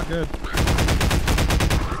it's just not good.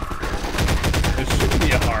 It shouldn't be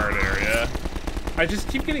a hard area. I just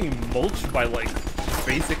keep getting mulched by, like,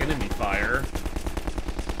 basic enemy fire.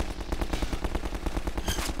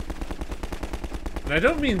 And I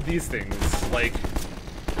don't mean these things, like...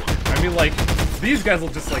 I mean, like, these guys will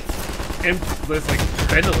just, like, just, like,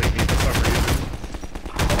 ventilate me for some reason.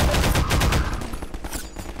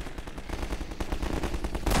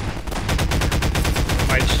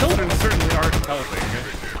 My children certainly aren't helping.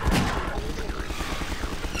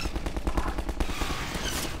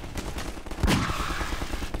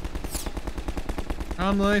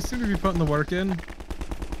 They seem to be putting the work in.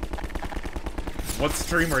 What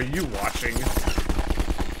stream are you watching?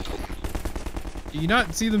 Do you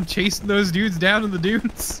not see them chasing those dudes down in the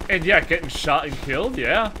dunes? And yeah, getting shot and killed,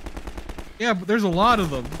 yeah. Yeah, but there's a lot of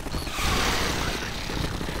them.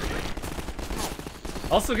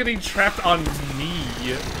 Also getting trapped on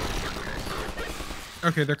me.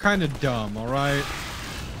 Okay, they're kind of dumb, alright?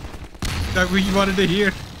 That what you wanted to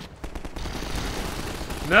hear?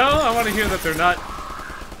 No, I want to hear that they're not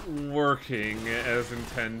working as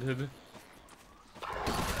intended.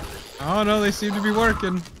 Oh no, they seem to be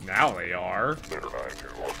working. Now they are.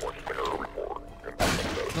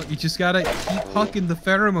 Look, you just gotta keep hucking the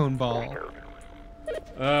pheromone ball.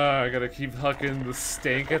 I gotta keep hucking the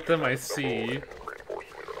stank at them, I see.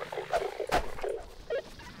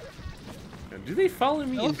 And do they follow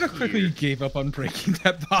me I in love how quickly here? you gave up on breaking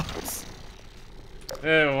that box.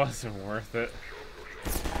 It wasn't worth it.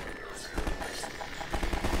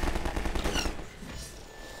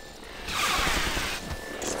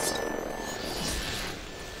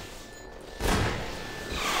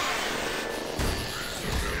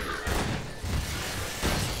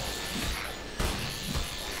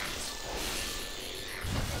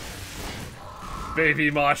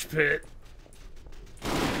 Baby mosh pit.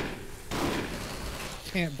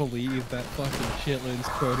 Can't believe that fucking Chitlin's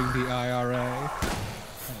quoting the IRA.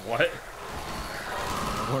 What?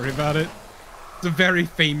 Don't worry about it. It's a very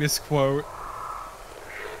famous quote.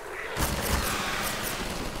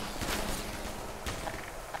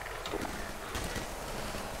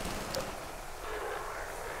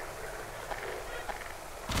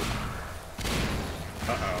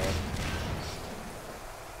 Uh-oh.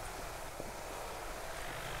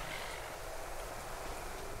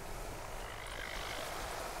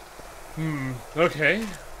 Okay.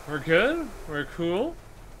 We're good? We're cool?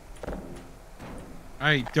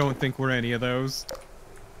 I don't think we're any of those.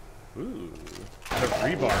 Ooh. The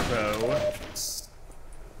rebar bow.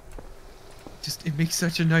 Just, it makes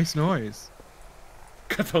such a nice noise.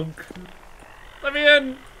 Ka-thunk. Let me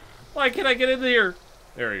in! Why can't I get in here?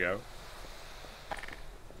 There we go.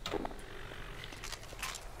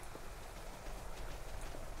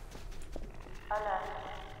 Alert.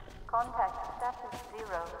 Contact status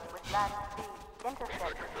 0 with land speed.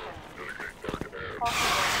 Intercept soon.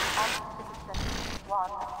 Possible uncitizen 1.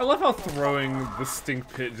 I love how throwing the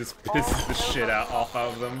stink pit just pisses the shit off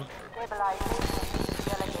of them.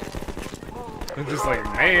 I'm just like,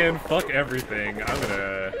 man, fuck everything. I'm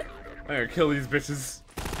gonna kill these bitches.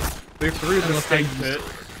 They threw the stink pit.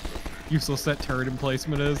 Useless that turret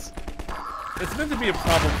emplacement is. It's meant to be a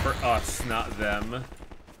problem for us, not them.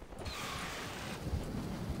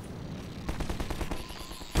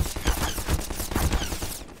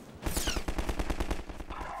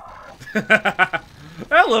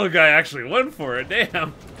 That little guy actually went for it.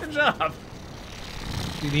 Damn. Good job.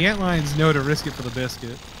 See, the antlions know to risk it for the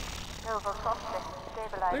biscuit.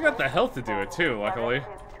 They got the health to do it too, luckily.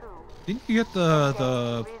 Didn't you get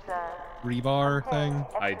the rebar thing?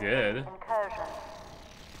 I did.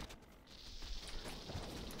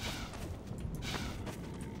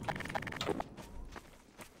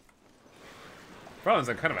 Problem is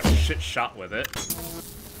I'm kind of a shit shot with it.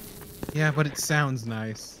 Yeah, but it sounds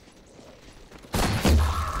nice.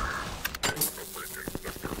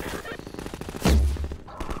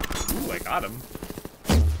 Ooh, I got him.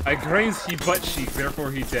 I grazed he butt cheek,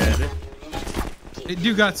 therefore he dead. It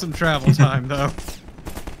do got some travel time though.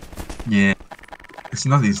 Yeah, it's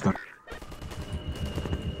not instant.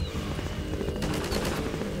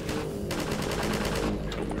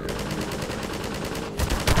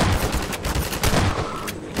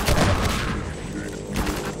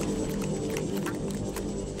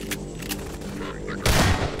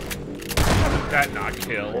 That not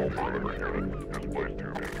kill.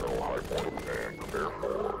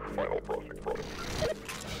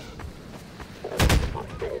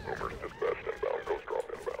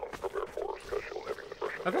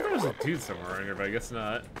 I thought there was a dude somewhere around here, but I guess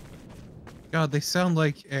not. God, they sound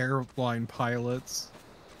like airline pilots.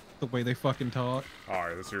 The way they fucking talk.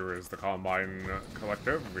 Alright, this here is the Columbine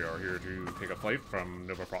Collective. We are here to take a flight from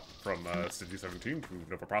City 17 to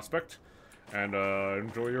Nova Prospect. And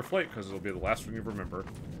enjoy your flight, because it'll be the last one you remember.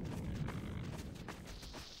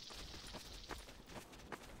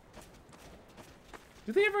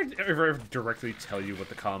 Do they ever directly tell you what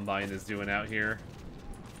the Combine is doing out here?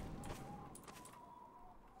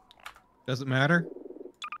 Does it matter?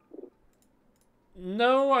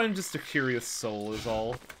 No, I'm just a curious soul is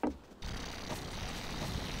all.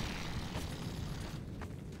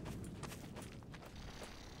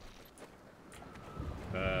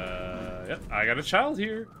 Yep, I got a child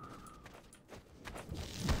here.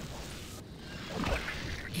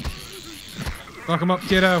 Fuck him up,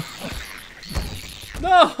 kiddo.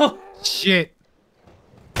 No! Shit.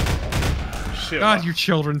 Shit. God, your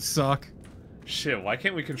children suck. Shit, why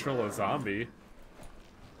can't we control a zombie?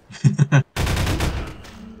 I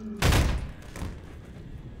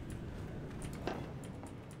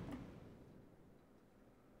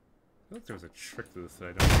think there was a trick to this that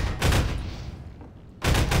I don't.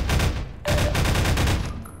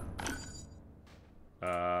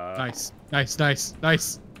 Nice, nice, nice,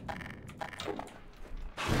 nice.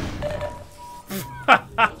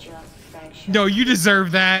 No, you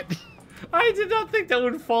deserve that. I did not think that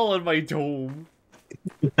would fall on my dome.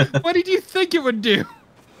 What did you think it would do?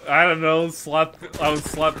 I don't know. I would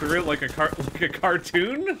slap through it like a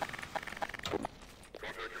cartoon.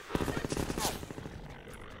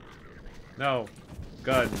 No,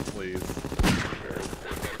 gun, please.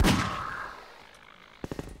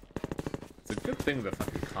 It's a good thing the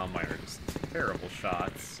fucking Combine are just terrible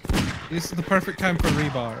shots. This is the perfect time for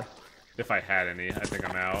rebar. If I had any, I think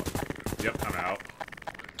I'm out. Yep, I'm out.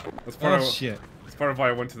 That's Shit. That's part of why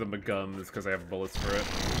I went to the McGum, is because I have bullets for it.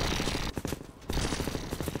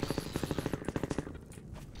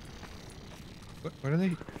 What are they?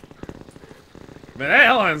 Man, that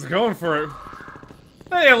airline's going for it.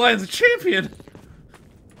 That airline's a champion.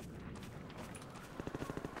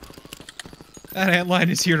 That antline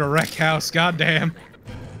is here to wreck house, goddamn.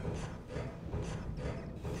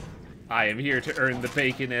 I am here to earn the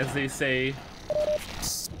bacon, as they say.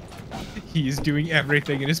 He is doing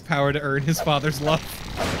everything in his power to earn his father's love.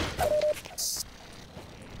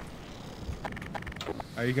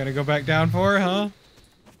 Are you gonna go back down for her, huh?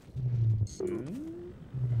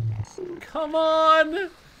 Come on!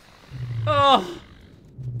 Oh!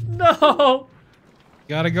 No!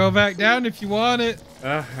 Gotta go back down if you want it.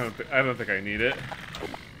 I don't think I need it.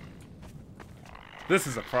 This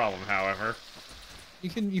is a problem, however. You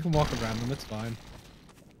can walk around them, it's fine.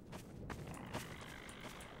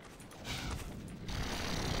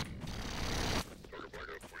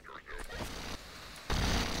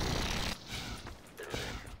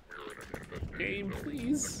 Game,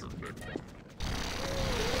 please.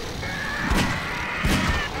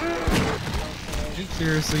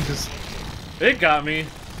 Seriously, just... It got me.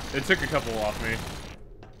 It took a couple off me.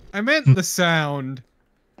 I meant the sound.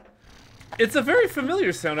 It's a very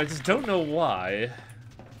familiar sound, I just don't know why.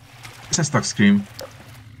 It's a stock scream.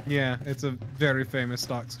 Yeah, it's a very famous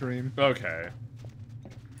stock scream. Okay.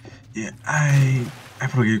 Yeah, I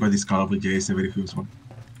forget what it's called, but yeah, it's a very famous one.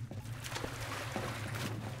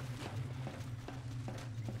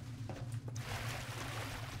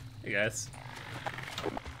 Hey guys.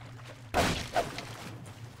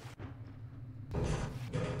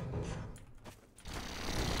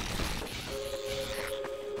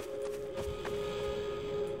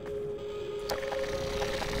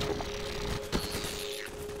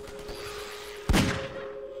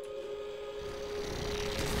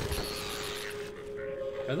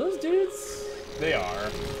 Are those dudes? They are.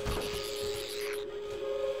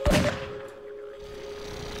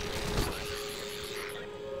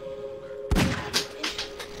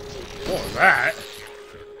 What was that?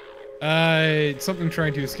 Something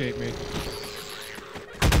trying to escape me.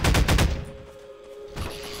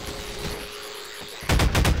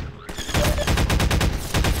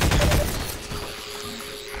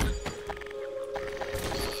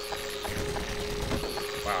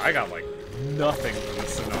 Wow, I got like nothing for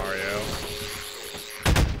this scenario.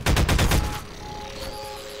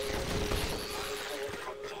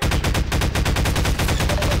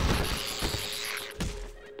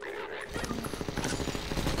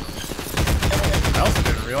 I also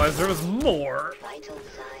didn't realize there was more.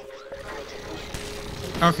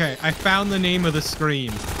 Okay, I found the name of the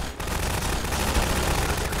scream.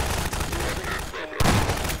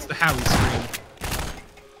 It's the Howie scream.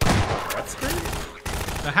 What scream?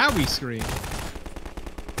 The Howie scream.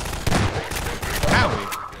 Howie.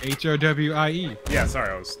 H-O-W-I-E. Yeah,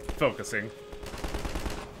 sorry, I was focusing.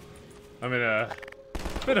 I'm in a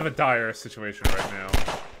bit of a dire situation right now.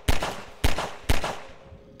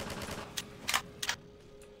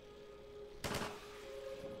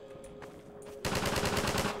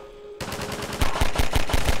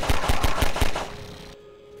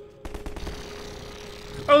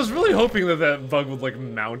 I was really hoping that that bug would, like,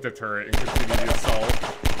 mount a turret and continue the assault.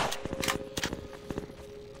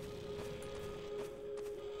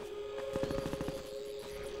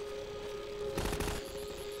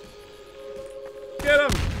 Get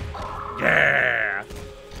him! Yeah!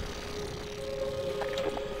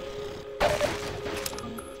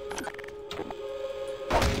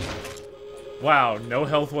 Wow, no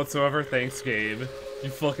health whatsoever? Thanks, Gabe. You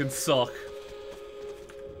fucking suck.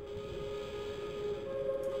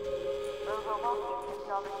 Overwatch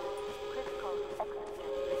technology critical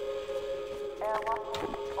execution. Airwatch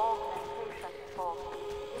augmentation for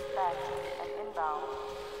dispatch and inbound.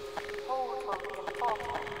 Hold for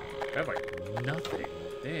reinforcement. I have like nothing.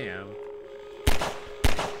 Damn.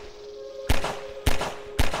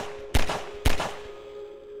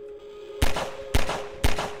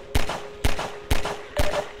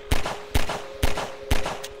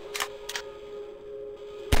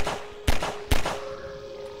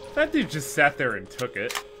 That dude just sat there and took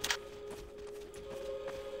it.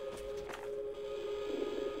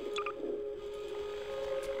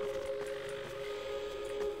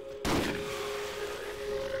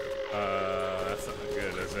 That's not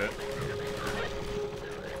good, is it?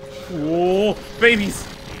 Whoa, babies!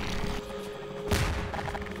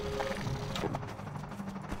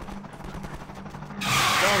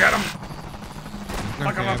 Go get him!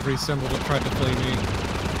 Okay, I've reassembled it, tried to play me.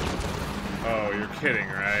 Oh, you're kidding,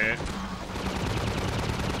 right?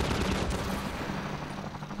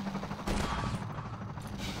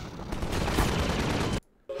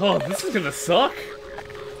 Oh, this is gonna suck.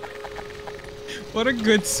 What a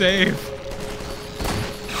good save.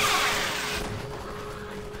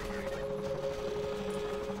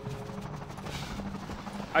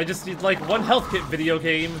 I just need like one health kit video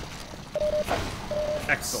game.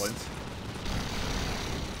 Excellent.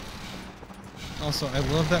 Also, I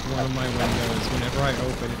love that one of my windows, whenever I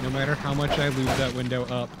open it, no matter how much I lube that window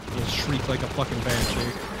up, it will shriek like a fucking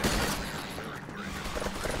banshee.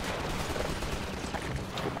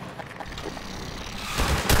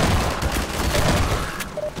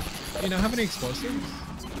 You know, have any explosives?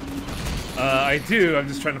 I do. I'm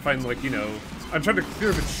just trying to find, like, you know, I'm trying to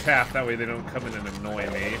clear the chaff, that way they don't come in and annoy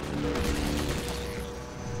me.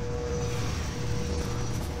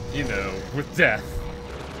 You know, with death.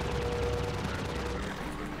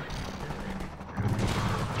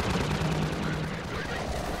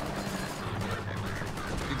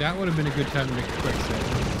 That would have been a good time to make a quick save.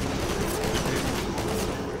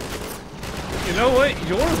 You know what?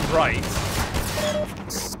 You're right.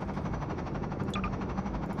 Since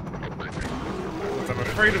I'm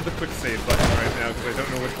afraid of the quick save button right now because I don't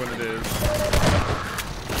know which one it is.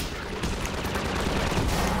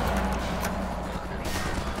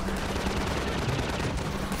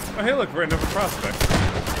 Oh, hey, look, we're at Nova Prospect.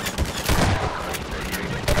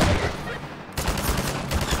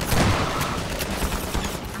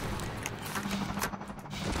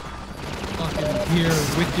 Fucking here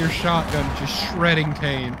with your shotgun, just shredding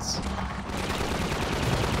canes.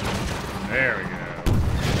 There we go.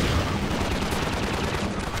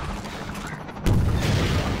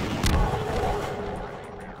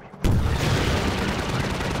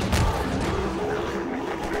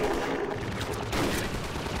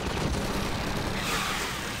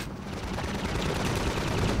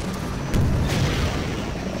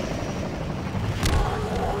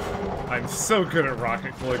 I'm so good at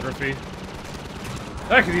rocket calligraphy.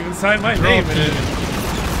 I could even sign my name in it.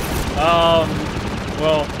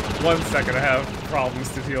 Well, 1 second, I have problems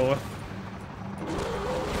to deal with.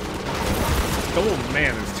 Oh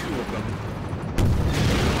man, there's 2 of them.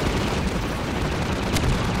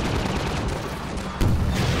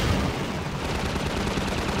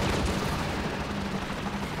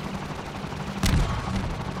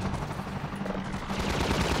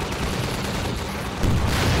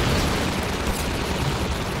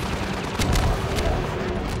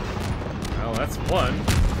 Well, that's 1.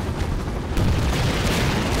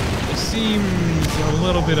 It seems a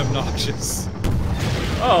little bit obnoxious.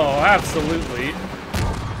 Oh, absolutely.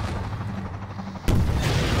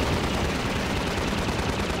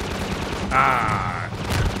 Ah,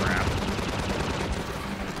 crap.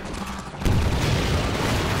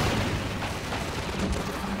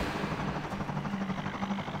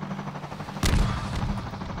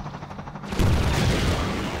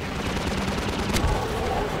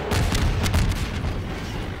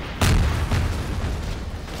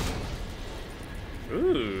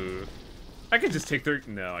 Ooh. I could just take their...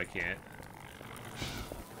 No, I can't.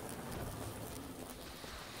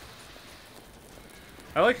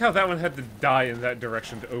 I like how that one had to die in that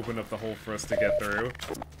direction to open up the hole for us to get through.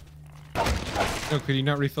 Oh, could you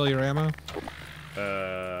not refill your ammo?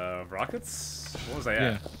 Rockets? What was I at?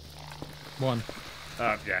 Yeah. 1.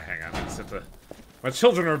 Yeah, hang on. I just have to... My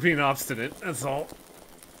children are being obstinate, that's all.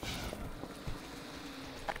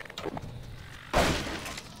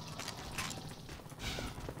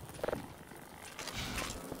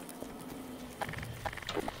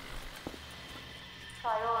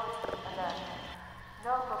 Priority alert.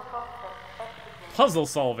 Nova Prospect exigent. Puzzle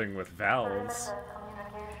solving with valves. Perimeter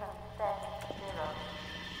communication status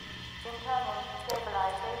 0. Internal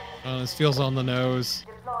stabilization. This feels on the nose.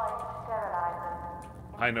 Deploy sterilizer.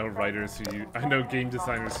 I know writers who use... I know game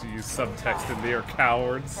designers who use subtext and they are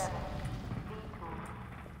cowards.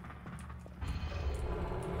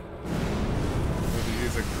 If they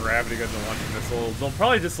use a gravity gun to launch missiles, they'll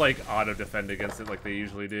probably just like auto-defend against it like they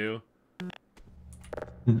usually do.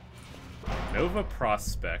 Nova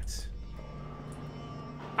Prospect.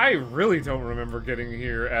 I really don't remember getting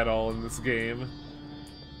here at all in this game.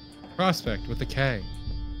 Prospect with a K.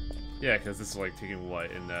 Yeah, because this is like taking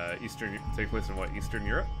what in take place in what, Eastern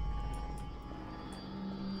Europe?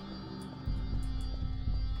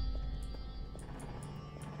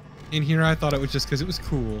 In here, I thought it was just because it was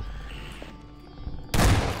cool.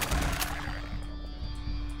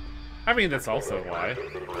 I mean, that's also why.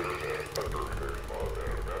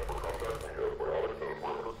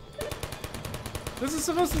 This is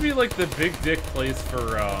supposed to be like the big dick place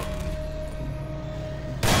for,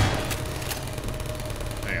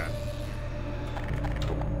 hang on.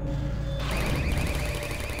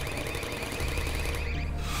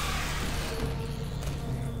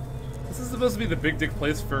 This is supposed to be the big dick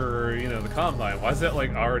place for, you know, the Combine. Why is that,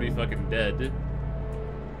 like, already fucking dead?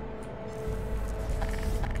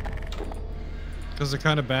 Because they're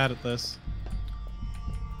kind of bad at this.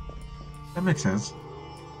 That makes sense.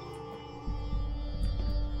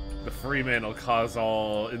 The Freeman will cause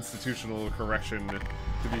all institutional correction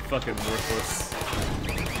to be fucking worthless.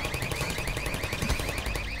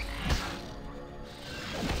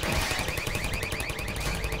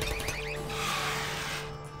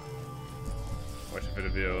 Watch a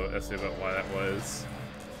video essay about why that was.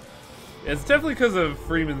 It's definitely because of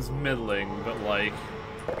Freeman's middling, but like...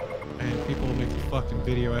 Man, people will make a fucking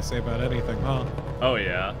video essay about anything, huh? Oh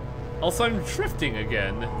yeah. Also, I'm drifting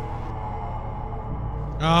again.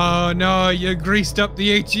 Oh no, you greased up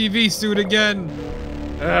the HEV suit again!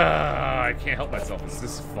 I can't help myself, it's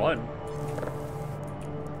just fun.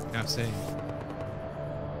 Have saved.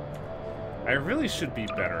 I really should be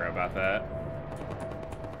better about that.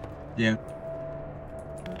 Yeah.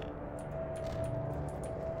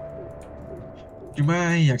 You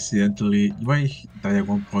might die at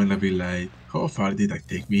one point and be like, how far did that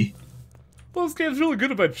take me? Well, this game's really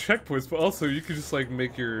good about checkpoints, but also you can just like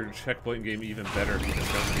make your checkpoint game even better if you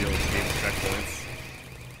just don't deal with game checkpoints.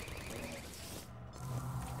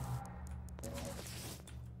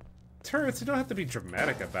 Turrets, you don't have to be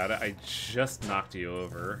dramatic about it. I just knocked you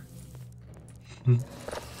over.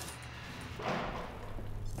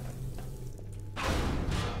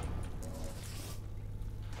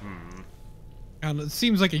 And it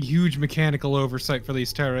seems like a huge mechanical oversight for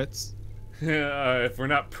these turrets. If we're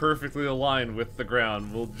not perfectly aligned with the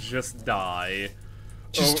ground, we'll just die.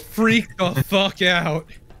 Just freak the fuck out.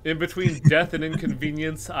 In between death and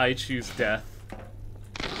inconvenience, I choose death.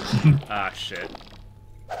 Ah, shit.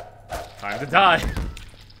 Time to die.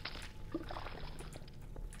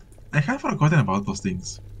 I have forgotten about those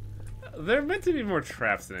things. They're meant to be more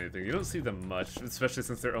traps than anything. You don't see them much, especially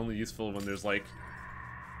since they're only useful when there's, like,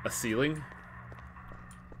 a ceiling.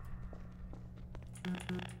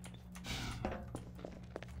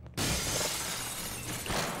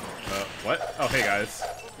 What? Oh, hey, guys.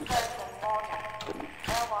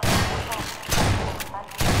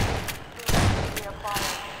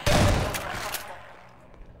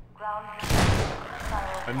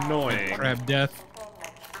 Annoying. Crab death.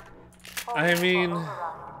 I mean...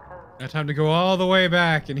 Now time to go all the way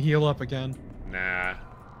back and heal up again. Nah.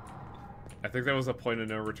 I think that was a point of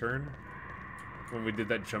no return. When we did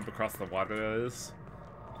that jump across the water, that is.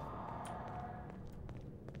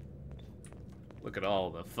 Look at all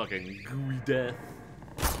the fucking gooey death.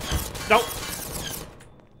 Nope!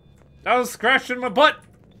 I was scratching my butt!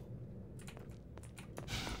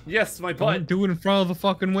 Yes, my butt! Don't do it in front of the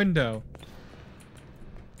fucking window.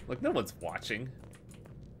 Look, no one's watching.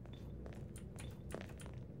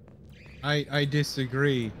 I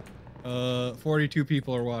disagree. 42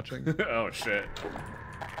 people are watching. Oh, shit.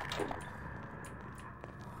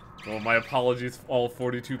 Well, my apologies, all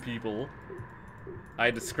 42 people. I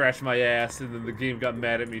had to scratch my ass, and then the game got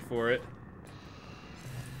mad at me for it.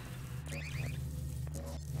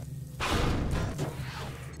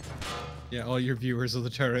 Yeah, all your viewers of the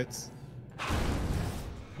turrets.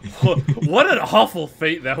 What an awful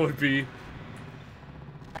fate that would be.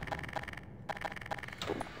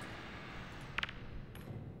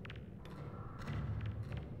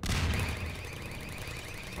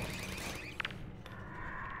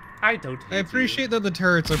 I don't hate I appreciate that the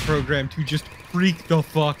turrets are programmed to just freak the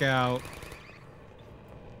fuck out.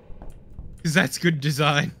 Because that's good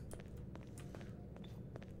design.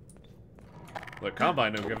 Look,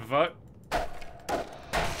 Combine don't give a fuck.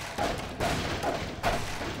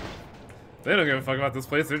 They don't give a fuck about this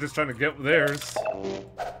place, they're just trying to get theirs.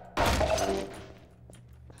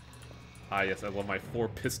 Ah yes, I love my 4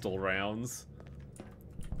 pistol rounds.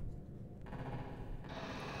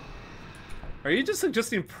 Are you just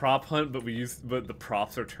suggesting prop hunt, but the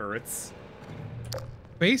props are turrets?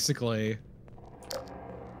 Basically.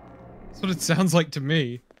 That's what it sounds like to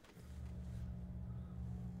me.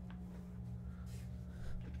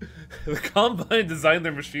 The Combine designed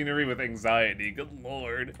their machinery with anxiety, good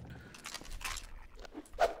lord.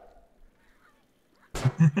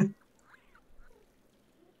 I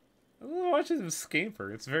love watching them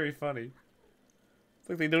scamper, it's very funny. It's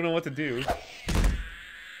like they don't know what to do.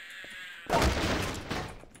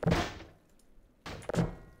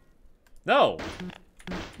 No!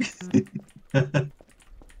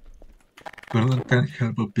 Gordon can't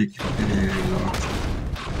help but pick lost.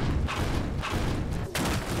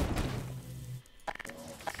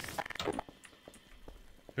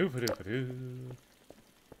 Oopa-doopa-doo.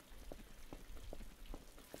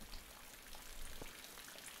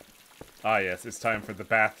 Ah yes, it's time for the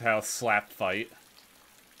bathhouse slap fight.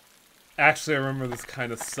 Actually, I remember this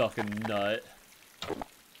kind of sucking nut.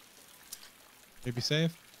 Maybe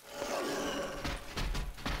safe?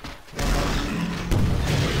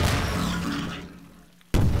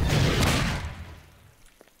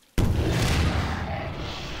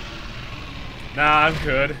 Nah, I'm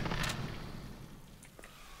good.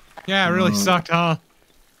 Yeah, it really sucked, huh?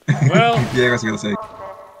 Well, yeah, I was gonna say.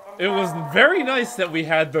 It was very nice that we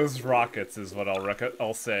had those rockets, is what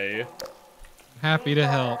I'll say. Happy to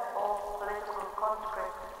help.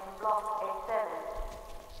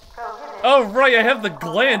 Oh right, I have the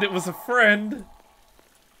gland. It was a friend.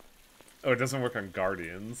 Oh, it doesn't work on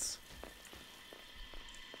Guardians.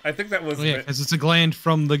 I think that was. Well, yeah, because it's a gland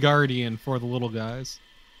from the Guardian for the little guys.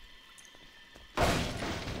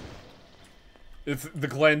 The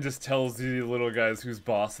gland just tells the little guys who's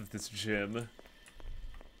boss of this gym.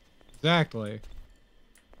 Exactly.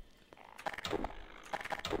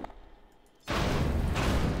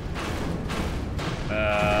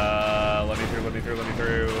 Let me me through, let me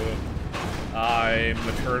through. I'm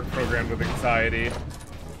a turret programmed with anxiety.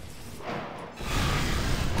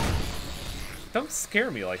 Don't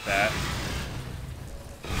scare me like that.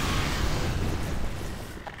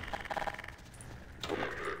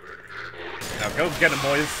 Now go get him,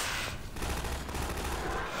 boys.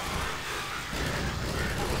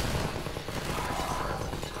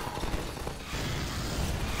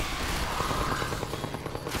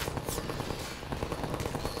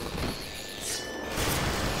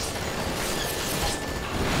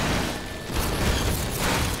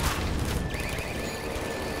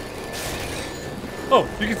 Oh,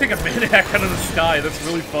 you can take a maniac out of the sky. That's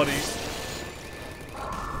really funny.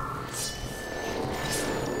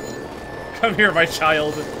 Come here, my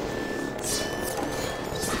child.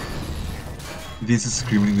 This is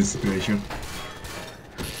screaming desperation.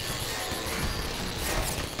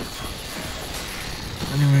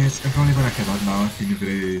 Anyways, I'm probably gonna head out now. I'm feeling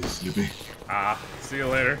very sleepy. Ah, see you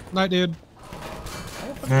later. Night, dude.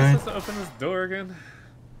 Am I supposed to open this door again?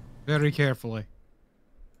 Very carefully.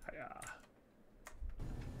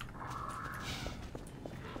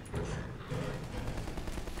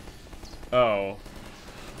 Oh.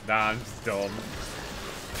 Nah, I'm just dumb.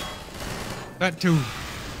 That too.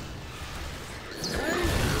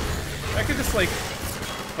 I could just, like,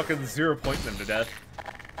 fucking 0 point them to death.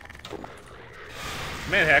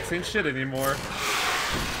 Man, hacks ain't shit anymore.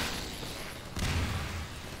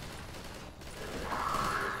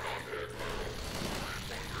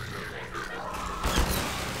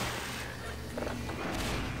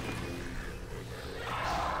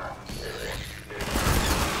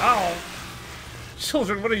 Ow!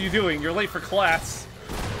 Children, what are you doing? You're late for class.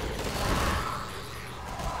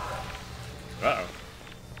 Uh-oh.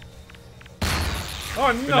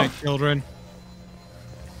 Oh, no! Good night, children.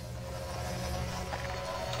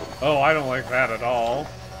 Oh, I don't like that at all.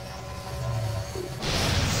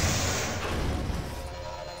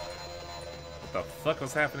 What the fuck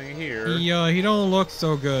was happening here? He don't look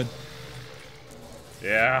so good.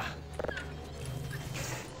 Yeah.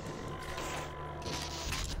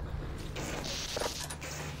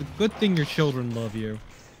 The good thing your children love you.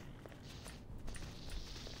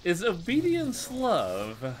 Is obedience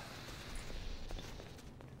love?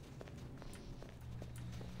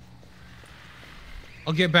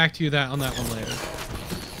 I'll get back to you on that one later.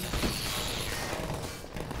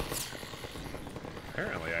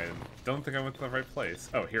 Apparently, I don't think I went to the right place.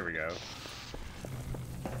 Oh, here we go.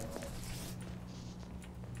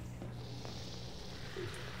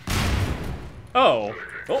 Oh!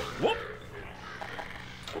 Oh, whoop!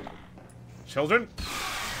 Children?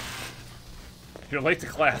 You're late to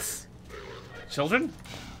class. Children?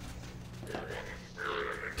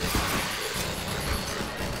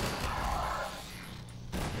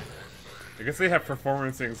 I guess they have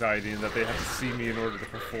performance anxiety and that they have to see me in order to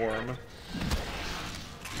perform.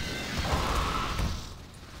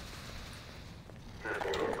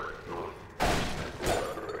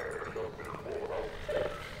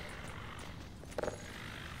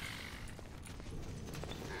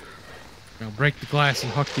 Now break the glass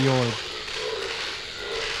and huck the orb.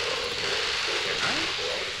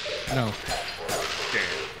 No. Damn.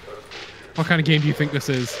 What kind of game do you think this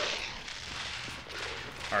is?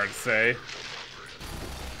 Hard to say.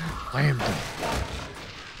 Lambda.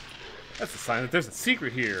 That's a sign that there's a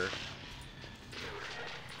secret here.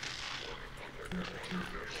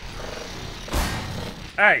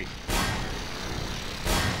 Hey!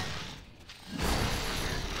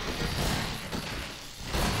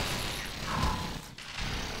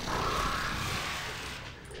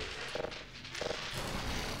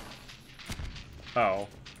 Oh.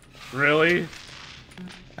 Really?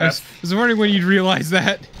 I was wondering when you'd realize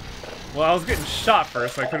that. Well, I was getting shot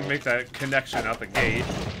first, so I couldn't make that connection out the gate.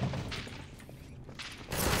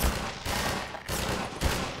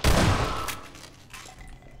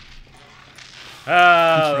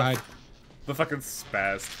 The fucking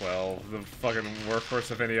Spaz 12, the fucking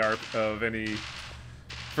workhorse of any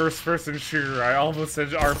first-person shooter. I almost said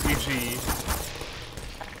RPG.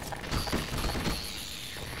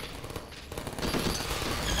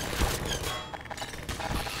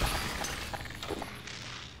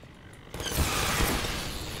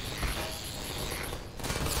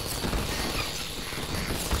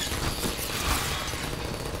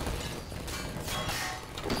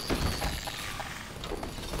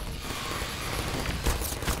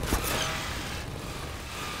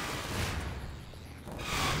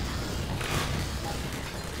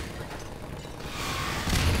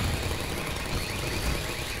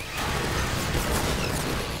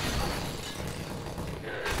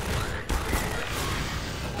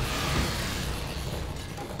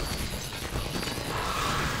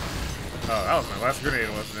 Oh, that was my last grenade,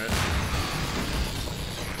 wasn't it?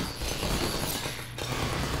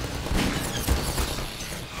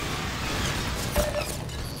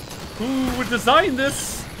 Who would design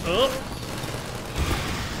this?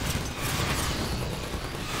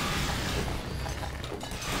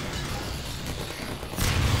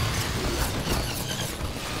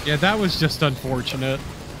 Yeah, that was just unfortunate.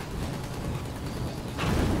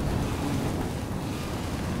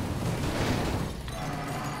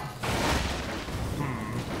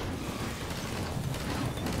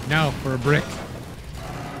 Now for a brick.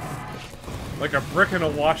 Like a brick in a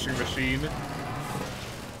washing machine.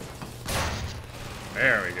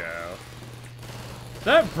 There we go.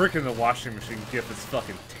 That brick in the washing machine gif is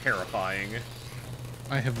fucking terrifying.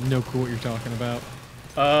 I have no clue what you're talking about.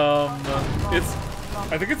 I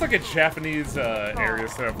think it's like a Japanese area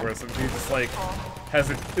setup where somebody just like has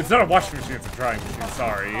a. It's not a washing machine; it's a drying machine.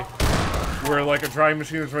 Sorry, where like a drying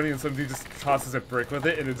machine is running and somebody just tosses a brick with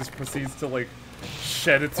it and it just proceeds to like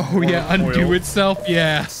shed its. Oh yeah, undo oil. itself.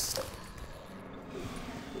 Yeah.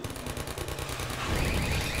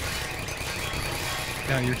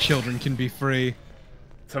 Now your children can be free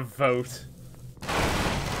to vote.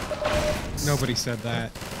 Nobody said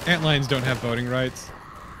that. Antlions don't have voting rights.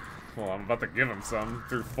 Well, I'm about to give them some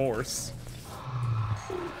through force.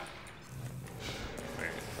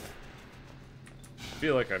 I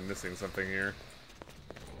feel like I'm missing something here.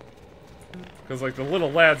 Because, like, the little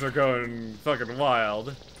lads are going fucking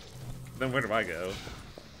wild. Then where do I go?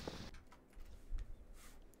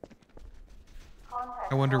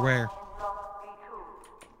 I wonder where.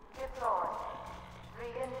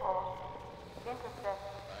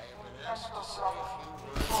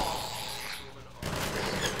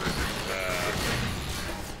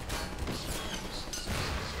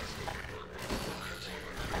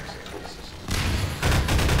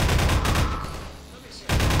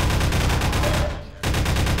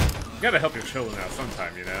 You gotta help your children out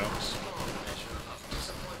sometime, you know?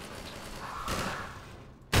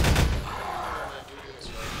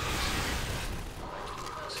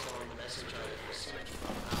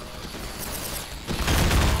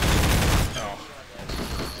 Oh.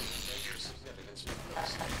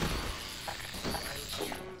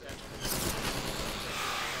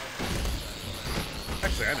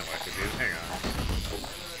 Actually, I know what I could do. Hang on.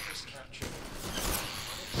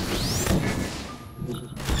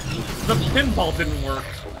 The pinball didn't work.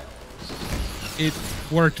 It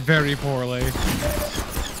worked very poorly.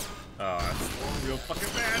 Oh, that's real fucking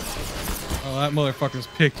bad. Oh, that motherfucker's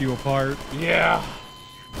picked you apart. Yeah.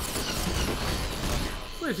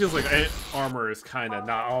 It feels like armor is kind of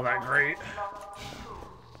not all that great. Do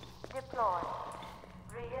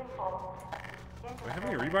I have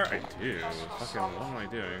any rebar? I do. Fucking, what am I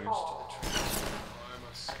doing?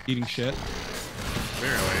 Eating shit.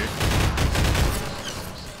 Barely.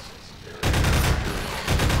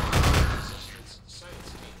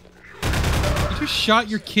 You just shot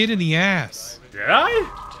your kid in the ass. Did I?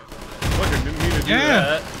 Fucking didn't mean to do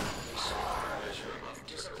that.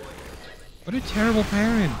 What a terrible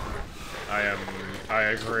parent. I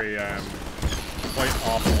agree, I am quite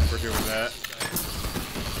awful for doing that.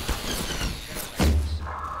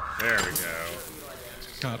 There we go.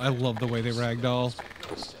 God, I love the way they ragdoll.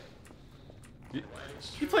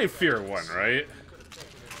 You played Fear 1, right?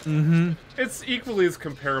 Mm-hmm. It's equally as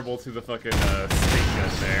comparable to the fucking state gun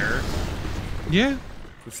there. Yeah.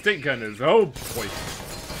 The state gun is, oh boy.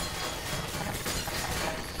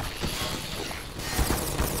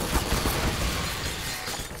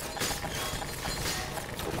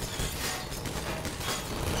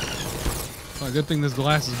 Oh, good thing this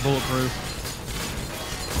glass is bulletproof.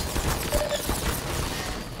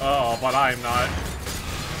 Oh, but I'm not.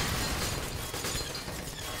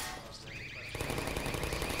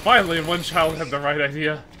 Finally, one child had the right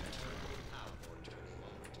idea.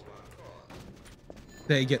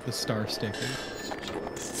 They get the star sticker.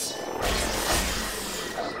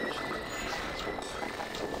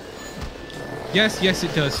 Yes, yes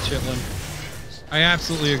it does, Chitlin. I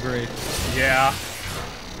absolutely agree. Yeah.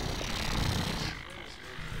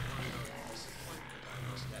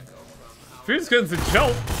 Fuse guns and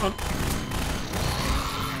jump.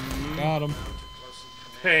 Got him.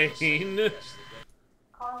 Pain.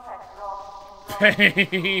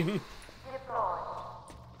 Pain.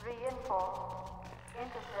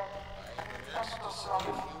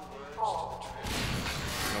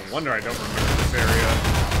 No wonder I don't remember this area.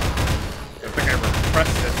 I think I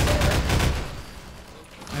repressed it.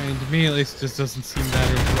 I mean, to me at least, it just doesn't seem that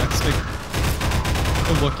interesting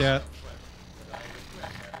to look at.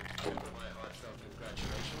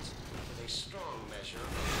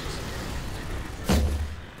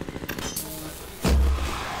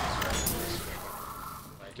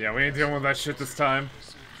 Yeah, we ain't dealing with that shit this time.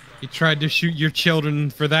 He tried to shoot your children.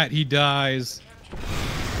 For that, he dies.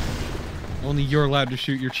 Only you're allowed to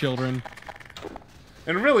shoot your children.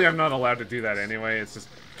 And really, I'm not allowed to do that anyway. It's just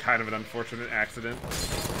kind of an unfortunate accident.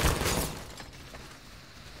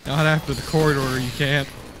 Not after the court order, you can't.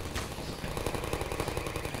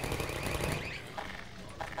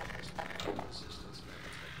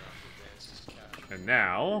 And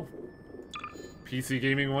now, PC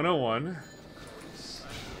Gaming 101.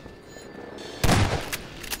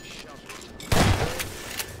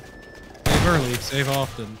 Save early, save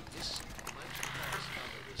often.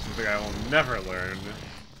 Something I will never learn.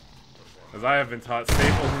 As I have been taught,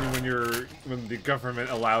 save only when the government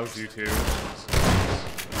allows you to.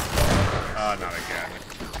 Not again.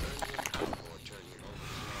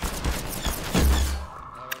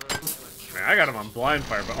 Man, I got him on blind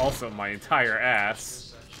fire, but also my entire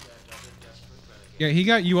ass. Yeah, he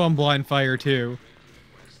got you on blind fire too.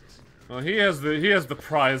 Well, he has the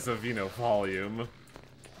prize of, you know, volume.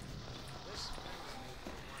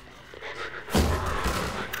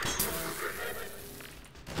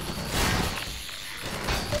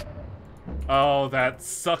 Oh, that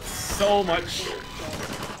sucks so much.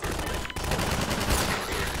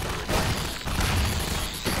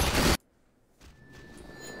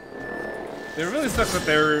 It really sucks that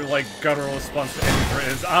their, like, guttural response to any threat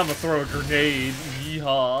is, "I'ma throw a grenade,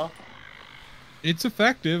 yeehaw." It's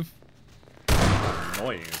effective.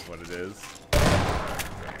 Annoying is what it is.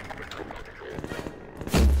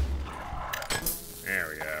 There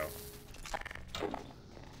we go.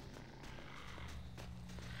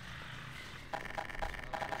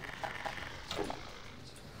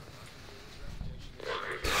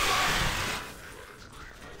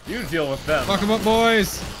 You deal with them. Fuck 'em up,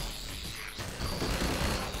 boys!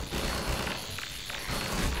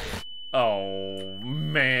 Oh,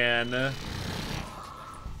 man.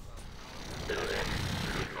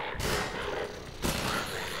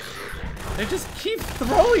 They just keep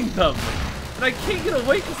throwing them! And I can't get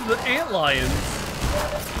away because of the antlions!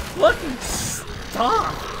 Fucking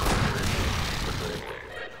stop!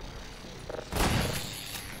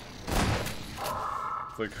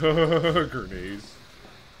 It's like, grenades.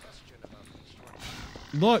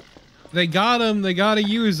 Look, they got them, they gotta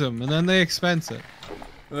use them, and then they expense it.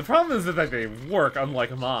 And the problem is that they work,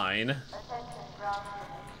 unlike mine.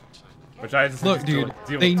 Which I just Look, dude,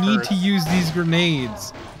 they need to use these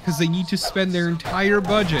grenades because they need to spend their entire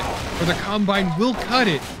budget, or the Combine will cut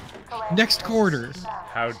it next quarter.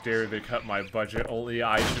 How dare they cut my budget? Only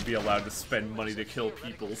I should be allowed to spend money to kill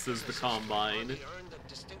people, says the Combine.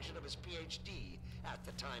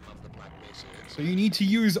 So you need to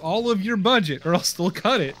use all of your budget, or else they'll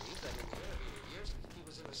cut it.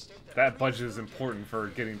 That budget is important for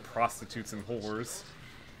getting prostitutes and whores.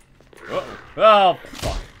 Uh-oh. Oh,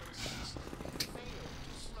 fuck.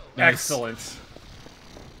 Nice. Excellent.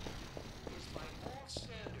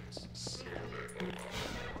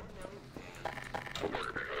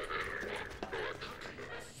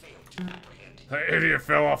 That idiot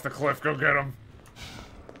fell off the cliff. Go get him.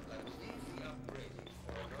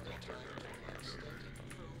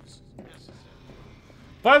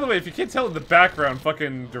 By the way, if you can't tell in the background,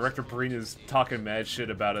 fucking Director Breen is talking mad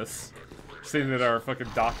shit about us. Saying that our fucking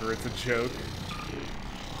doctorate's a joke.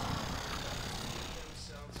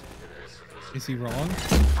 Is he wrong?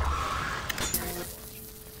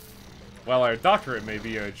 While our doctorate may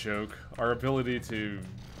be a joke, our ability to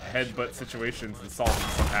headbutt situations and solve them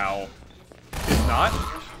somehow is not.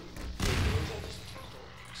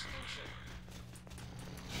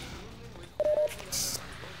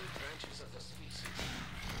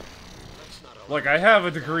 Like, I have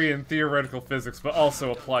a degree in theoretical physics, but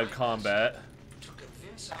also applied combat.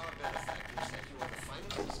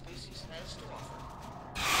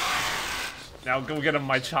 Now go get him,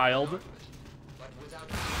 my child.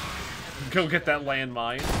 Go get that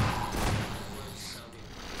landmine.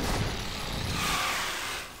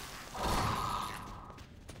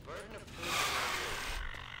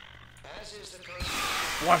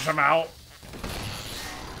 Flush him out.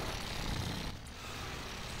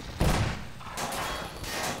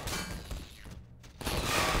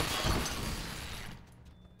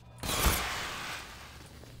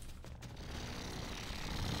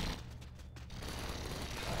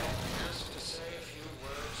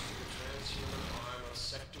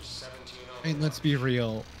 I mean, let's be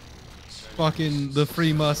real. Fucking the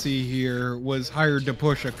Free Mussy here was hired to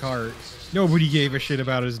push a cart. Nobody gave a shit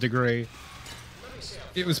about his degree.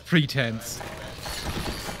 It was pretense.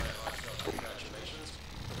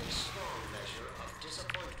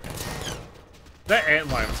 That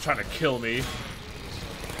antlion was trying to kill me.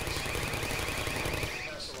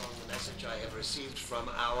 received from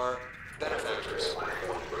our benefactors.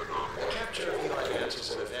 The capture of Eli Vance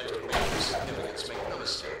is an event of major significance, make no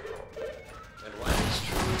mistake. And while it's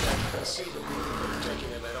true that conceivably we could have taken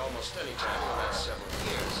him at almost any time in the last several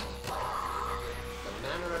years, the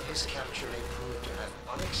manner of his capture may prove to have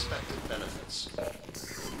unexpected benefits.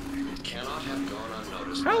 It cannot have gone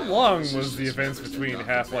unnoticed. How long was the events between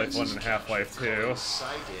Half-Life 1 and Half-Life 2?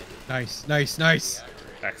 Nice, nice, nice.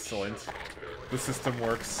 Excellent. The system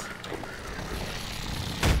works.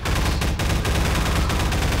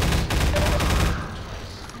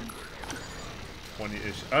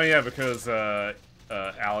 ish. Oh yeah, because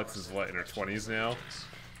Alex is what, in her 20s now?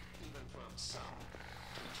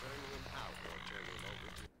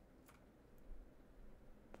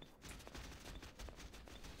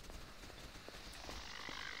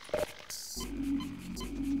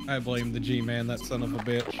 I blame the G-Man, that son of a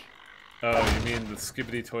bitch. Oh, you mean the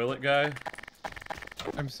skibbity toilet guy?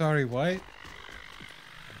 I'm sorry, what?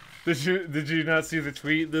 Did you not see the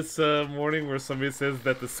tweet this morning where somebody says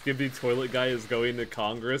that the skibbity toilet guy is going to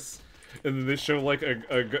Congress? And then they show like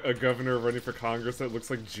a governor running for Congress that looks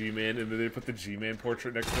like G-Man, and then they put the G-Man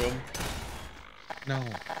portrait next to him? No.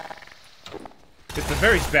 It's a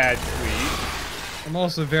very bad tweet. I'm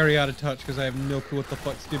also very out of touch because I have no clue what the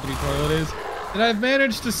fuck skibbity toilet is. And I've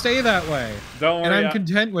managed to stay that way. Don't worry. And I'm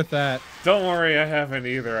content with that. Don't worry, I haven't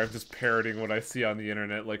either. I'm just parroting what I see on the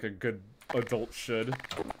internet like a good adult should.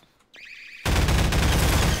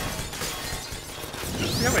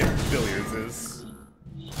 See how my billiards is.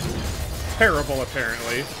 Terrible,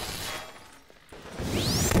 apparently.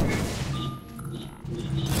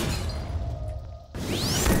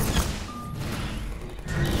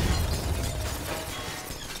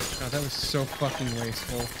 God, that was so fucking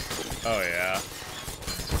wasteful. Oh, yeah.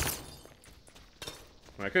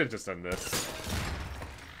 I could have just done this.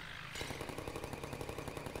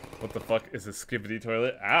 What the fuck is a skibbity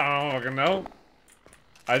toilet? I don't fucking know.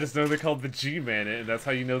 I just know they called the G-Man it, and that's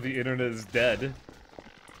how you know the internet is dead.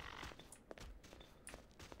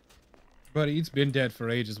 Buddy, it's been dead for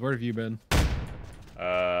ages. Where have you been?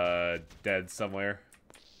 Dead somewhere.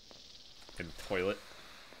 In the toilet.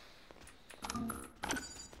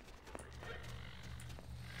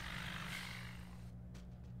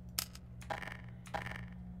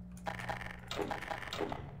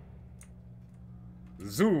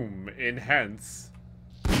 Zoom, enhance.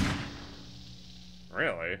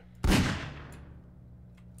 Really?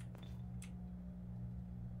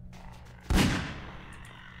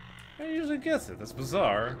 I usually guess it. That's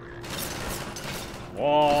bizarre.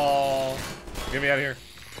 Wall. Get me out of here.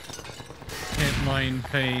 Can't mind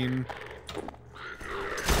pain.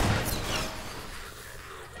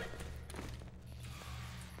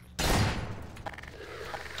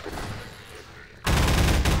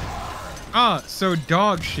 Ah, so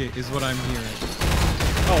dog shit is what I'm hearing.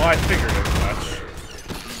 Oh, I figured as much.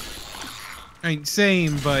 I ain't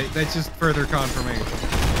same, but that's just further confirmation.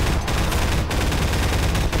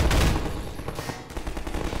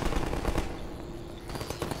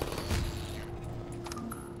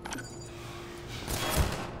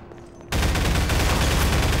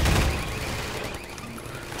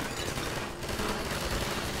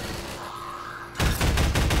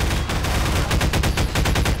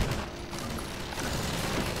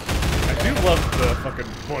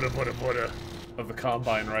 Of the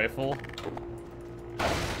Combine rifle.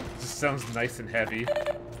 Just sounds nice and heavy.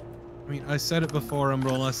 I mean, I said it before, and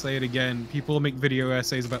I'll say it again. People make video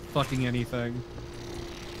essays about fucking anything.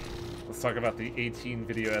 Let's talk about the 18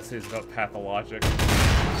 video essays about Pathologic.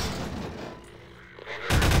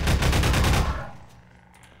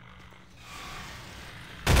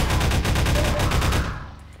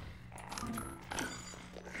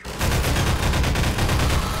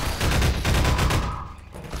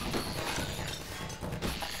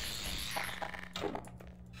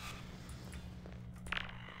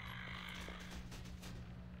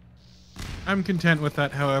 I'm content with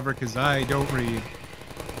that, however, because I don't read.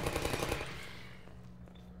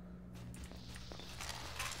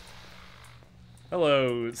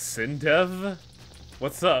 Hello, Sindev.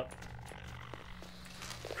 What's up?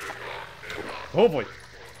 Oh boy.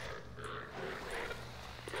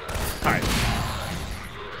 Hi.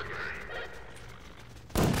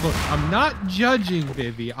 Look, I'm not judging,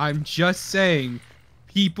 Vivi. I'm just saying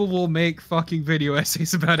people will make fucking video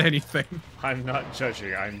essays about anything. I'm not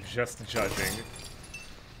judging, I'm just judging.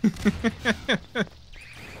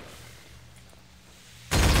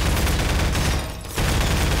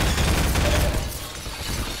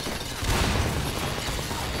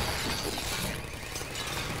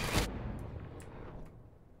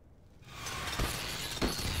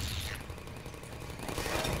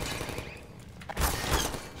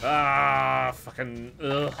 Ah, fucking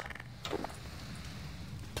ugh.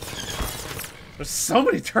 There's so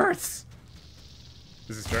many turrets.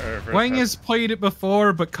 This is Wang has played it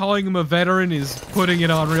before, but calling him a veteran is putting it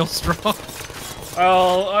on real strong.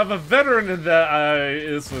 Well, I'm a veteran in that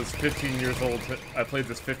this was 15 years old. I played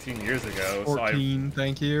this 15 years ago. 14,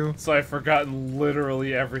 thank you. So I've forgotten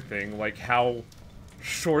literally everything, like how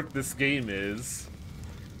short this game is.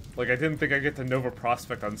 Like, I didn't think I'd get to Nova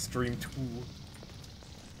Prospect on stream 2.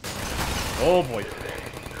 Oh boy.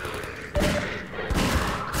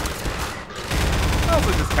 I'm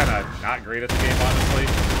also just kind of not great at the game, honestly.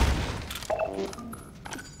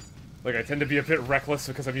 Like, I tend to be a bit reckless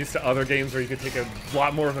because I'm used to other games where you can take a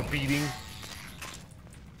lot more of a beating.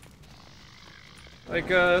 Like,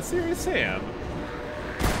 Serious Sam.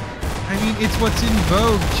 I mean, it's what's in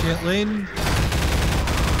vogue, Chitlin.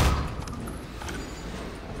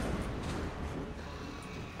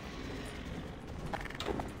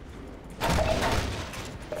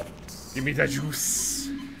 Give me the juice.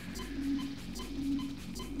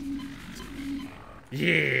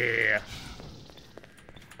 Yeah.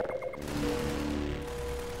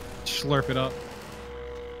 Slurp it up.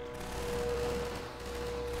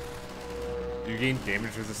 You gain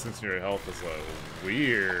damage resistance to your health as well.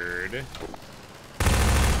 Weird.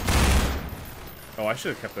 Oh, I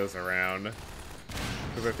should have kept those around.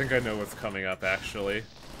 Because I think I know what's coming up, actually.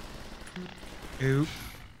 Oop.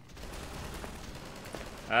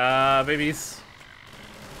 Babies.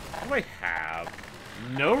 What do I have?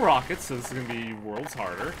 No rockets, so this is going to be worlds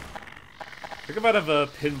harder. I think I might have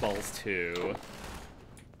pinballs, too.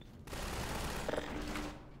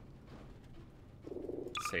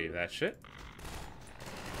 Save that shit.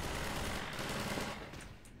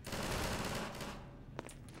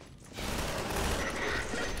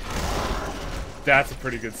 That's a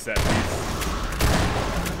pretty good set piece.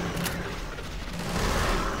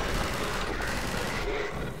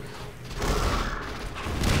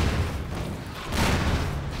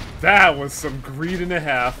 That was some greed and a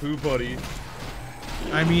half, ooh buddy.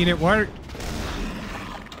 I mean, it worked.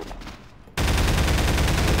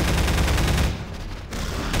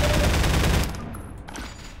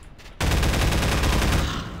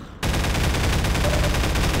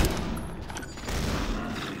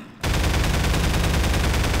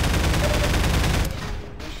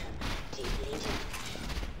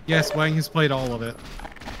 Yes, Wang has played all of it.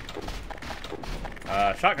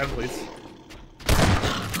 Shotgun, please.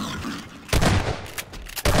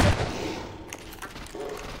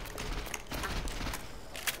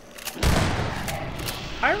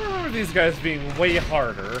 I remember these guys being way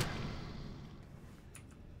harder.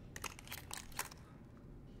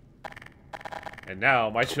 And now,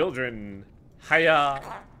 my children. Hiya!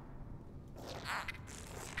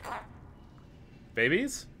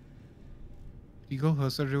 Babies? If you go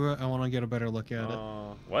closer to it, I want to get a better look at it.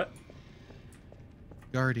 What?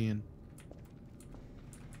 Guardian.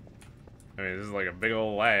 I mean, this is like a big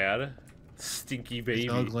old lad. Stinky baby.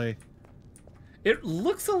 It's ugly. It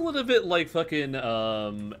looks a little bit like fucking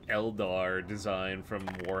Eldar design from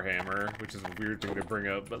Warhammer, which is a weird thing to bring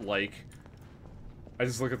up, but like, I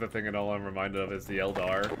just look at the thing and all I'm reminded of is the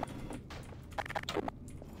Eldar.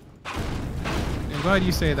 I'm glad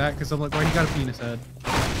you say that, because I'm like, why you got a penis head?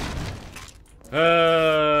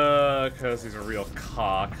 Cause he's a real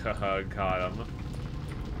cock. Haha, got him.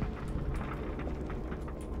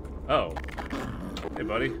 Oh. Hey,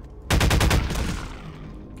 buddy.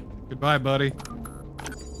 Goodbye, buddy.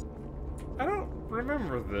 I don't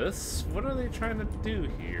remember this. What are they trying to do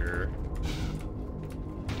here?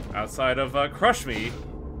 Outside of, crush me.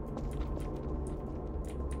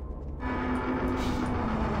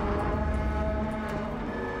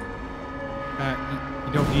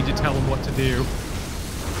 You don't need to tell him what to do.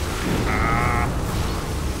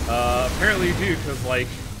 Apparently you do, because, like,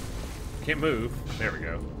 can't move. There we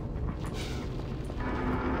go.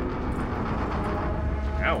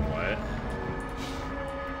 Now what?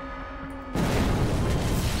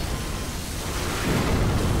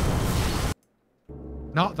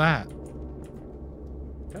 Not that.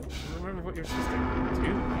 I don't remember what you're supposed to do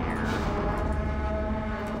here.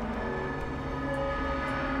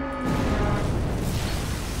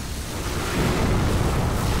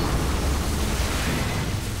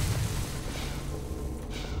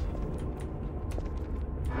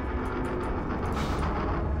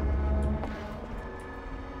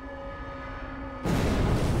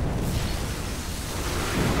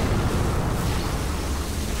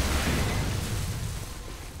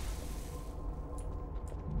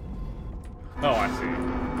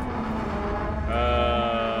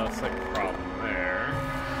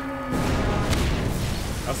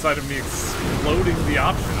 aside of me exploding the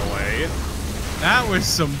option away. That was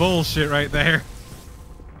some bullshit right there.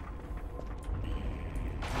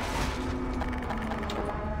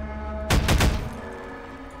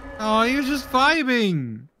 Oh, he was just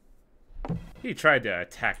vibing. He tried to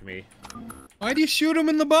attack me. Why'd you shoot him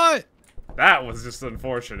in the butt? That was just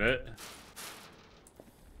unfortunate.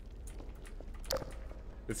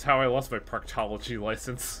 It's how I lost my proctology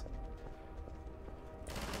license.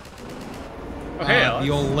 Oh, hey, Alex.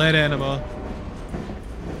 The old lead enema.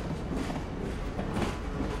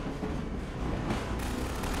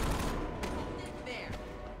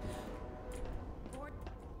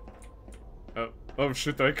 Oh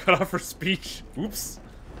shit, did I cut off her speech? Oops.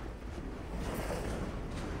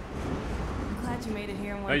 I'm glad you made it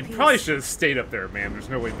here in one Now, you piece. probably should have stayed up there, man. There's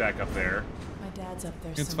no way back up there. My dad's up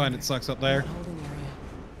there It's somewhere. fine, it sucks up there. Holding area.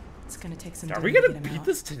 It's gonna take some Are time we to gonna get him beat out.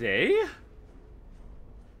 this today?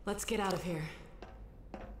 Let's get out of here.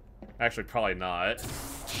 Actually, probably not.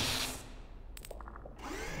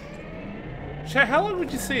 Chat, how long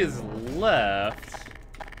would you say is left?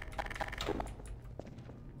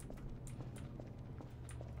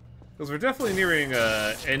 Because we're definitely nearing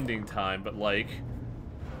ending time, but like,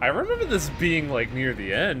 I remember this being like near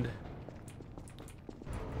the end.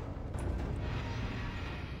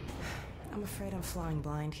 I'm afraid I'm flying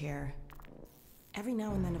blind here. Every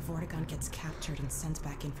now and then a Vortigaunt gets captured and sends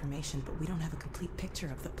back information, but we don't have a complete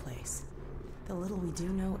picture of the place. The little we do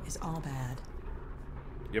know is all bad.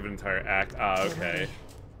 You have an entire act. Ah, okay.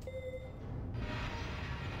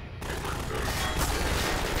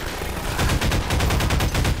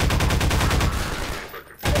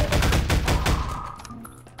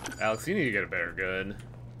 Alex, you need to get a better gun.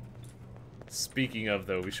 Speaking of,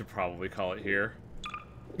 though, we should probably call it here.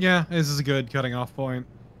 Yeah, this is a good cutting off point.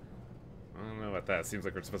 I don't know about that. Seems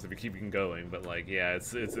like we're supposed to be keeping going, but like, yeah,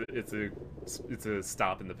 it's a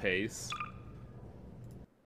stop in the pace.